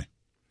why? Tell me.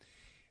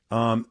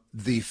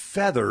 The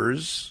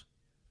feathers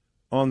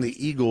on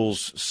the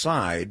Eagles'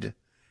 side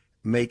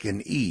make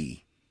an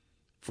E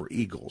for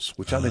Eagles,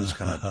 which I think is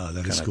kind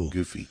of cool.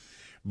 goofy.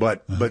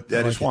 But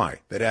that is why.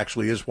 That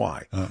actually is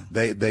why.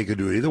 They could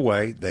do it either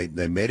way.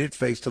 They made it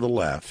face to the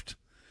left.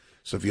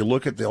 So if you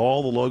look at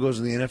all the logos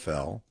in the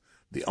NFL,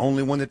 the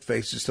only one that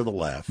faces to the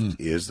left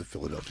is the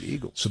Philadelphia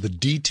Eagles. So the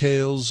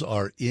details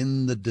are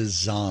in the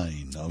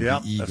design of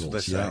the Eagles. That's what they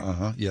say.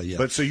 Yeah.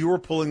 But so you were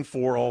pulling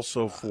for. I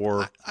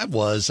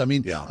was. I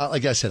mean,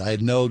 like I said, I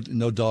had no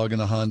dog in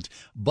the hunt.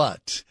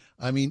 But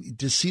I mean,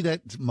 to see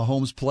that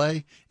Mahomes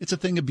play, it's a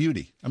thing of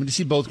beauty. I mean, to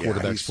see both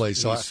quarterbacks play.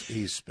 So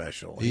he's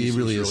special. He's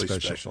really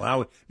special.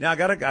 Now I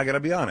gotta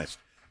be honest.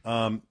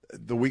 The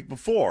week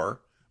before,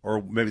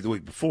 or maybe the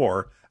week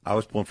before, I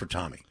was pulling for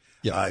Tommy.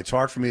 Yeah. It's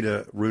hard for me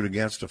to root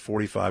against a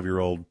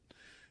 45-year-old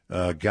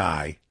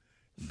guy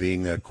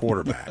being a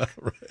quarterback,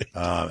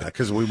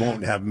 because we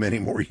won't have many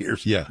more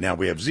years. Yeah. Now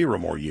we have 0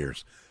 more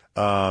years,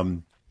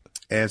 and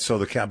so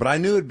but I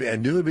knew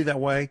it'd be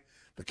that way.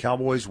 The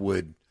Cowboys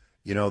would,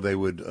 they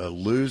would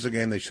lose a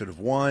game they should have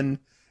won,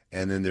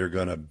 and then they're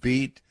going to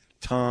beat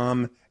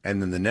Tom, and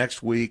then the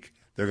next week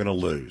they're going to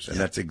lose, and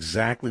that's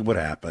exactly what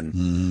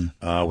happened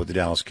with the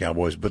Dallas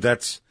Cowboys. But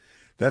that's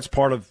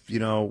part of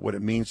what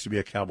it means to be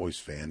a Cowboys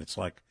fan. It's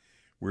like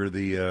we're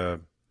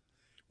the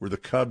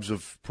Cubs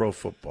of pro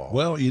football.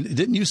 Well, it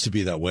didn't used to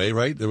be that way,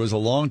 right? There was a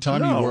long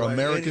time you were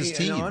America's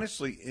team. And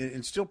honestly,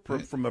 and still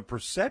from a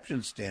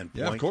perception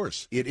standpoint, of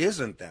course, it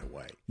isn't that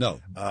way. No.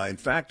 In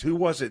fact, who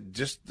was it?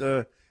 Just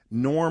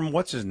Norm,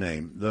 what's his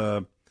name?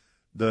 The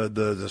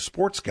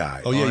sports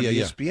guy on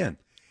ESPN.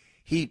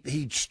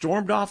 He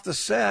stormed off the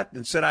set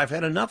and said, "I've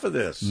had enough of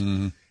this.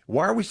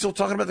 Why are we still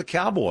talking about the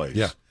Cowboys?"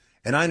 Yeah.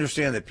 And I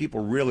understand that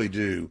people really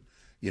do,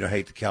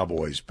 hate the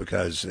Cowboys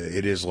because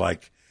it is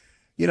like,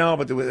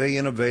 but they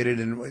innovated,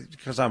 and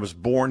because I was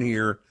born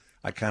here,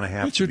 I kind of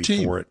have to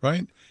be for it,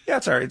 right? Yeah,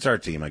 it's our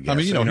team, I guess. I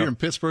mean, here in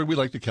Pittsburgh, we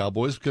like the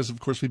Cowboys because, of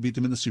course, we beat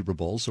them in the Super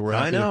Bowl. So we're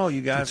happy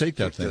you guys to take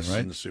that thing, right?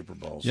 In the Super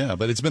Bowls. Yeah,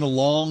 but it's been a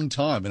long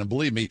time, and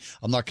believe me,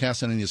 I'm not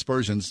casting any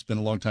aspersions. It's been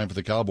a long time for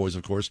the Cowboys,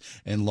 of course,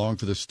 and long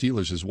for the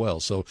Steelers as well.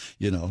 So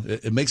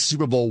it makes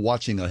Super Bowl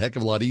watching a heck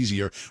of a lot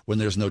easier when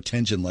there's no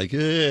tension. Like,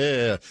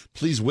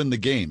 please win the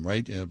game,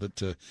 right? Yeah,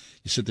 but you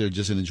sit there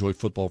just and enjoy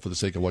football for the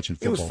sake of watching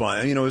football. It was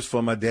fun. It was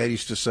fun. My dad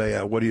used to say,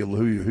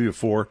 who you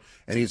for?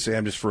 And he'd say,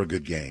 I'm just for a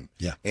good game.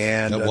 Yeah,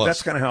 and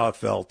that's kind of how I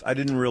felt. I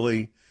didn't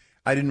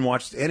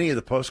watch any of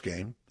the post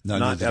game,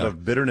 not out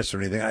of bitterness or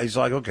anything. I was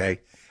like, okay.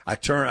 I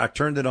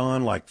turned it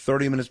on like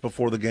 30 minutes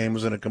before the game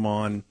was going to come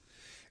on,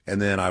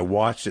 and then I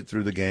watched it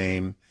through the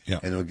game. Yeah.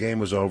 And when the game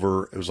was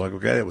over, it was like,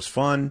 okay, it was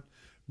fun,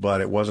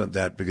 but it wasn't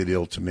that big a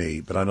deal to me.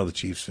 But I know the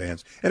Chiefs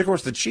fans, and of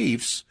course the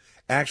Chiefs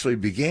actually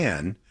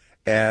began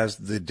as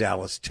the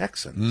Dallas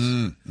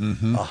Texans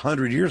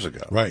 100 years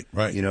ago. Right.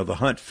 The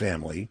Hunt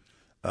family,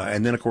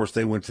 and then of course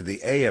they went to the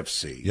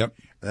AFC. Yep.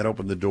 That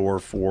opened the door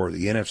for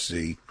the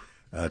NFC.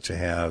 To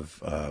have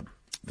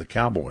the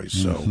Cowboys.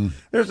 So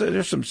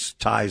there's some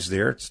ties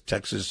there. It's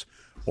Texas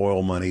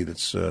oil money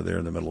that's there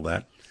in the middle of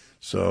that.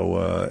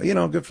 So,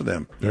 good for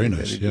them. Very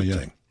nice. Yeah.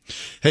 Thing.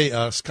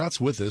 Hey,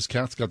 Scott's with us.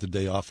 Scott's got the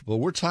day off. But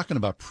we're talking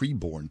about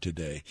preborn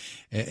today.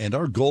 And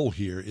our goal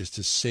here is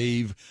to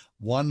save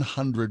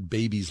 100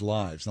 babies'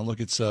 lives. Now,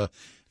 look, it's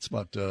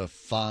about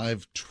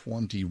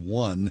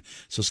 5:21.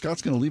 So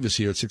Scott's going to leave us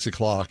here at 6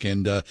 o'clock,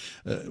 and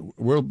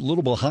we're a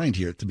little behind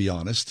here, to be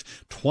honest.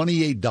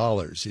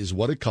 $28 is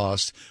what it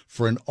costs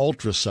for an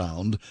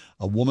ultrasound.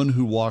 A woman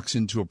who walks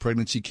into a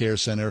pregnancy care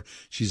center,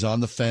 she's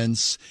on the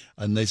fence,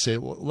 and they say,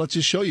 well, let's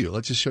just show you,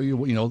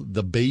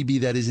 the baby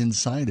that is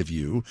inside of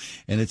you.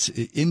 And it's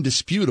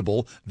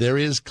indisputable. There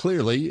is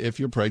clearly, if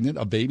you're pregnant,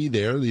 a baby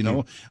there,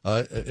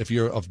 if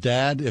you're of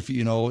dad, if,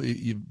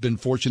 you've been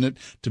fortunate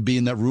to be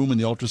in that room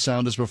and the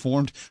ultrasound is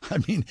performed. I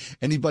mean,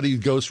 anybody who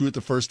goes through it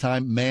the first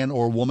time, man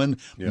or woman,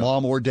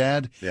 mom or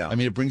dad, I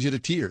mean, it brings you to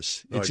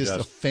tears. It's just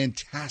a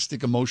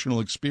fantastic emotional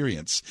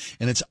experience,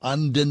 and it's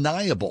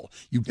undeniable.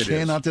 You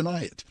cannot deny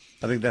it.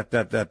 I think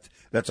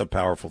that's a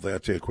powerful thing. I'll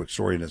tell you a quick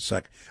story in a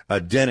sec.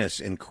 Dennis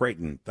in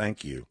Creighton,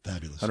 thank you.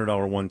 Fabulous.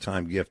 $100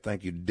 one-time gift.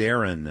 Thank you.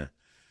 Darren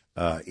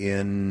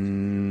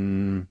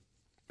in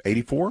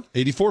 84?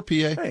 84 PA.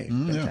 Hey,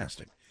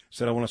 fantastic.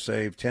 Said I want to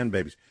save 10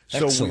 babies.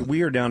 So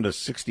we are down to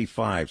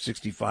 65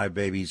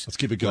 babies. Let's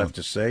keep it going. Left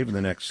to save in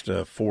the next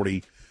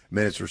 40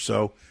 minutes or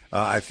so.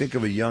 I think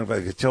of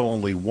I could tell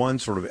only one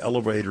sort of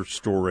elevator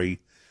story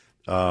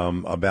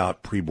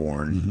about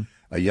preborn.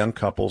 A young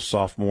couple,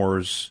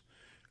 sophomores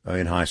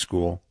in high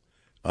school,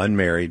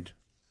 unmarried,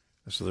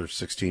 so they're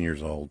 16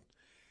 years old,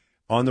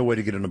 on their way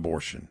to get an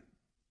abortion.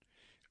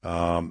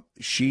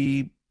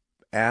 She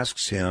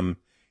asks him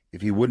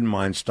if he wouldn't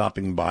mind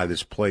stopping by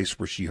this place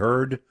where she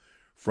heard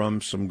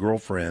from some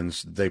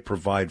girlfriends. They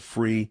provide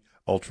free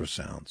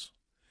ultrasounds.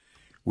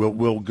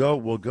 We'll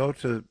go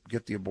to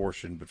get the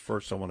abortion, but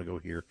first I want to go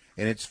here,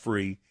 and it's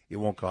free. It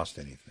won't cost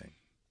anything.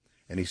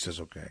 And he says,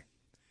 okay.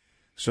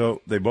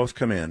 So they both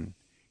come in.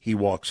 He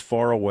walks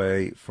far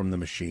away from the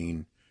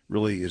machine,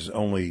 really is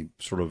only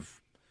sort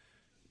of,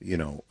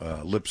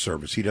 lip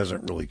service. He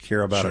doesn't really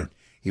care about it.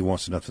 He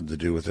wants nothing to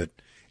do with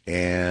it.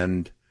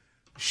 And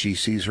she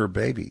sees her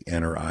baby,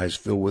 and her eyes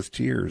fill with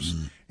tears.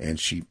 And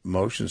she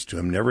motions to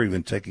him, never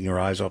even taking her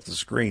eyes off the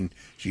screen.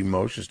 She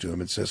motions to him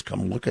and says,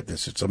 come look at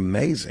this. It's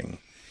amazing.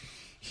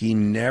 He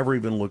never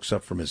even looks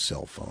up from his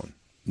cell phone.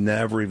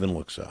 Never even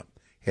looks up.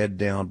 Head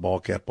down, ball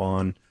cap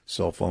on,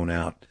 cell phone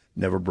out.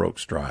 Never broke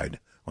stride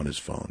on his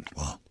phone.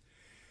 Wow.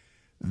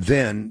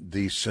 Then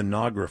the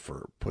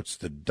sonographer puts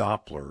the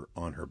Doppler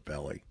on her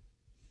belly.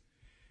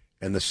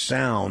 And the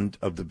sound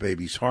of the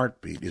baby's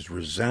heartbeat is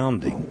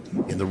resounding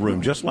in the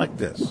room, just like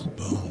this.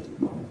 Boom.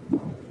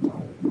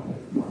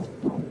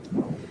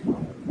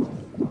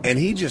 And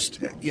he just,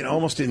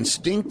 almost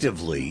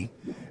instinctively,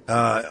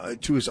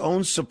 to his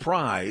own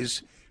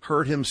surprise,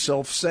 heard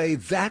himself say,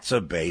 that's a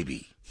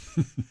baby.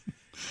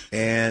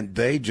 And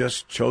they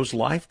just chose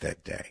life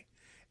that day.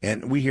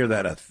 And we hear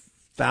that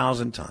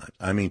 1,000 times.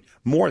 I mean,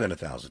 more than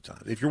 1,000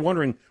 times. If you're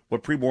wondering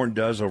what Preborn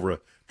does over a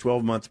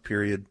 12-month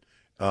period,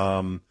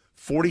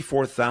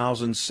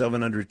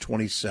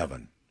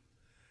 44,727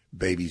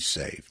 babies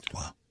saved.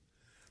 Wow.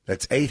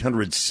 That's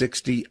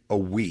 860 a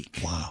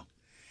week. Wow.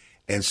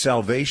 And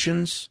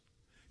salvations,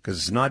 because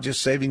it's not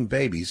just saving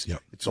babies,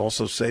 it's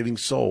also saving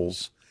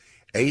souls.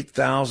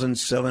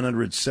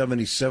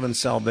 8,777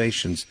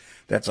 salvations.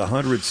 That's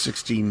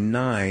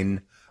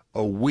 169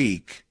 a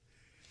week.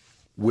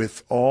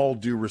 With all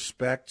due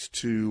respect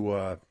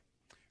to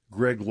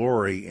Greg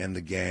Laurie and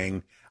the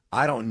gang,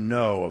 I don't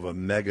know of a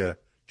mega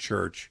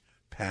church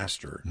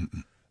pastor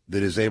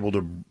that is able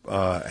to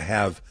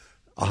have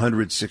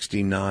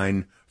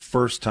 169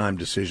 first-time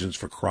decisions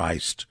for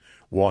Christ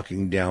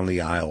walking down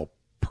the aisle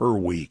per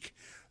week.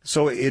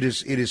 So it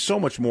is so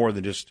much more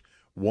than just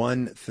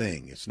one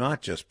thing. It's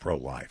not just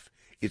pro-life.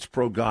 It's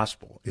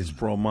pro-gospel. It's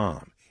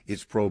pro-mom.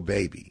 It's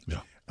pro-baby.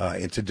 Yeah.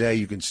 And today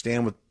you can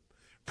stand with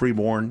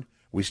Preborn.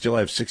 We still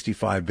have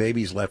 65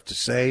 babies left to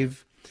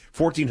save.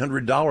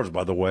 $1,400,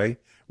 by the way,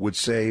 would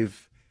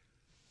save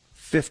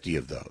 50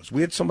 of those.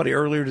 We had somebody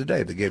earlier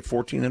today that gave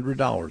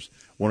 $1,400,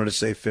 wanted to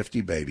save 50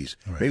 babies.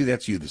 Right. Maybe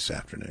that's you this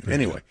afternoon.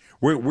 Anyway,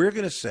 we're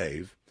going to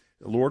save,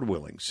 Lord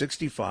willing,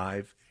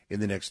 65 in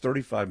the next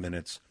 35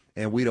 minutes,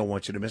 and we don't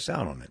want you to miss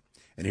out on it.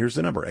 And here's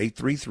the number,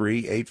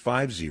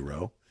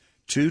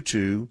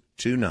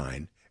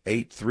 833-850-2229,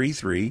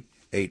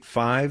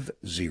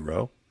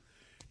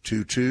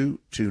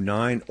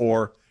 833-850-2229,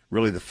 or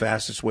really the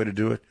fastest way to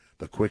do it,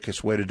 the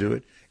quickest way to do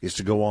it, is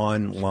to go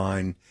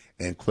online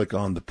and click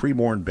on the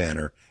Preborn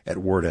banner at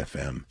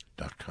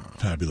wordfm.com.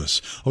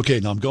 Fabulous. Okay,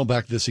 now I'm going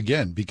back to this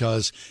again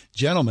because,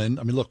 gentlemen,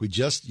 I mean, look,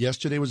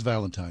 yesterday was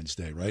Valentine's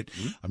Day, right?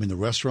 Mm-hmm. I mean, the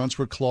restaurants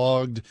were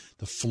clogged,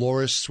 the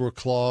florists were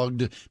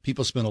clogged,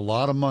 people spent a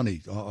lot of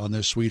money on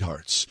their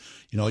sweethearts.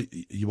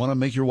 You want to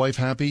make your wife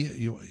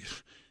happy?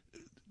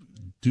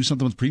 Do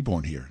something with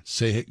Preborn here.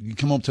 Say, hey, you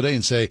come home today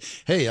and say,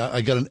 hey,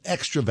 I got an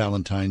extra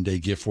Valentine's Day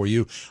gift for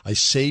you. I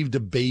saved a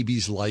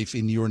baby's life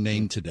in your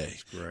name today,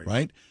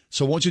 right?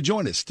 So won't you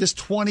join us? Just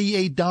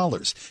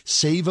 $28.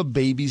 Save a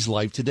baby's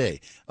life today.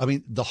 I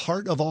mean, the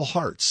heart of all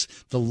hearts,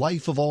 the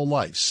life of all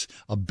lives.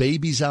 A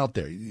baby's out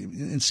there.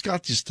 And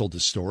Scott just told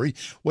this story,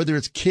 whether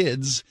it's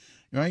kids,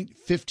 right,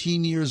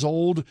 15 years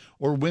old,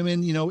 or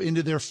women,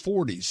 into their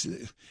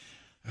 40s.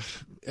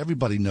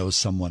 Everybody knows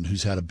someone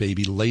who's had a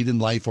baby late in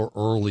life or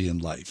early in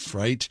life,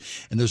 right?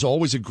 And there's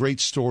always a great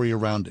story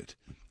around it.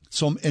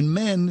 So, and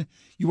men,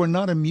 you are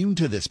not immune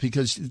to this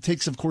because it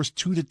takes, of course,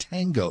 two to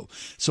tango.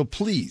 So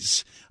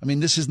please, I mean,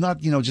 this is not,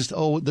 just,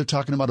 they're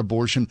talking about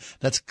abortion.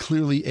 That's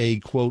clearly a,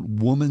 quote,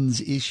 woman's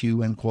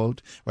issue, end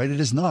quote, right? It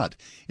is not.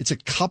 It's a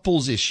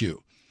couple's issue.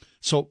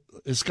 So,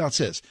 as Scott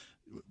says,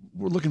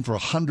 we're looking for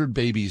 100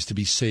 babies to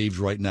be saved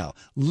right now.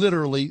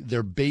 Literally,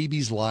 their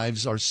babies'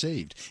 lives are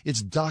saved.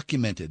 It's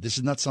documented. This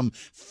is not some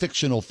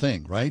fictional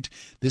thing, right?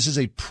 This is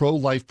a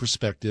pro-life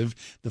perspective.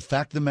 The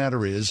fact of the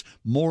matter is,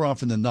 more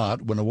often than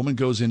not, when a woman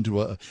goes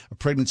into a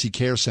pregnancy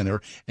care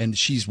center and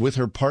she's with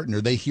her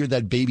partner, they hear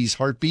that baby's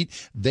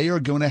heartbeat, they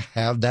are going to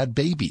have that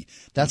baby.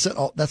 That's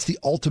the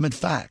ultimate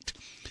fact.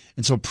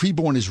 And so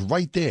Preborn is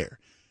right there.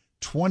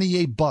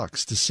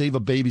 $28 to save a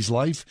baby's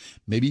life.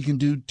 Maybe you can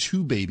do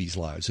 2 babies'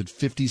 lives at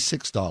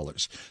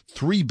 $56,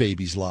 3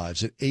 babies'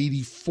 lives at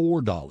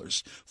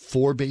 $84,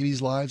 4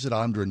 babies' lives at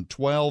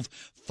 $112,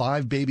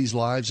 5 babies'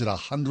 lives at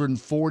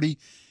 $140.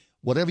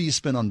 Whatever you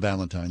spent on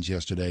Valentine's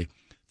yesterday,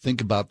 Think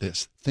about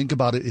this. Think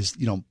about it as,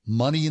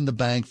 money in the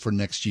bank for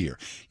next year.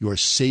 You are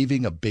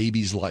saving a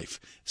baby's life.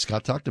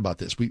 Scott talked about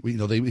this.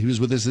 He was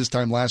with us this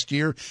time last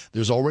year.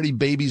 There's already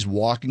babies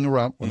walking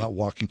around, well, not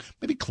walking,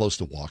 maybe close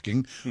to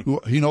walking,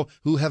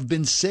 who have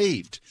been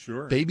saved.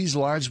 Sure. Babies'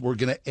 lives were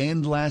going to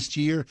end last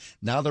year.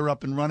 Now they're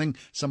up and running.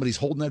 Somebody's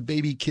holding that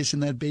baby,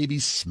 kissing that baby,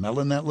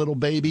 smelling that little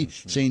baby,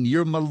 saying,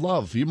 "You're my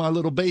love. You're my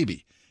little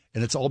baby."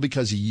 And it's all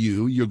because of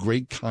you, your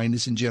great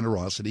kindness and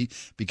generosity,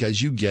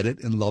 because you get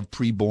it and love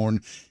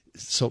preborn.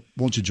 So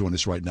won't you join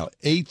us right now?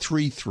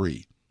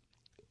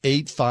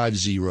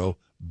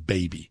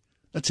 833-850-BABY.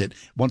 That's it.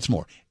 Once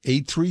more,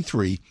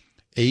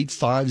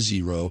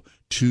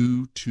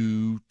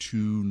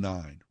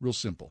 833-850-2229. Real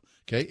simple.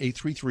 Okay,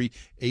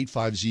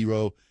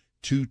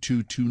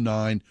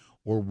 833-850-2229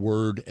 or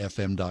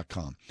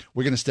wordfm.com.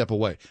 We're going to step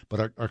away,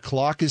 but our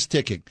clock is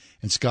ticking,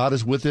 and Scott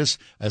is with us.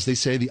 As they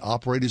say, the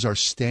operators are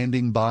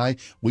standing by.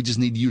 We just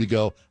need you to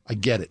go, I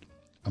get it.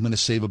 I'm going to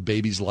save a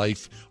baby's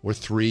life, or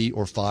 3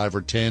 or 5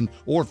 or 10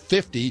 or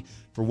 50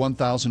 for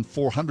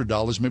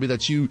 $1,400. Maybe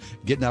that's you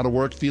getting out of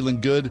work,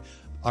 feeling good.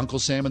 Uncle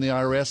Sam and the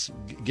IRS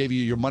gave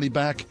you your money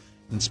back,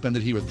 and spend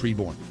it here with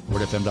Preborn.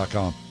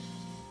 wordfm.com.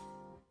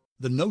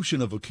 The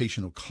notion of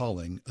vocational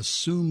calling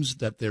assumes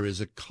that there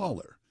is a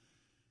caller.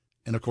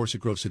 And, of course, at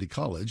Grove City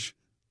College,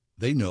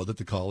 they know that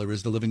the caller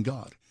is the living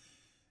God.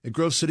 At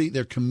Grove City,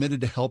 they're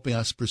committed to helping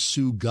us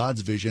pursue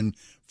God's vision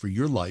for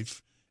your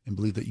life and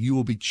believe that you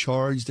will be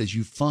charged as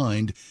you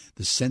find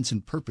the sense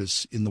and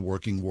purpose in the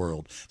working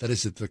world. That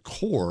is at the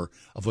core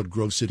of what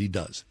Grove City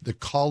does. The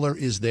caller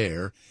is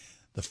there.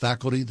 The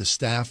faculty, the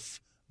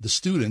staff, the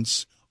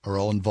students are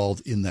all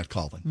involved in that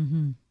calling.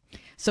 Mm-hmm.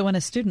 So when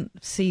a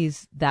student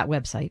sees that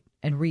website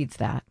and reads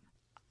that,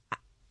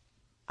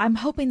 I'm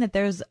hoping that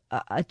there's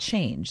a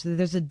change, that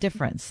there's a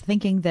difference,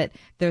 thinking that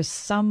there's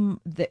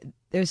some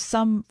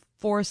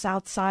force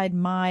outside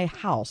my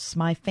house,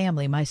 my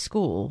family, my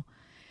school,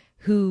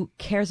 who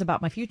cares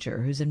about my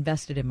future, who's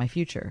invested in my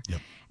future.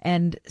 Yep.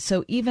 And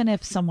so even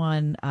if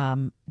someone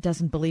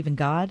doesn't believe in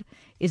God,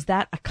 is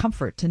that a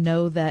comfort to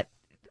know that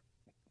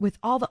with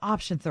all the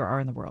options there are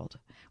in the world,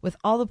 with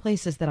all the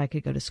places that I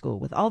could go to school,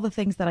 with all the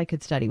things that I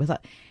could study,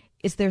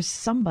 is there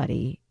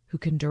somebody who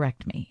can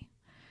direct me?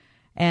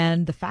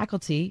 And the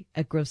faculty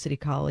at Grove City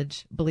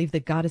College believe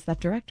that God is that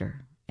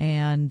director.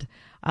 And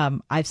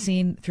I've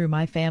seen through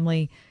my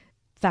family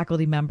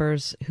faculty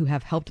members who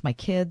have helped my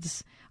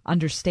kids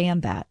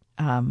understand that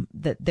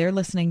they're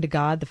listening to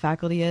God. The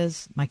faculty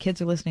is, my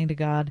kids are listening to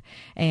God,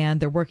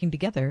 and they're working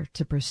together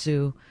to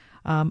pursue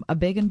a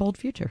big and bold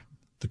future.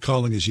 The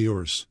calling is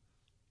yours.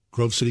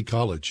 Grove City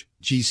College,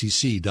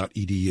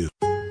 gcc.edu.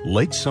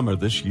 Late summer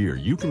this year,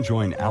 you can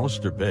join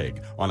Alistair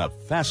Begg on a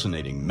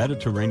fascinating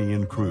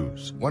Mediterranean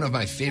cruise. One of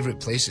my favorite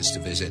places to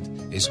visit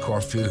is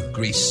Corfu,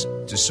 Greece,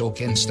 to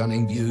soak in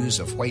stunning views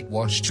of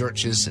whitewashed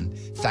churches and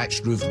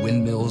thatched-roofed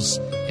windmills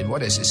in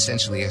what is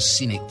essentially a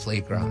scenic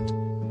playground.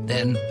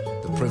 Then,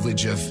 the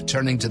privilege of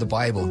turning to the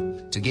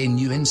Bible to gain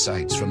new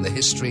insights from the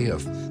history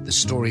of the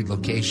storied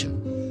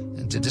location,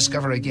 and to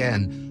discover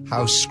again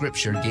how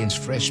Scripture gains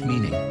fresh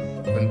meaning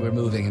when we're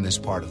moving in this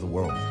part of the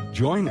world.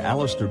 Join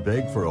Alistair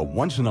Begg for a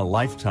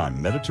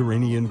once-in-a-lifetime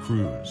Mediterranean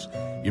cruise.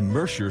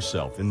 Immerse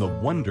yourself in the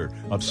wonder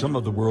of some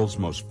of the world's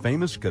most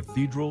famous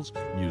cathedrals,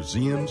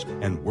 museums,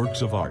 and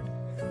works of art.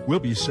 We'll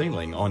be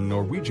sailing on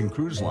Norwegian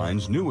Cruise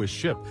Line's newest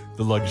ship,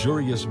 the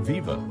luxurious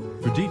Viva.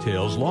 For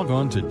details, log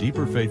on to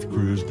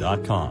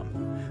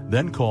deeperfaithcruise.com.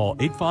 Then call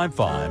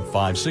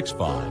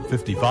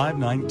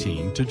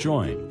 855-565-5519 to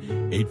join.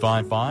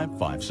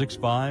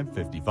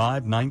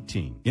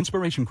 855-565-5519.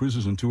 Inspiration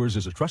Cruises and Tours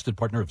is a trusted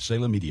partner of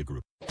Salem Media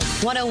Group.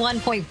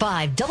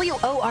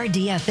 101.5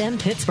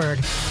 WORD-FM Pittsburgh.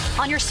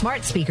 On your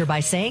smart speaker by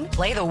saying,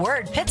 play the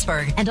word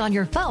Pittsburgh. And on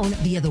your phone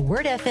via the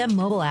Word FM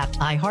mobile app,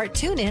 iHeart,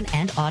 TuneIn,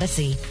 and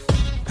Odyssey.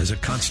 As a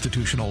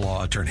constitutional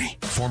law attorney,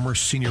 former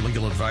senior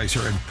legal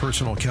advisor and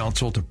personal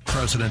counsel to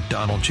President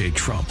Donald J.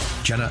 Trump,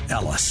 Jenna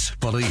Ellis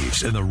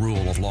believes in the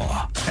rule of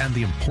law and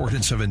the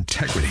importance of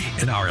integrity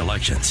in our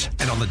elections.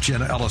 And on the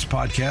Jenna Ellis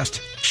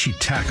podcast, she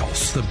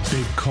tackles the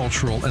big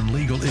cultural and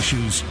legal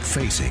issues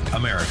facing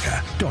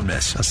America. Don't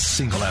miss a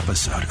single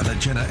episode of the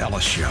Jenna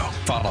Ellis Show.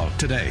 Follow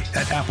today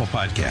at Apple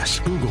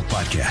Podcasts, Google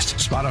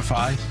Podcasts,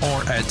 Spotify,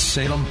 or at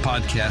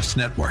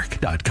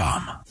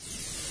SalemPodcastNetwork.com.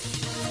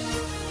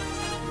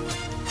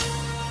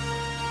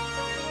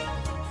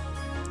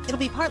 It'll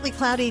be partly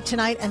cloudy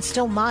tonight and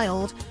still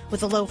mild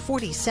with a low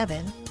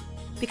 47.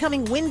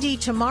 Becoming windy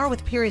tomorrow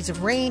with periods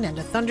of rain and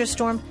a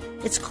thunderstorm.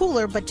 It's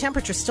cooler, but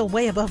temperatures still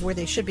way above where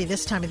they should be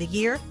this time of the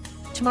year.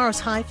 Tomorrow's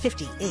high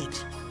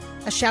 58.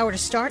 A shower to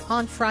start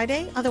on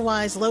Friday,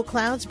 otherwise low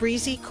clouds,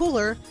 breezy,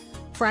 cooler.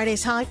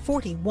 Friday's high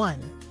 41.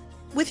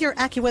 With your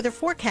AccuWeather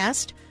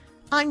forecast,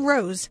 I'm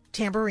Rose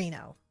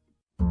Tamburino.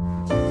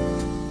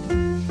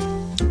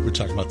 We're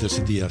talking about this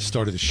at the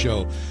start of the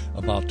show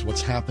about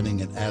what's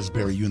happening at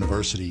Asbury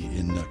University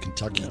in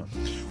Kentucky,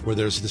 where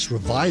there's this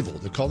revival.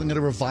 They're calling it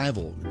a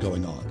revival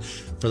going on.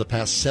 For the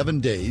past 7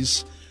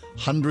 days,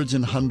 hundreds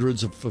and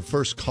hundreds of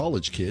first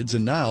college kids,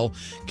 and now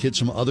kids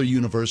from other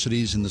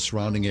universities in the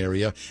surrounding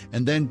area,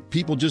 and then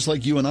people just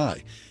like you and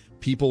I.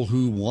 People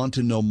who want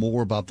to know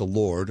more about the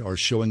Lord are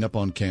showing up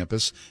on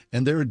campus,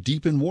 and they're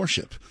deep in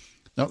worship.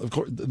 Now, of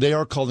course, they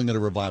are calling it a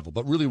revival,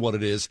 but really what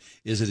it is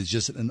it is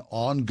just an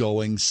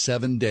ongoing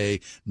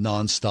 7-day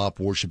nonstop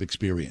worship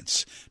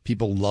experience.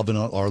 People loving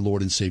our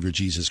Lord and Savior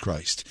Jesus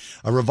Christ.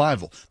 A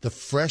revival, the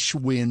fresh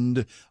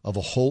wind of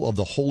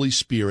the Holy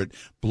Spirit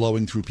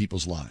blowing through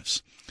people's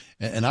lives.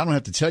 And I don't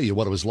have to tell you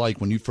what it was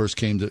like when you first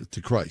came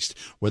to Christ,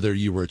 whether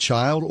you were a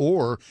child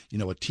or,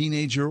 a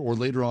teenager or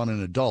later on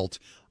an adult.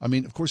 I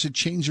mean, of course, it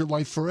changed your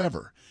life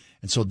forever.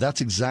 And so that's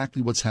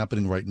exactly what's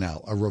happening right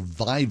now. A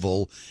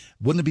revival.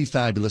 Wouldn't it be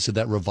fabulous if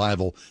that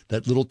revival,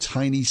 that little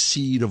tiny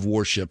seed of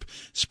worship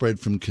spread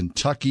from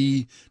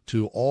Kentucky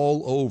to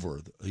all over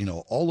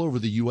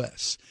the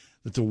U.S.,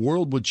 that the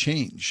world would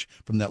change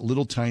from that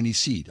little tiny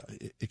seed.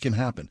 It can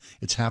happen.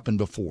 It's happened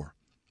before.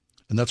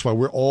 And that's why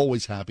we're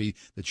always happy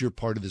that you're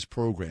part of this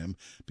program,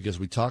 because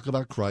we talk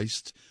about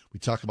Christ, we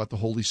talk about the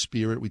Holy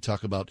Spirit, we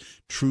talk about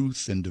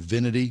truth and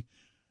divinity,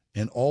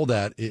 and all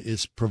that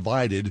is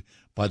provided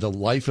by the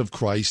life of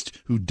Christ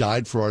who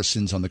died for our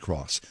sins on the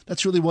cross.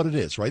 That's really what it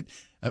is, right?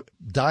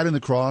 Died on the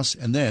cross,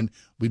 and then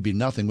we'd be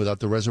nothing without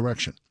the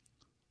resurrection.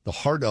 The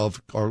heart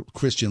of our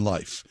Christian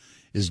life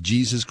is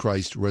Jesus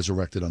Christ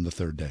resurrected on the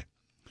third day.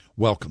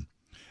 Welcome.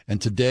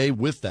 And today,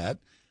 with that,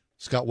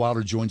 Scott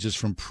Wilder joins us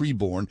from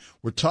Preborn.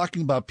 We're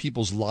talking about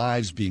people's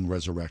lives being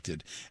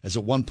resurrected. As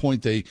at one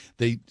point they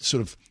sort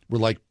of were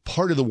like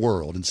part of the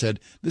world and said,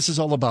 this is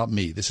all about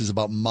me. This is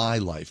about my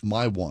life,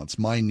 my wants,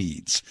 my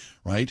needs,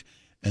 right?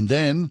 And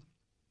then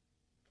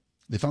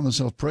they found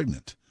themselves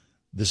pregnant.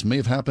 This may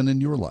have happened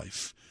in your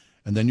life.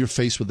 And then you're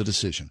faced with a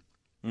decision.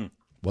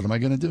 What am I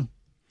going to do?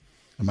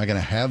 Am I going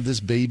to have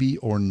this baby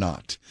or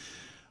not?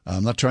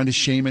 I'm not trying to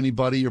shame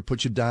anybody or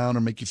put you down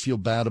or make you feel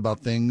bad about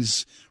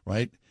things,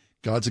 right?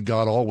 God's a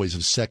God always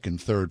of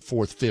second, third,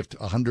 fourth, fifth,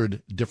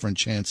 100 different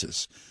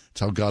chances. It's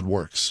how God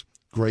works.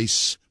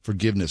 Grace,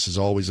 forgiveness is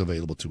always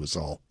available to us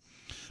all.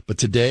 But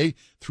today,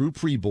 through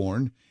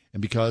Preborn,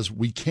 and because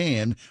we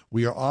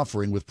are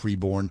offering with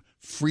Preborn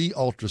free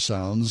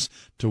ultrasounds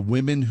to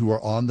women who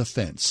are on the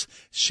fence.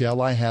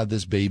 Shall I have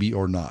this baby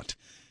or not?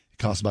 It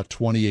costs about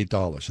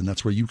 $28, and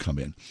that's where you come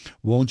in.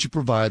 Won't you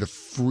provide a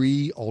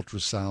free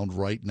ultrasound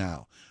right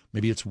now?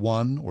 Maybe it's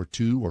 1 or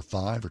 2 or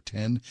 5 or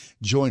 10.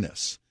 Join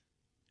us.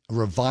 A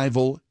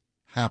revival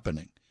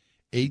happening.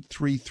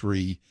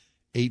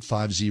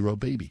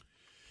 833-850-BABY.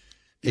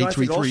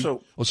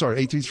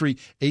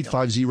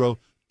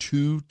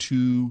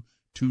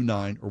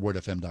 833-850-2229 or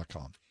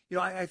wordfm.com.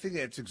 I think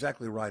that's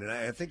exactly right. And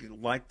I think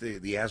like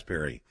the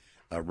Asbury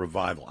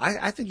revival,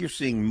 I think you're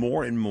seeing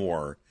more and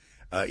more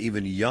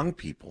even young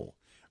people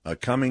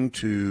coming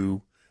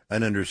to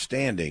an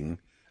understanding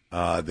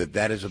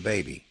that is a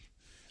baby.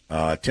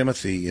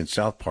 Timothy in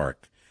South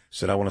Park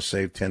said, I want to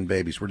save 10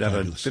 babies. We're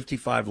down to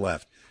 55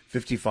 left,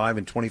 55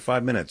 in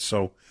 25 minutes.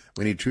 So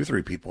we need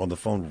 2-3 people on the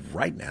phone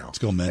right now. Let's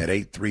go, man. At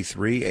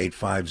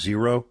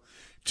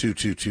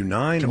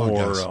 833-850-2229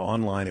 or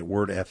online at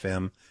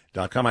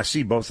wordfm.com. I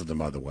see both of them,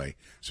 by the way.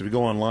 So if you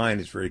go online,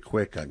 it's very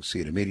quick. I can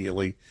see it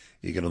immediately.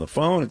 You get on the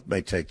phone. It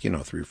may take, 3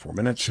 or 4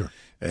 minutes. Sure.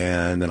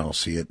 And then I'll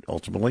see it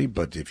ultimately.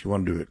 But if you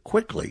want to do it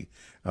quickly,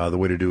 the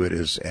way to do it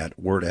is at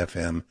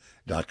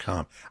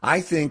wordfm.com.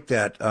 I think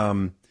that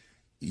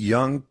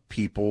young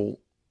people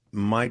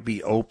might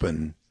be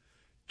open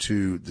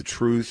to the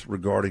truth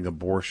regarding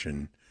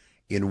abortion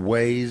in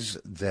ways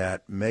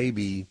that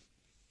maybe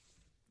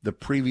the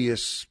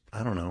previous,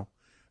 I don't know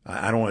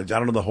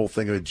the whole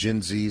thing of Gen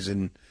Zs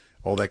and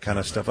all that kind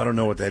of stuff. I don't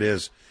know what that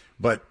is,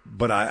 but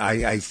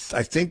I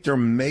think there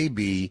may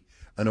be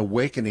an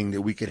awakening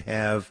that we could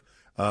have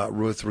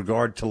with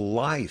regard to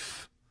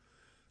life,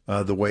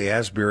 the way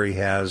Asbury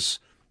has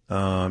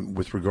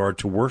with regard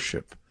to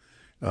worship.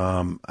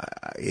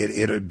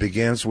 It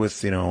begins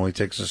with, only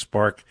takes a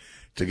spark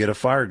to get a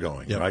fire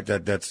going, right?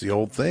 That's the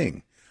old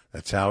thing.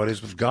 That's how it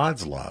is with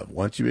God's love.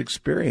 Once you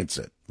experience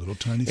it. Little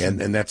tiny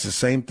thing. And that's the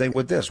same thing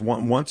with this.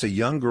 Once a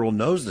young girl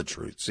knows the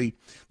truth. See,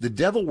 the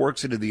devil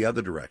works into the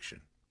other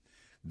direction.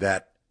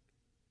 That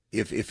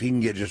if he can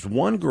get just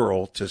one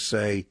girl to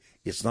say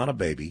it's not a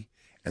baby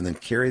and then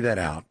carry that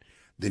out,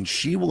 then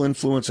she will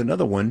influence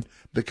another one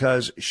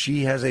because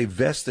she has a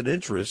vested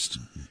interest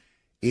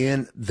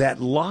in that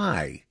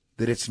lie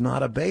that it's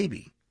not a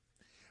baby.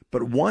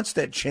 But once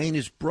that chain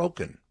is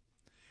broken,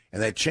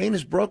 and that chain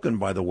is broken,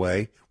 by the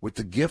way, with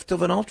the gift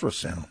of an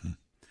ultrasound.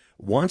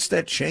 Once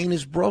that chain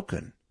is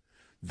broken,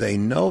 they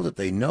know that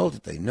they know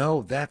that they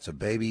know that's a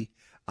baby.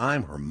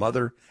 I'm her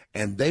mother,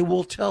 and they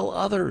will tell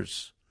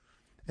others.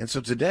 And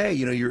so today,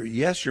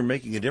 you're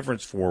making a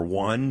difference for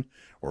 1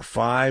 or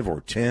 5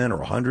 or 10 or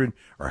 100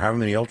 or however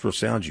many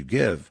ultrasounds you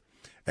give.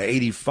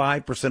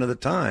 85% of the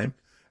time,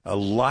 a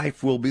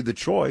life will be the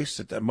choice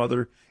that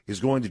mother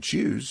is going to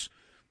choose.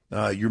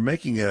 You're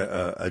making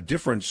a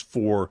difference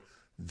for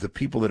the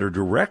people that are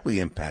directly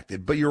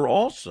impacted, but you're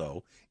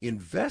also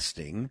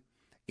investing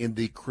in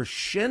the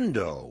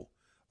crescendo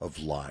of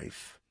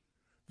life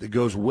that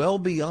goes well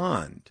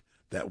beyond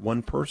that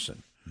one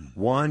person,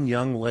 one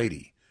young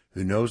lady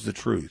who knows the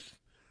truth,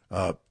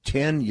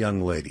 10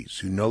 young ladies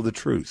who know the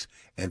truth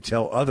and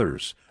tell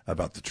others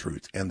about the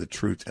truth and the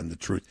truth and the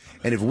truth.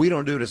 And if we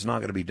don't do it, it's not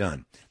going to be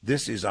done.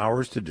 This is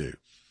ours to do.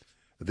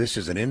 This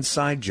is an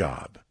inside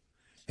job.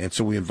 And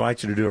so we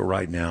invite you to do it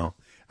right now.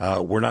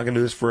 We're not going to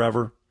do this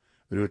forever.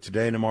 We do it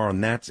today and tomorrow,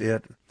 and that's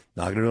it.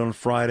 Not going to do it on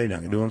Friday, not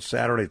going to do it on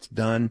Saturday. It's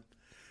done.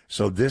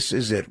 So this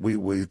is it.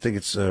 We think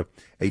it's a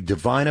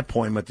divine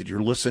appointment that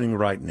you're listening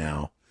right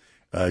now.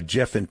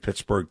 Jeff in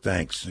Pittsburgh,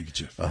 thanks. Thank you,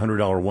 Jeff.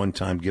 $100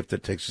 one-time gift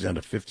that takes us down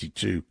to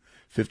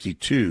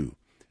 52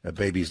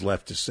 babies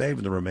left to save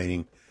in the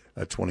remaining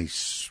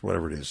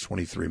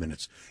 23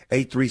 minutes.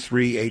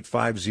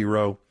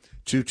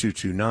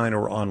 833-850-2229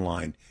 or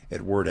online at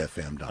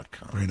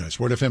wordfm.com. Very nice.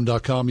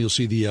 Wordfm.com. You'll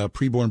see the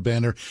preborn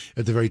banner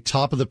at the very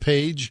top of the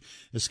page.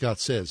 As Scott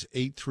says,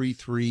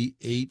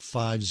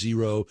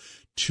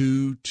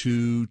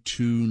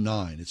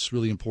 833-850-2229. It's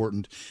really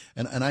important.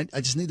 And I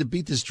just need to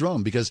beat this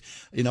drum because,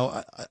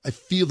 I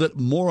feel that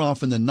more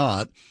often than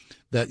not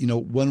that,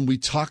 when we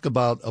talk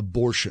about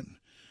abortion,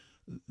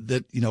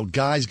 that,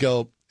 guys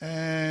go,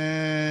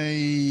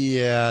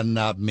 yeah,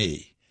 not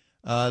me.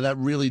 That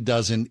really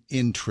doesn't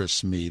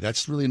interest me.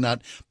 That's really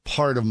not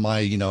part of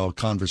my,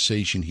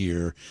 conversation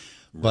here.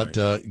 Right.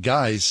 But,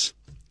 guys,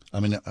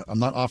 I'm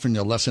not offering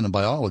you a lesson in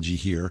biology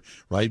here,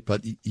 right?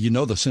 But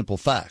the simple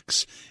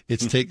facts.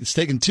 It's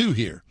taken two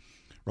here,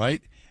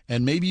 right?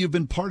 And maybe you've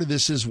been part of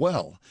this as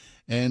well.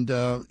 And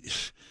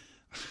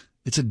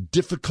it's a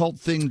difficult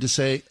thing to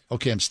say,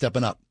 okay, I'm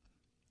stepping up.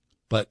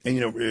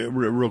 And,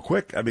 real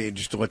quick,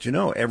 just to let you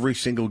know, every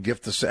single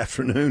gift this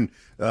afternoon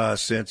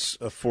since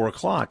 4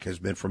 o'clock has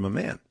been from a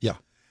man. Yeah.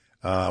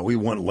 We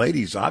want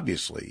ladies,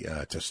 obviously,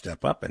 to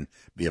step up and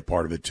be a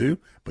part of it, too.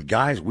 But,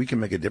 guys, we can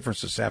make a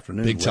difference this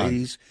afternoon. Big time.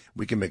 Ladies,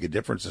 we can make a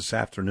difference this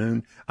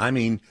afternoon.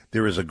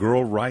 There is a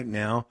girl right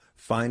now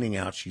finding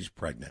out she's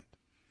pregnant.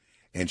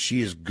 And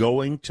she is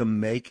going to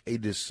make a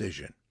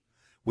decision,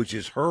 which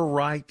is her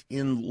right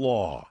in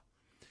law.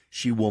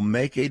 She will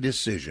make a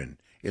decision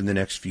in the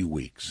next few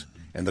weeks.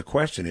 And the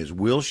question is,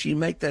 will she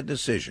make that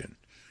decision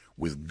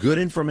with good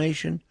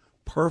information,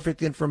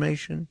 perfect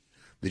information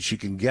that she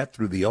can get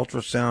through the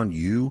ultrasound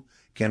you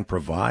can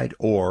provide,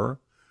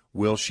 or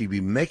will she be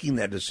making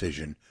that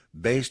decision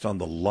based on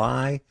the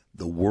lie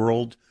the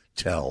world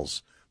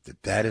tells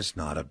that is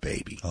not a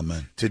baby?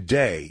 Amen.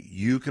 Today,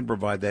 you can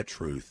provide that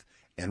truth.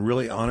 And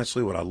really,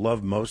 honestly, what I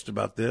love most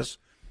about this,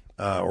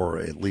 or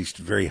at least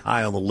very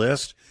high on the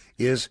list,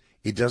 is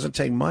it doesn't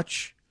take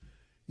much.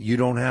 You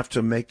don't have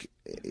to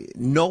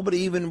nobody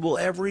even will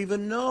ever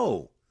even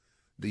know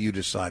that you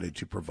decided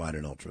to provide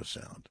an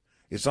ultrasound.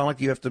 It's not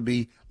like you have to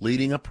be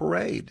leading a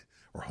parade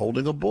or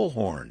holding a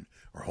bullhorn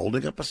or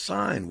holding up a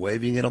sign,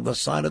 waving it on the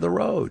side of the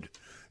road.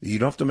 You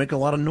don't have to make a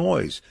lot of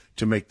noise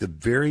to make the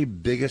very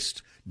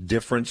biggest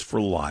difference for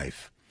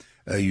life.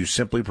 You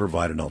simply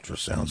provide an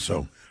ultrasound.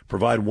 So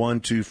provide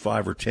 1, 2,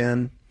 5, or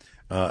 10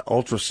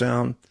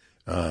 ultrasound.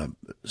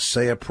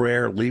 Say a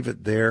prayer, leave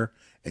it there.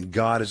 And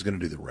God is going to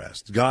do the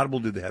rest. God will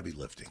do the heavy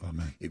lifting.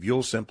 Amen. If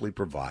you'll simply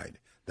provide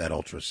that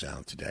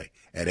ultrasound today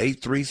at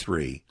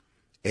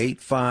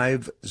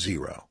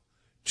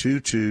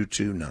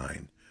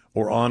 833-850-2229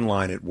 or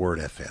online at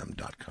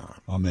wordfm.com.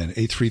 Amen.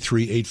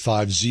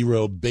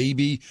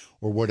 833-850-BABY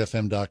or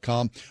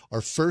wordfm.com.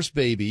 Our first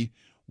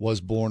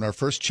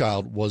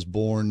child was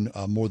born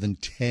more than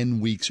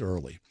 10 weeks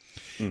early.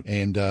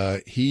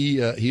 And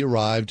he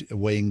arrived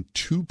weighing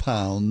 2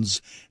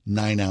 pounds,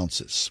 9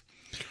 ounces.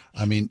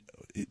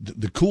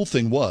 The cool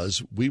thing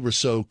was we were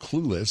so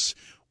clueless.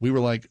 We were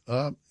like,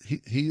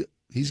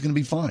 he's going to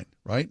be fine,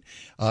 right?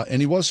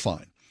 And he was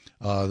fine.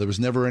 There was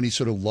never any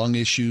sort of lung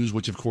issues,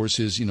 which of course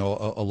is, a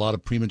lot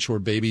of premature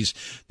babies.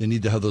 They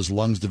need to have those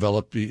lungs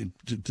develop to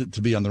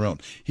be on their own.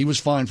 He was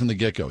fine from the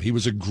get-go. He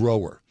was a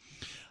grower.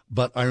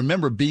 But I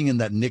remember being in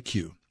that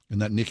NICU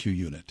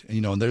unit,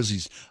 and, and there's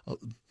these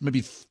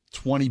maybe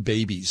 20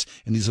 babies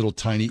in these little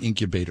tiny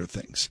incubator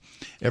things.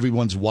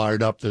 Everyone's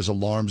wired up. There's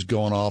alarms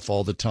going off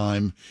all the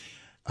time.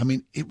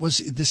 It was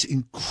this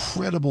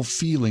incredible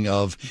feeling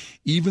of,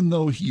 even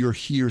though you're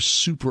here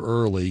super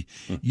early,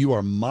 you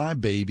are my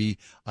baby.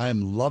 I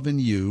am loving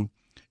you,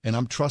 and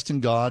I'm trusting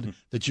God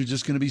that you're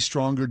just going to be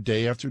stronger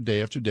day after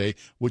day after day,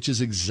 which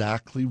is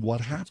exactly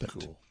what happened.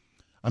 Cool.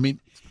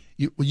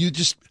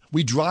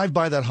 We drive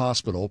by that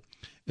hospital,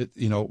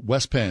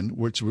 West Penn,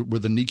 where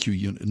the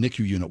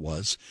NICU unit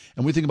was,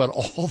 and we think about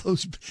all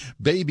those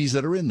babies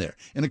that are in there.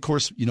 And of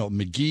course,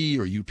 McGee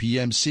or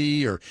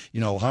UPMC or,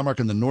 Highmark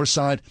on the north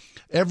side.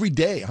 Every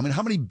day,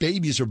 how many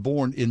babies are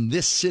born in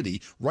this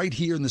city, right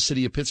here in the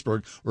city of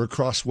Pittsburgh or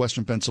across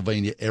western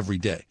Pennsylvania every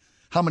day?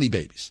 How many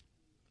babies?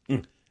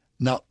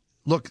 Now,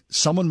 look,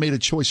 someone made a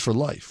choice for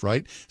life,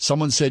 right?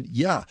 Someone said,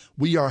 yeah,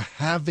 we are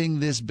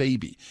having this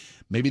baby.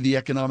 Maybe the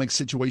economic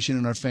situation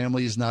in our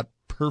family is not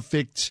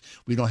perfect.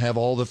 We don't have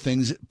all the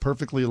things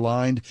perfectly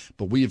aligned,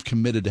 but we have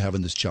committed to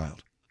having this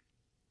child.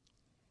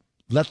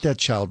 Let that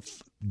child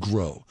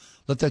grow.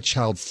 Let that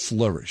child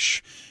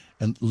flourish.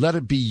 And let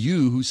it be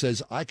you who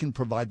says, I can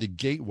provide the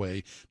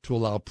gateway to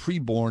allow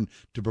preborn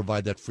to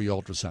provide that free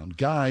ultrasound.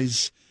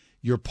 Guys,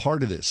 you're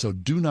part of this, so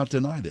do not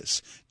deny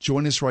this.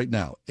 Join us right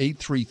now,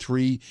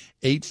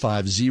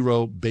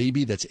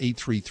 833-850-BABY. That's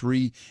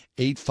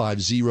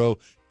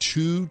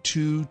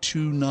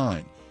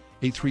 833-850-2229.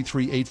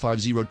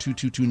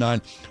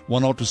 833-850-2229.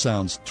 One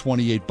ultrasound's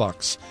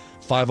 $28.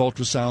 5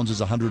 ultrasounds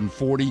is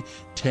 $140.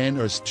 10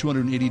 is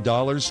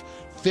 $280.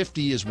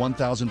 50 is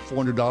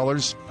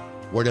 $1,400.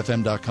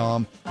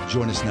 WordFM.com.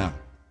 Join us now.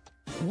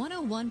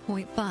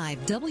 101.5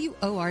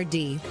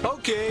 WORD.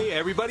 Okay,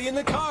 everybody in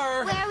the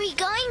car. Where are we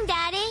going,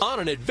 Daddy? On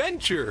an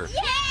adventure.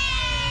 Yay!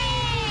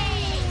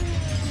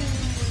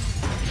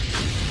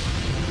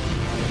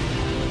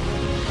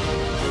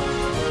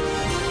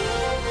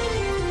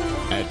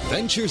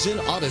 Adventures in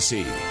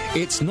Odyssey.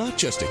 It's not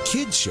just a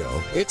kid's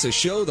show, it's a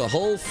show the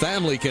whole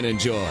family can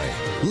enjoy.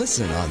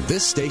 Listen on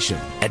this station.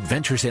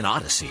 Adventures in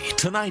Odyssey,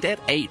 tonight at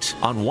 8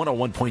 on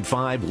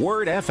 101.5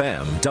 Word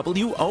FM,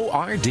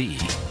 WORD.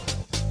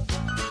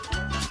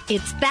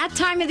 It's that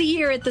time of the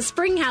year at the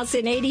Springhouse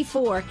in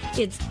 84.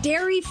 It's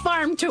Dairy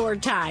Farm Tour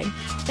time.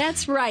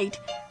 That's right.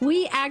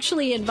 We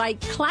actually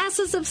invite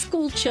classes of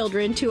school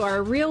children to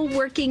our real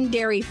working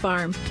dairy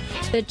farm.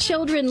 The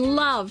children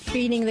love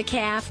feeding the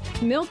calf,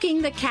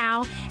 milking the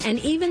cow, and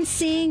even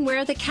seeing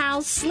where the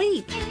cows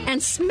sleep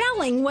and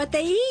smelling what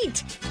they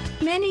eat.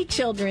 Many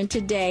children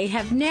today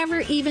have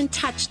never even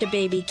touched a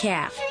baby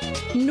calf,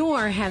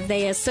 nor have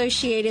they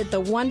associated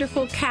the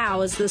wonderful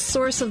cow as the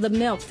source of the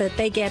milk that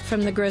they get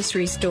from the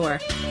grocery store.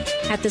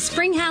 At the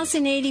Springhouse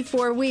in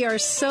 84, we are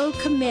so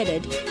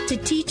committed to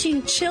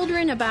teaching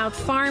children about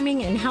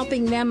farming and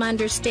helping them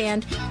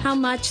understand how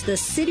much the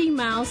city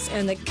mouse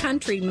and the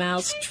country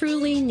mouse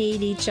truly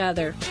need each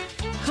other.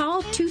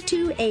 Call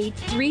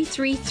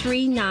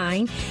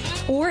 228-3339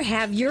 or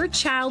have your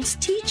child's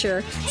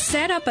teacher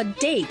set up a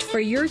date for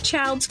your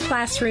child's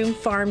classroom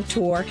farm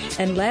tour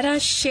and let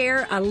us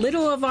share a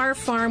little of our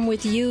farm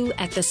with you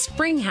at the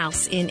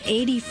Springhouse in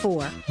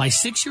 84. My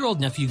 6-year-old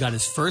nephew got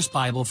his first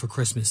Bible for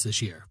Christmas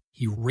this year.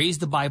 He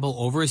raised the Bible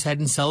over his head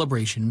in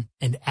celebration,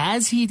 and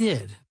as he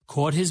did,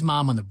 caught his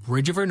mom on the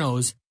bridge of her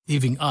nose,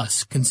 leaving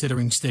us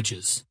considering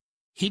stitches.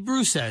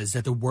 Hebrews says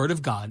that the Word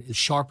of God is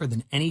sharper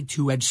than any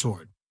two-edged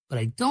sword, but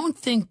I don't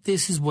think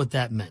this is what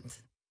that meant.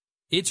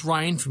 It's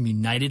Ryan from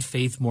United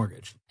Faith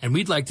Mortgage, and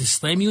we'd like to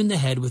slam you in the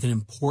head with an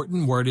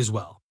important word as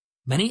well.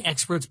 Many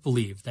experts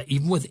believe that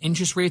even with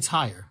interest rates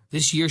higher,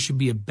 this year should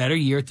be a better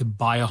year to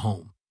buy a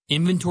home.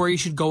 Inventory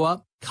should go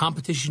up,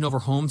 competition over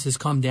homes has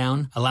come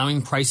down,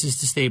 allowing prices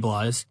to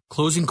stabilize,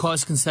 closing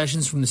cost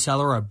concessions from the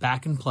seller are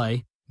back in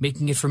play,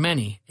 making it for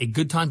many a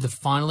good time to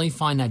finally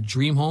find that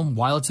dream home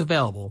while it's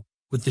available,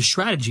 with the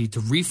strategy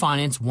to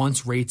refinance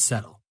once rates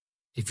settle.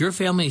 If your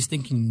family is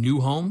thinking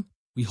new home,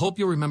 we hope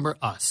you'll remember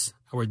us,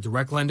 our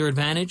direct lender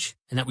advantage,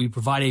 and that we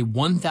provide a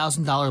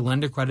 $1,000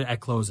 lender credit at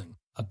closing.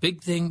 A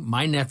big thing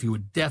my nephew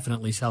would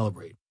definitely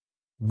celebrate.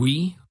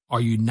 We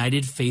are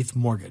United Faith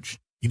Mortgage.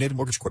 United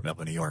Mortgage Corp,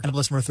 Melville, New York.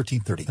 NMLS number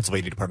 1330.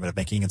 Pennsylvania Department of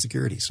Banking and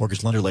Securities.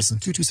 Mortgage lender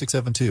license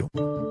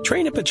 22672.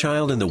 Train up a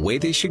child in the way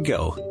they should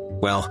go.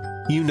 Well,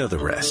 you know the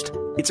rest.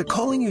 It's a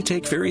calling you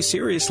take very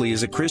seriously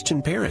as a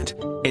Christian parent.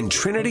 And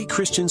Trinity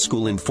Christian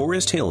School in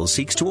Forest Hills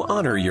seeks to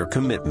honor your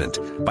commitment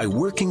by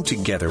working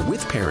together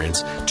with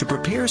parents to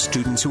prepare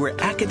students who are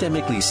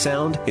academically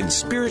sound and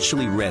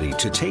spiritually ready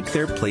to take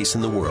their place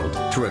in the world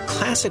through a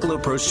classical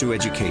approach to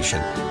education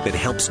that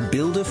helps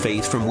build a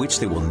faith from which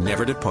they will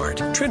never depart.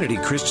 Trinity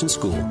Christian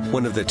School,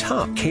 one of the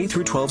top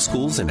K-12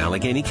 schools in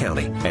Allegheny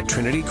County, at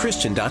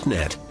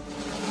trinitychristian.net.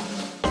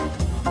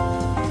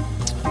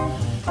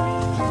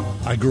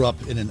 I grew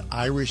up in an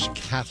Irish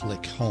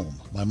Catholic home.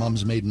 My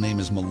mom's maiden name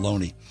is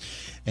Maloney.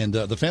 And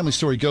the family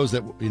story goes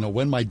that,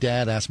 when my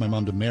dad asked my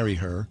mom to marry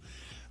her,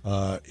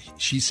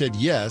 she said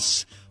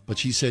yes, but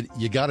she said,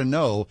 you got to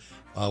know,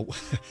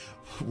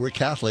 we're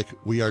Catholic.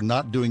 We are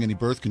not doing any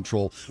birth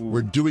control. Ooh.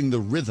 We're doing the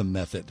rhythm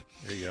method.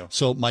 There you go.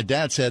 So my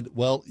dad said,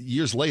 well,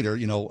 years later,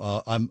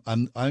 I'm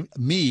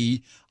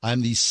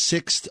the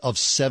sixth of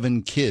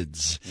 7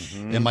 kids.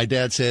 Mm-hmm. And my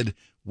dad said,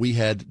 we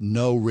had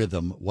no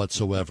rhythm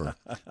whatsoever.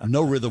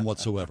 No rhythm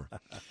whatsoever.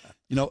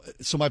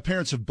 So my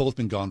parents have both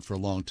been gone for a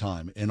long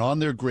time, and on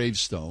their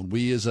gravestone,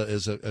 we as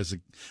a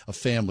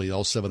family,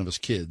 all 7 of us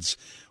kids,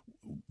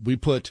 we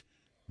put,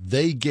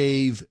 they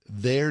gave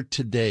their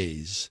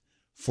todays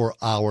for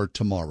our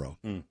tomorrow.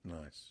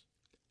 Nice.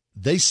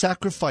 They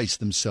sacrificed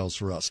themselves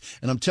for us.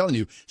 And I'm telling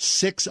you,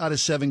 6 out of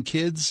 7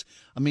 kids,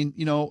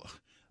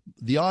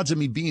 the odds of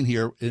me being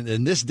here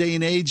in this day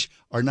and age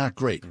are not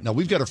great. Now,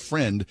 we've got a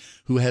friend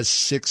who has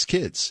 6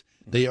 kids.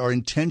 They are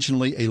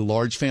intentionally a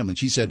large family. And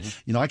she said,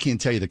 I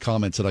can't tell you the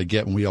comments that I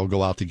get when we all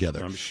go out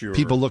together. I'm sure.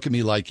 People look at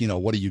me like,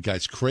 what are you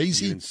guys,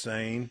 crazy? You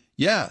insane?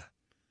 Yeah.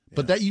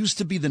 But that used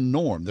to be the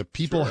norm, that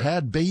people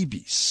had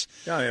babies.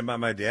 Yeah,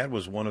 my dad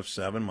was one of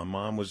 7. My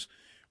mom was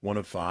one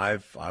of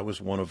 5. I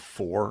was one of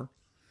 4.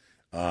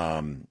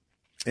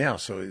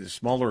 So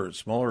smaller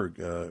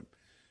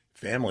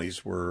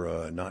families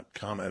were not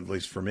common, at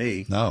least for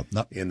me. No,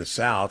 not in the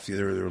South.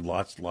 There were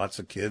lots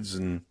of kids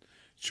and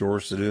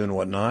chores to do and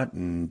whatnot,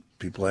 and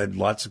people had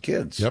lots of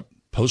kids. Yep.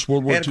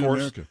 Post-World War II and of course,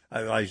 America.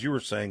 As you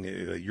were saying,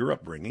 your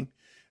upbringing,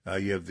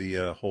 you have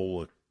the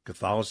whole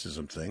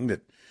Catholicism thing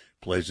that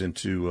plays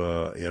into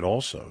it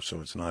also. So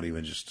it's not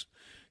even just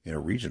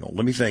regional.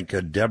 Let me thank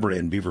Deborah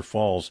in Beaver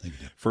Falls,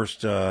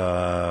 first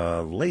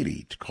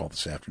lady to call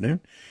this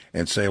afternoon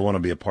and say I want to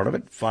be a part of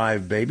it.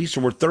 5 babies.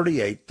 So we're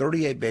 38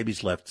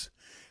 babies left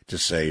to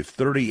save.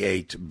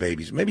 38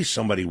 babies. Maybe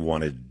somebody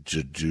wanted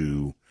to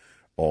do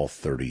all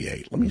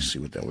 38. Let me see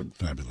what that would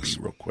be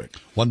real quick.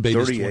 One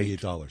baby's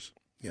 $28.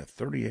 Yeah,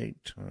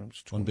 38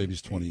 times 1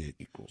 baby's 28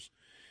 equals.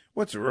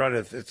 What's it right?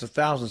 It's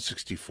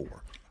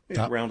 1,064.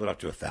 Round it up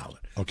to 1,000.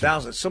 Okay.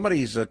 1,000.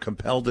 Somebody's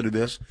compelled to do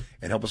this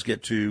and help us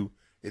get to.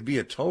 It'd be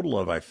a total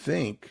of, I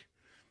think,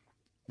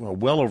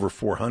 well over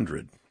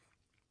 400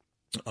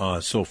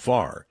 so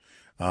far.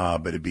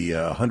 But it'd be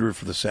 100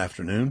 for this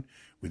afternoon.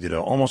 We did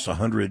almost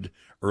 100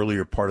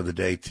 earlier part of the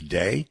day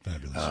today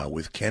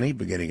with Kenny,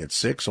 beginning at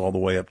 6 all the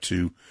way up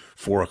to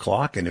 4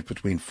 o'clock. And if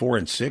between 4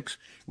 and 6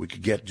 we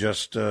could get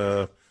just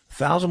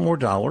 $1,000 more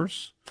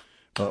dollars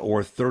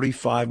or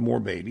 35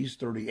 more babies,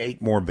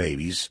 38 more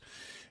babies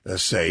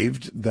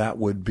saved, that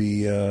would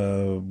be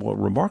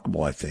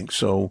remarkable, I think.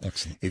 So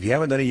if you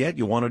haven't done it yet,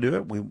 you want to do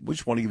it, we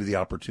just want to give you the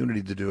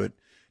opportunity to do it.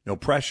 No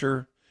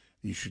pressure.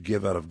 You should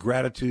give out of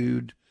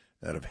gratitude,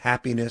 out of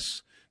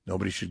happiness.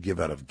 Nobody should give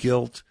out of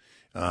guilt.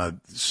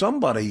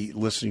 Somebody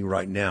listening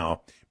right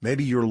now,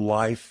 maybe your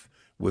life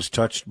was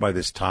touched by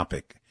this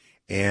topic.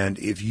 And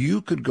if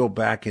you could go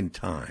back in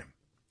time,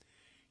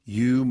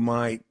 you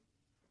might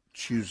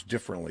choose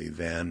differently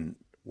than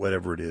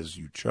whatever it is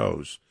you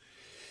chose.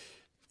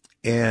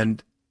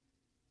 And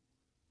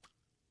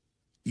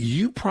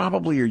you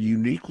probably are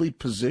uniquely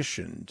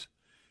positioned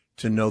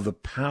to know the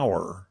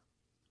power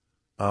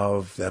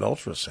of that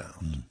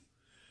ultrasound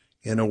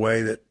in a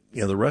way that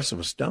the rest of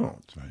us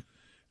don't. Right.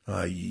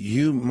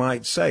 You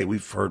might say,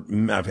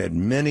 I've had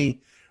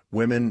many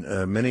women,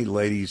 many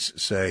ladies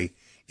say,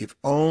 if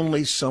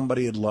only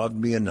somebody had loved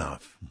me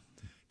enough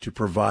to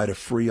provide a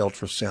free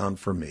ultrasound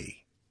for me,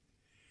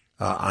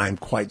 I'm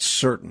quite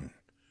certain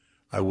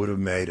I would have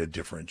made a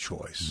different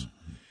choice. Mm-hmm.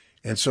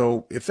 And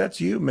so if that's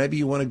you, maybe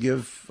you want to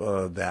give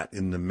that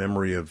in the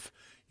memory of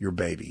your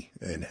baby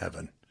in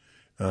heaven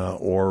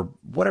or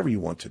whatever you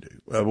want to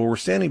do. Well, we're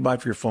standing by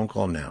for your phone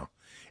call now,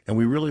 and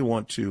we really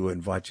want to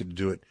invite you to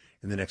do it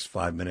in the next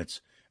 5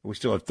 minutes. We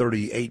still have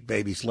 38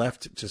 babies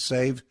left to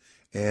save,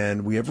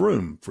 and we have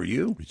room for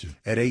you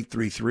at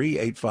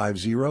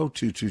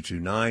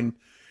 833-850-2229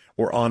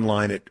 or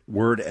online at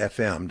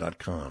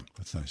wordfm.com.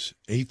 That's nice.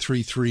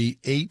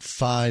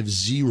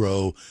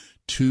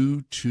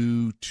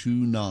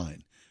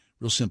 833-850-2229.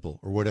 Real simple.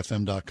 Or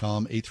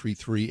wordfm.com,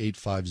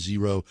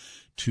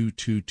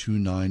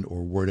 833-850-2229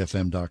 or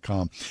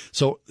wordfm.com.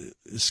 So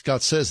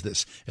Scott says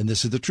this, and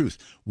this is the truth.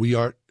 We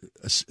are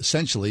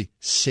essentially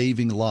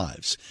saving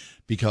lives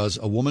because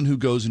a woman who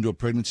goes into a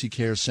pregnancy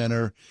care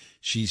center,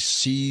 she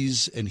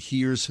sees and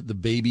hears the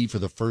baby for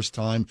the first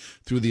time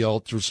through the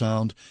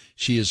ultrasound.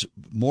 She is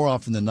more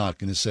often than not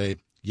going to say,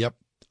 yep,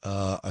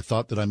 I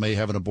thought that I may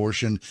have an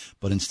abortion,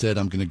 but instead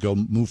I'm going to go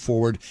move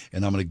forward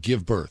and I'm going to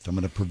give birth. I'm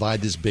going to provide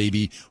this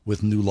baby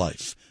with new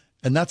life.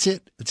 And that's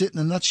it. That's it in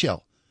a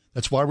nutshell.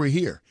 That's why we're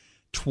here.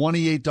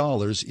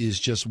 $28 is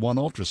just one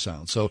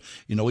ultrasound. So,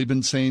 we've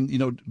been saying,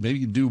 maybe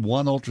you do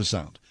one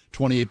ultrasound.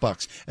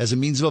 $28 as a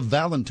means of a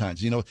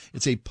Valentine's.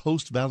 It's a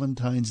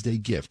post-Valentine's Day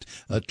gift.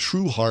 A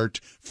true heart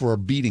for a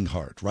beating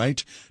heart,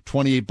 right?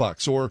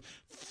 $28. Or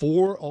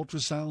 4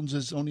 ultrasounds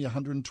is only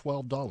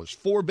 $112.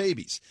 4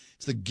 babies.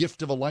 It's the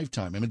gift of a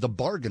lifetime. The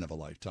bargain of a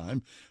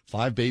lifetime.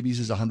 5 babies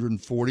is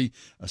 $140.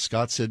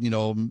 Scott said,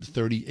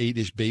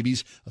 38-ish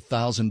babies,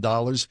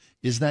 $1,000.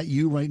 Is that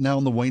you right now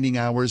in the waning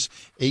hours?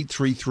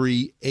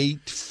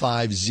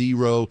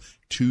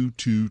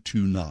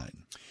 833-850-2229.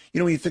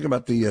 When you think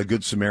about the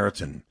Good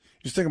Samaritan,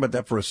 just think about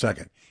that for a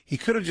second. He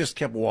could have just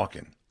kept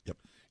walking. Yep.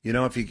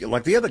 If he,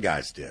 like the other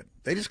guys did,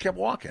 they just kept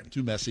walking.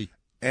 Too messy.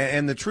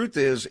 And the truth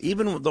is,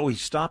 even though he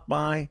stopped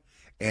by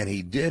and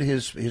he did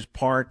his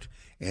part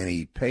and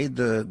he paid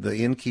the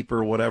innkeeper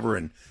or whatever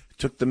and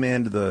took the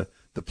man to the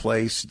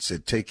place and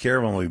said, take care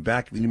of him, I'll be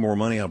back. If you need more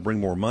money, I'll bring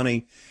more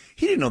money.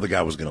 He didn't know the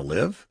guy was going to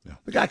live. Yeah.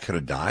 The guy could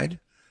have died.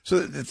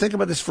 So think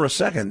about this for a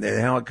second,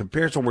 how it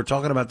compares to what we're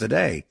talking about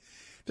today.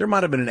 There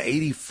might have been an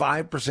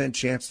 85%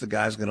 chance the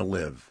guy's going to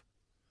live.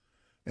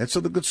 And so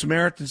the Good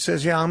Samaritan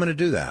says, yeah, I'm going to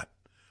do that.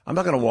 I'm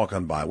not going to walk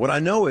on by. What I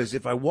know is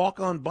if I walk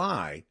on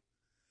by,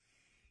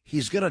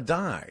 he's going to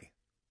die.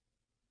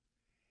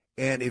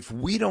 And if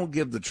we don't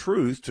give the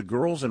truth to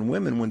girls and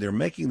women when they're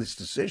making this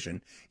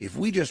decision, if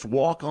we just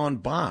walk on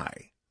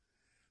by,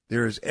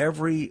 there is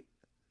every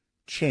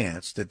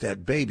chance that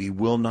that baby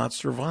will not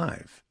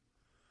survive.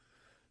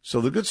 So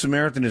the Good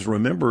Samaritan is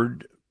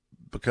remembered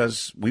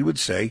because we would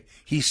say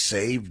he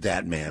saved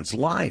that man's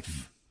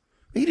life.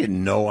 He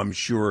didn't know, I'm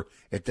sure,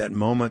 at that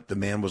moment the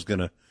man was going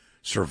to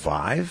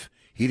survive.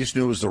 He just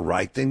knew it was the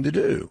right thing to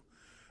do.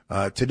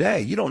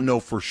 today. You don't know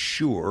for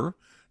sure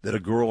that a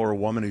girl or a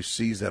woman who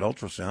sees that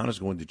ultrasound is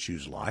going to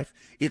choose life.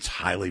 It's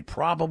highly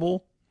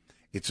probable.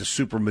 It's a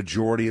super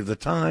majority of the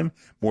time,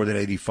 more than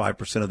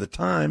 85% of the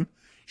time,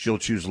 she'll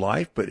choose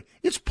life, but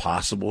it's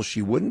possible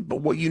she wouldn't. But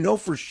what you know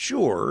for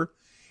sure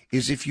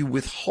is if you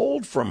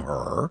withhold from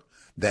her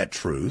that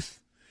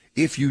truth,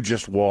 if you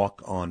just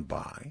walk on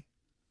by,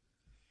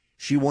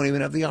 she won't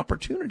even have the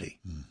opportunity.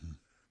 Mm-hmm.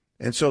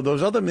 And so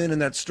those other men in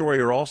that story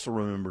are also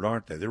remembered,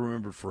 aren't they? They're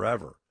remembered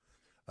forever,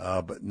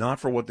 but not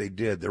for what they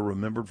did. They're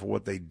remembered for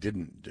what they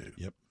didn't do.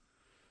 Yep.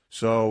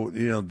 So,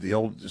 the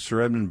old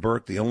Sir Edmund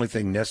Burke, the only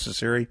thing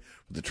necessary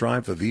for the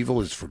triumph of evil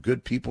is for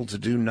good people to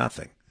do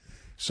nothing.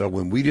 So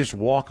when we just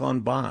walk on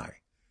by,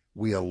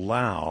 we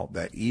allow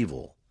that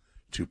evil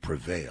to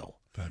prevail.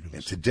 Fabulous.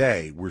 And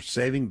today, we're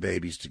saving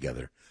babies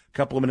together. A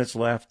couple of minutes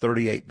left,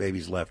 38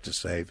 babies left to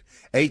save.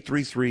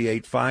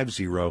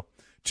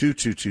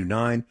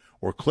 833-850-2229,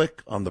 or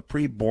click on the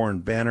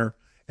preborn banner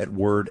at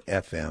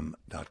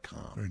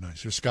wordfm.com. Very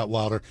nice. Here's Scott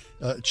Wilder,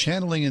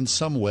 channeling in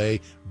some way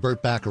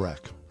Burt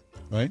Bacharach.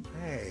 Right?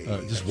 Hey,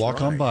 just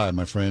walk on by,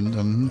 my friend.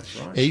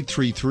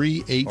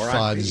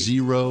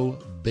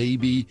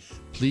 833-850-BABY.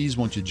 Please,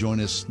 won't you join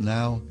us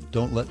now?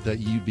 Don't let that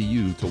you be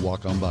you to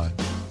walk on by.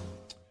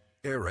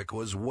 Eric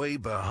was way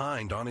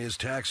behind on his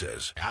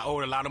taxes. I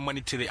owed a lot of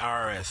money to the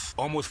IRS,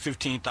 almost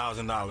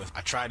 $15,000.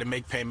 I tried to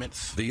make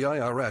payments. The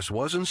IRS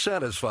wasn't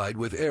satisfied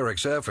with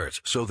Eric's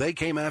efforts, so they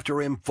came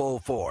after him full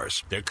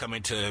force. They're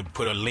coming to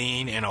put a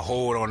lien and a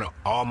hold on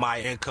all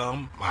my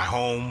income, my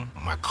home,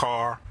 my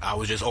car. I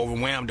was just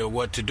overwhelmed at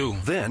what to do.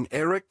 Then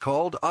Eric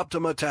called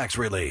Optima Tax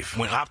Relief.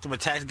 When Optima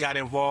Tax got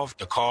involved,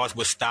 the calls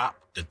would stop,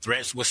 the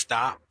threats would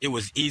stop. It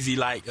was easy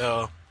like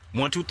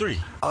 1, 2, 3.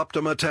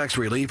 Optima Tax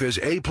Relief is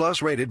A+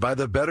 rated by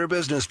the Better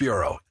Business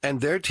Bureau, and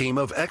their team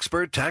of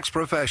expert tax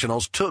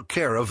professionals took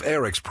care of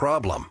Eric's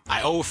problem.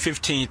 I owe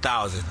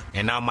 $15,000,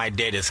 and now my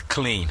debt is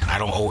clean. I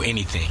don't owe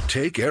anything.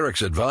 Take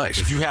Eric's advice.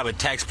 If you have a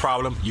tax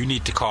problem, you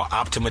need to call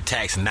Optima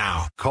Tax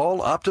now.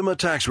 Call Optima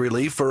Tax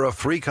Relief for a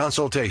free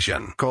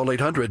consultation. Call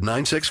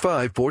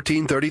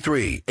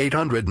 800-965-1433.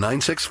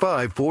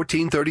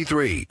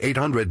 800-965-1433.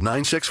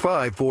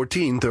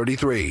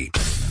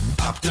 800-965-1433.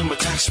 Optima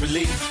Tax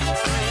Relief.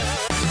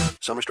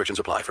 Some restrictions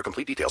apply. For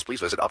complete details,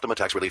 please visit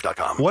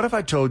OptimaTaxRelief.com. What if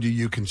I told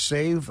you can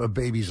save a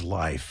baby's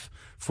life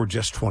for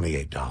just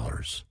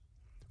 $28?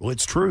 Well,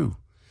 it's true.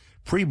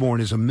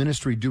 Preborn is a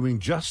ministry doing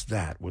just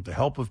that with the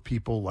help of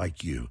people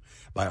like you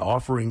by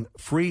offering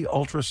free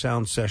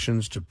ultrasound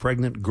sessions to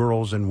pregnant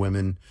girls and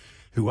women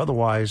who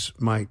otherwise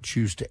might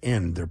choose to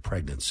end their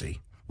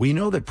pregnancy. We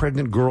know that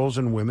pregnant girls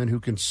and women who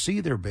can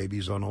see their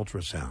babies on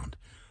ultrasound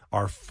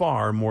are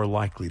far more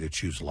likely to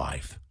choose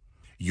life.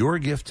 Your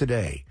gift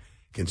today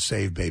can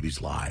save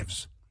babies'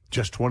 lives.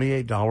 Just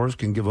 $28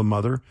 can give a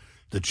mother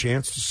the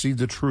chance to see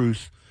the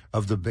truth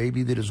of the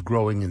baby that is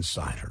growing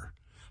inside her.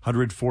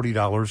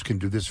 $140 can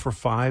do this for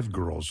 5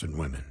 girls and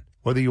women.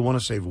 Whether you want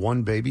to save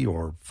one baby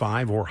or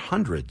 5 or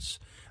hundreds,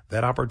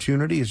 that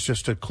opportunity is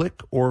just a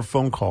click or a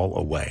phone call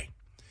away.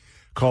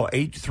 Call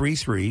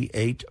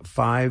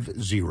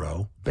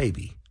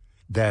 833-850-BABY.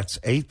 That's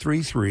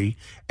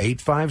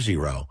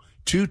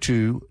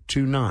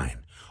 833-850-2229.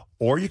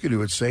 Or you can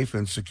do it safe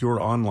and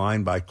secure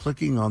online by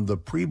clicking on the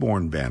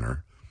preborn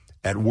banner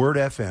at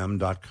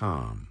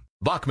wordfm.com.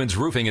 Bachman's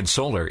Roofing and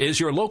Solar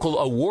is your local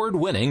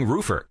award-winning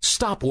roofer.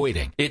 Stop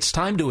waiting. It's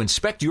time to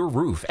inspect your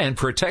roof and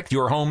protect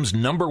your home's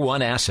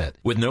 #1 asset.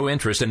 With no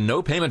interest and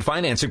no payment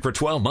financing for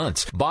 12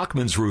 months,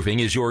 Bachman's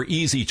Roofing is your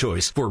easy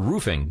choice for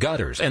roofing,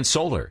 gutters, and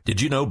solar. Did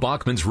you know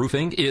Bachman's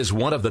Roofing is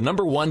one of the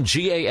 #1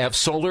 GAF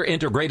solar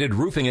integrated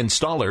roofing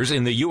installers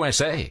in the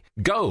USA?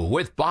 Go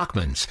with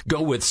Bachman's.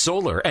 Go with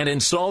solar and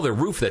install the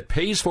roof that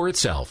pays for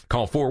itself.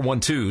 Call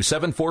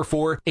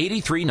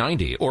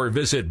 412-744-8390 or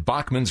visit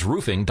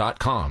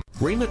bachmansroofing.com.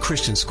 Rhema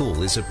Christian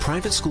School is a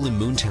private school in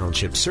Moon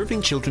Township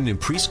serving children in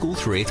preschool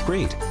through 8th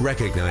grade.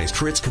 Recognized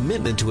for its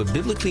commitment to a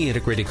biblically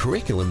integrated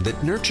curriculum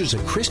that nurtures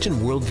a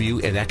Christian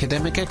worldview and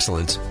academic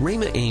excellence,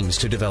 Rhema aims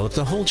to develop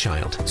the whole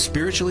child,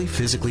 spiritually,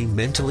 physically,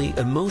 mentally,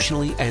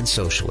 emotionally, and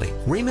socially.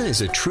 Rhema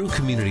is a true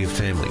community of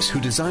families who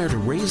desire to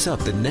raise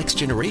up the next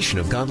generation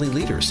of godly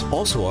leaders,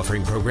 also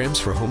offering programs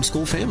for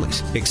homeschool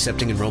families,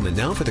 accepting enrollment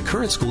now for the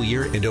current school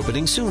year and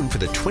opening soon for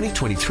the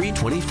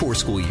 2023-24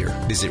 school year.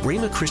 Visit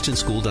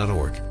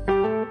rhemachristianschool.org.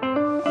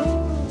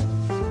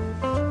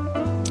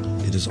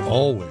 It is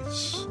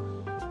always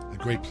a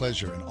great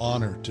pleasure and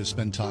honor to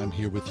spend time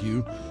here with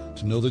you,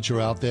 to know that you're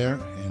out there,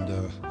 and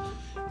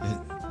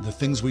the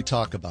things we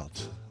talk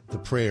about, the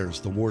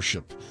prayers, the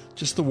worship,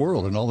 just the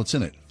world and all that's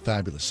in it.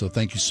 Fabulous. So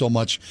thank you so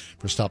much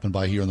for stopping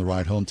by here on the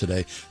ride home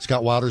today.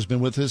 Scott Wilder's been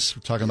with us.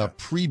 We're talking about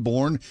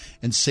preborn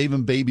and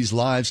saving babies'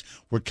 lives.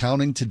 We're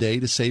counting today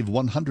to save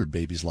 100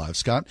 babies' lives.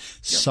 Scott,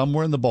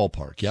 somewhere in the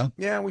ballpark, yeah?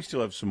 Yeah, we still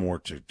have some more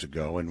to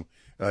go, and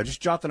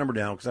just jot the number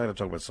down because I got to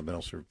talk about something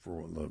else here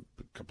for a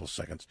couple of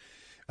seconds.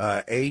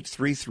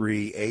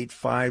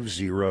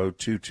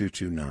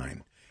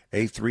 833-850-2229.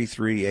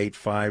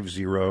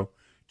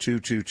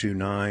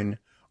 833-850-2229.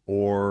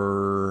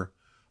 Or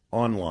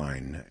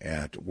online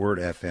at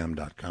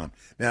wordfm.com.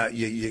 Now,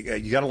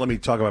 you got to let me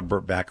talk about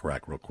Burt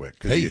Bacharach real quick.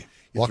 Hey, you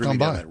walk threw on me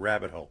by. down that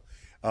rabbit hole.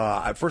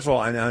 First of all,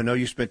 I know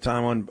you spent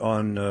time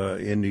on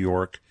in New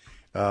York.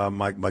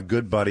 My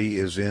good buddy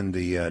is in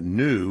the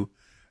new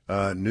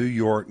New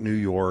York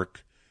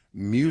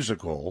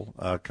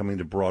musical coming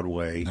to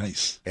Broadway.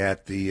 Nice.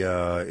 At the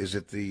is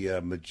it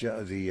the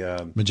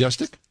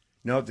Majestic?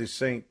 No, the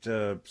Saint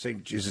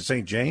is it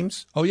St.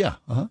 James? Oh yeah,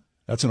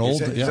 that's an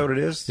old. Is that what it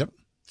is? Yep.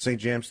 St.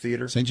 James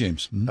Theater. St.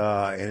 James.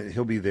 Mm-hmm. And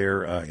he'll be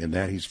there in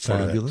that. He's part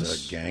Fabulous. of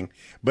that gang.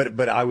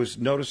 But I was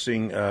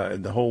noticing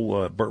the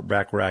whole Burt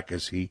Bacharach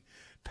as he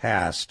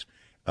passed.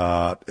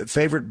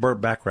 Favorite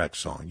Burt Bacharach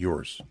song,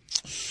 yours?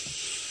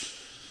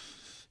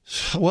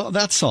 Well,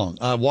 that song,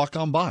 "Walk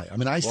On By." I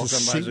mean, I used Walk to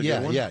On By sing. is a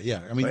good one?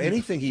 Yeah. I mean,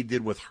 anything he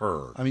did with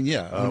her,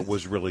 I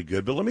was really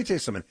good. But let me tell you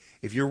something.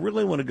 If you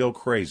really want to go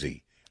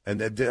crazy,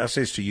 and I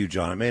say this to you,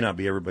 John, it may not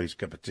be everybody's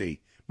cup of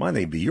tea. Mine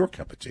may be your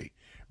cup of tea.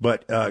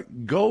 But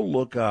go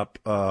look up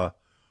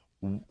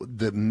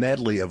the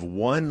medley of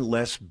One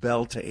Less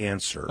Bell to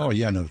Answer. Oh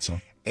yeah, I know that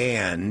song.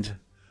 And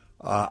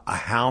A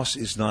House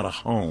Is Not a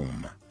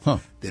Home.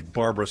 That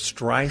Barbara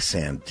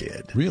Streisand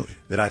did. Really?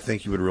 That I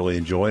think you would really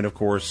enjoy. And, of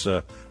course,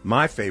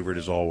 my favorite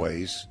is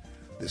always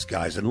This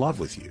Guy's in Love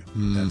with You.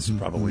 That's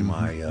probably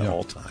my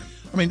all-time.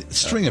 I mean,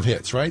 string of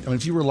hits, right? I mean,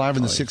 if you were alive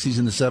in the 60s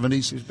and the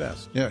 70s. He was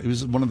best. Yeah, it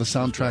was one of the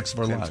soundtracks of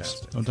our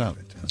lives. No doubt.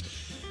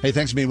 Hey,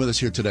 thanks for being with us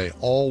here today.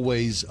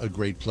 Always a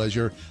great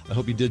pleasure. I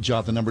hope you did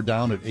jot the number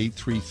down at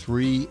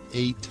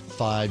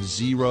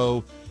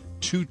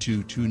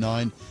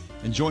 833-850-2229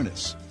 and join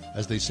us.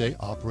 As they say,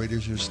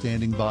 operators are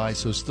standing by,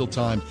 so still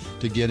time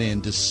to get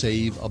in to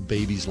save a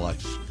baby's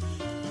life.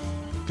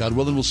 God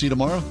willing, we'll see you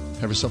tomorrow.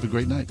 Have yourself a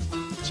great night.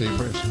 Say your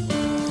prayers.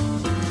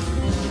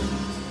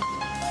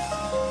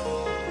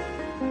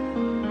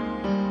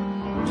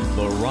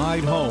 The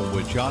Ride Home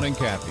with John and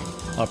Kathy,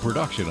 a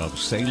production of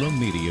Salem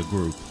Media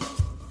Group.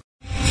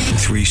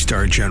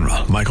 3-star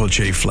General Michael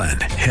J.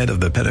 Flynn, head of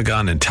the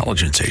Pentagon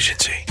Intelligence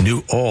Agency,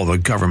 knew all the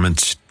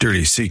government's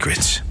dirty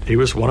secrets. He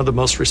was one of the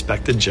most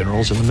respected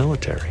generals in the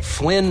military.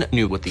 Flynn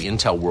knew what the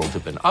intel world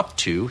had been up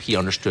to. He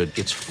understood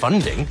its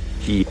funding.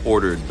 He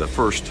ordered the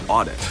first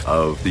audit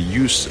of the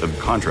use of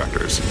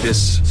contractors.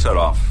 This set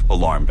off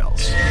alarm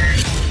bells.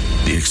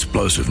 The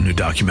explosive new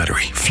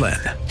documentary, Flynn,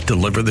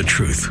 Deliver the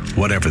Truth,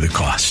 Whatever the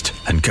Cost,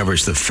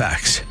 uncovers the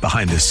facts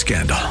behind this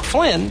scandal.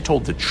 Flynn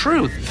told the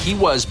truth. He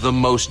was the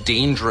most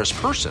dangerous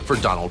person for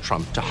Donald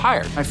Trump to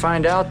hire. I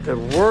find out the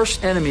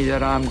worst enemy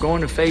that I'm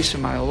going to face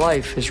in my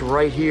life is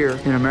right here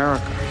in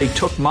America. They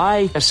took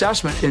my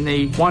assessment and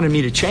they wanted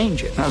me to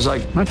change it. And I was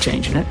like, I'm not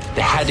changing it.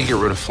 They had to get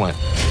rid of Flynn.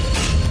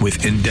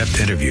 With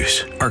in-depth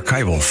interviews,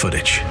 archival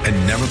footage, and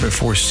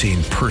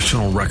never-before-seen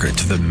personal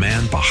records of the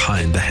man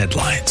behind the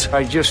headlines.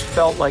 I just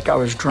felt like I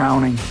was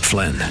drowning.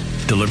 Flynn,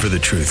 Deliver the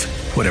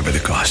Truth, Whatever the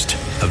Cost.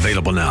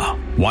 Available now.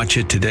 Watch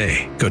it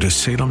today. Go to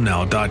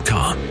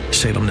salemnow.com.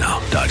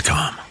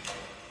 salemnow.com.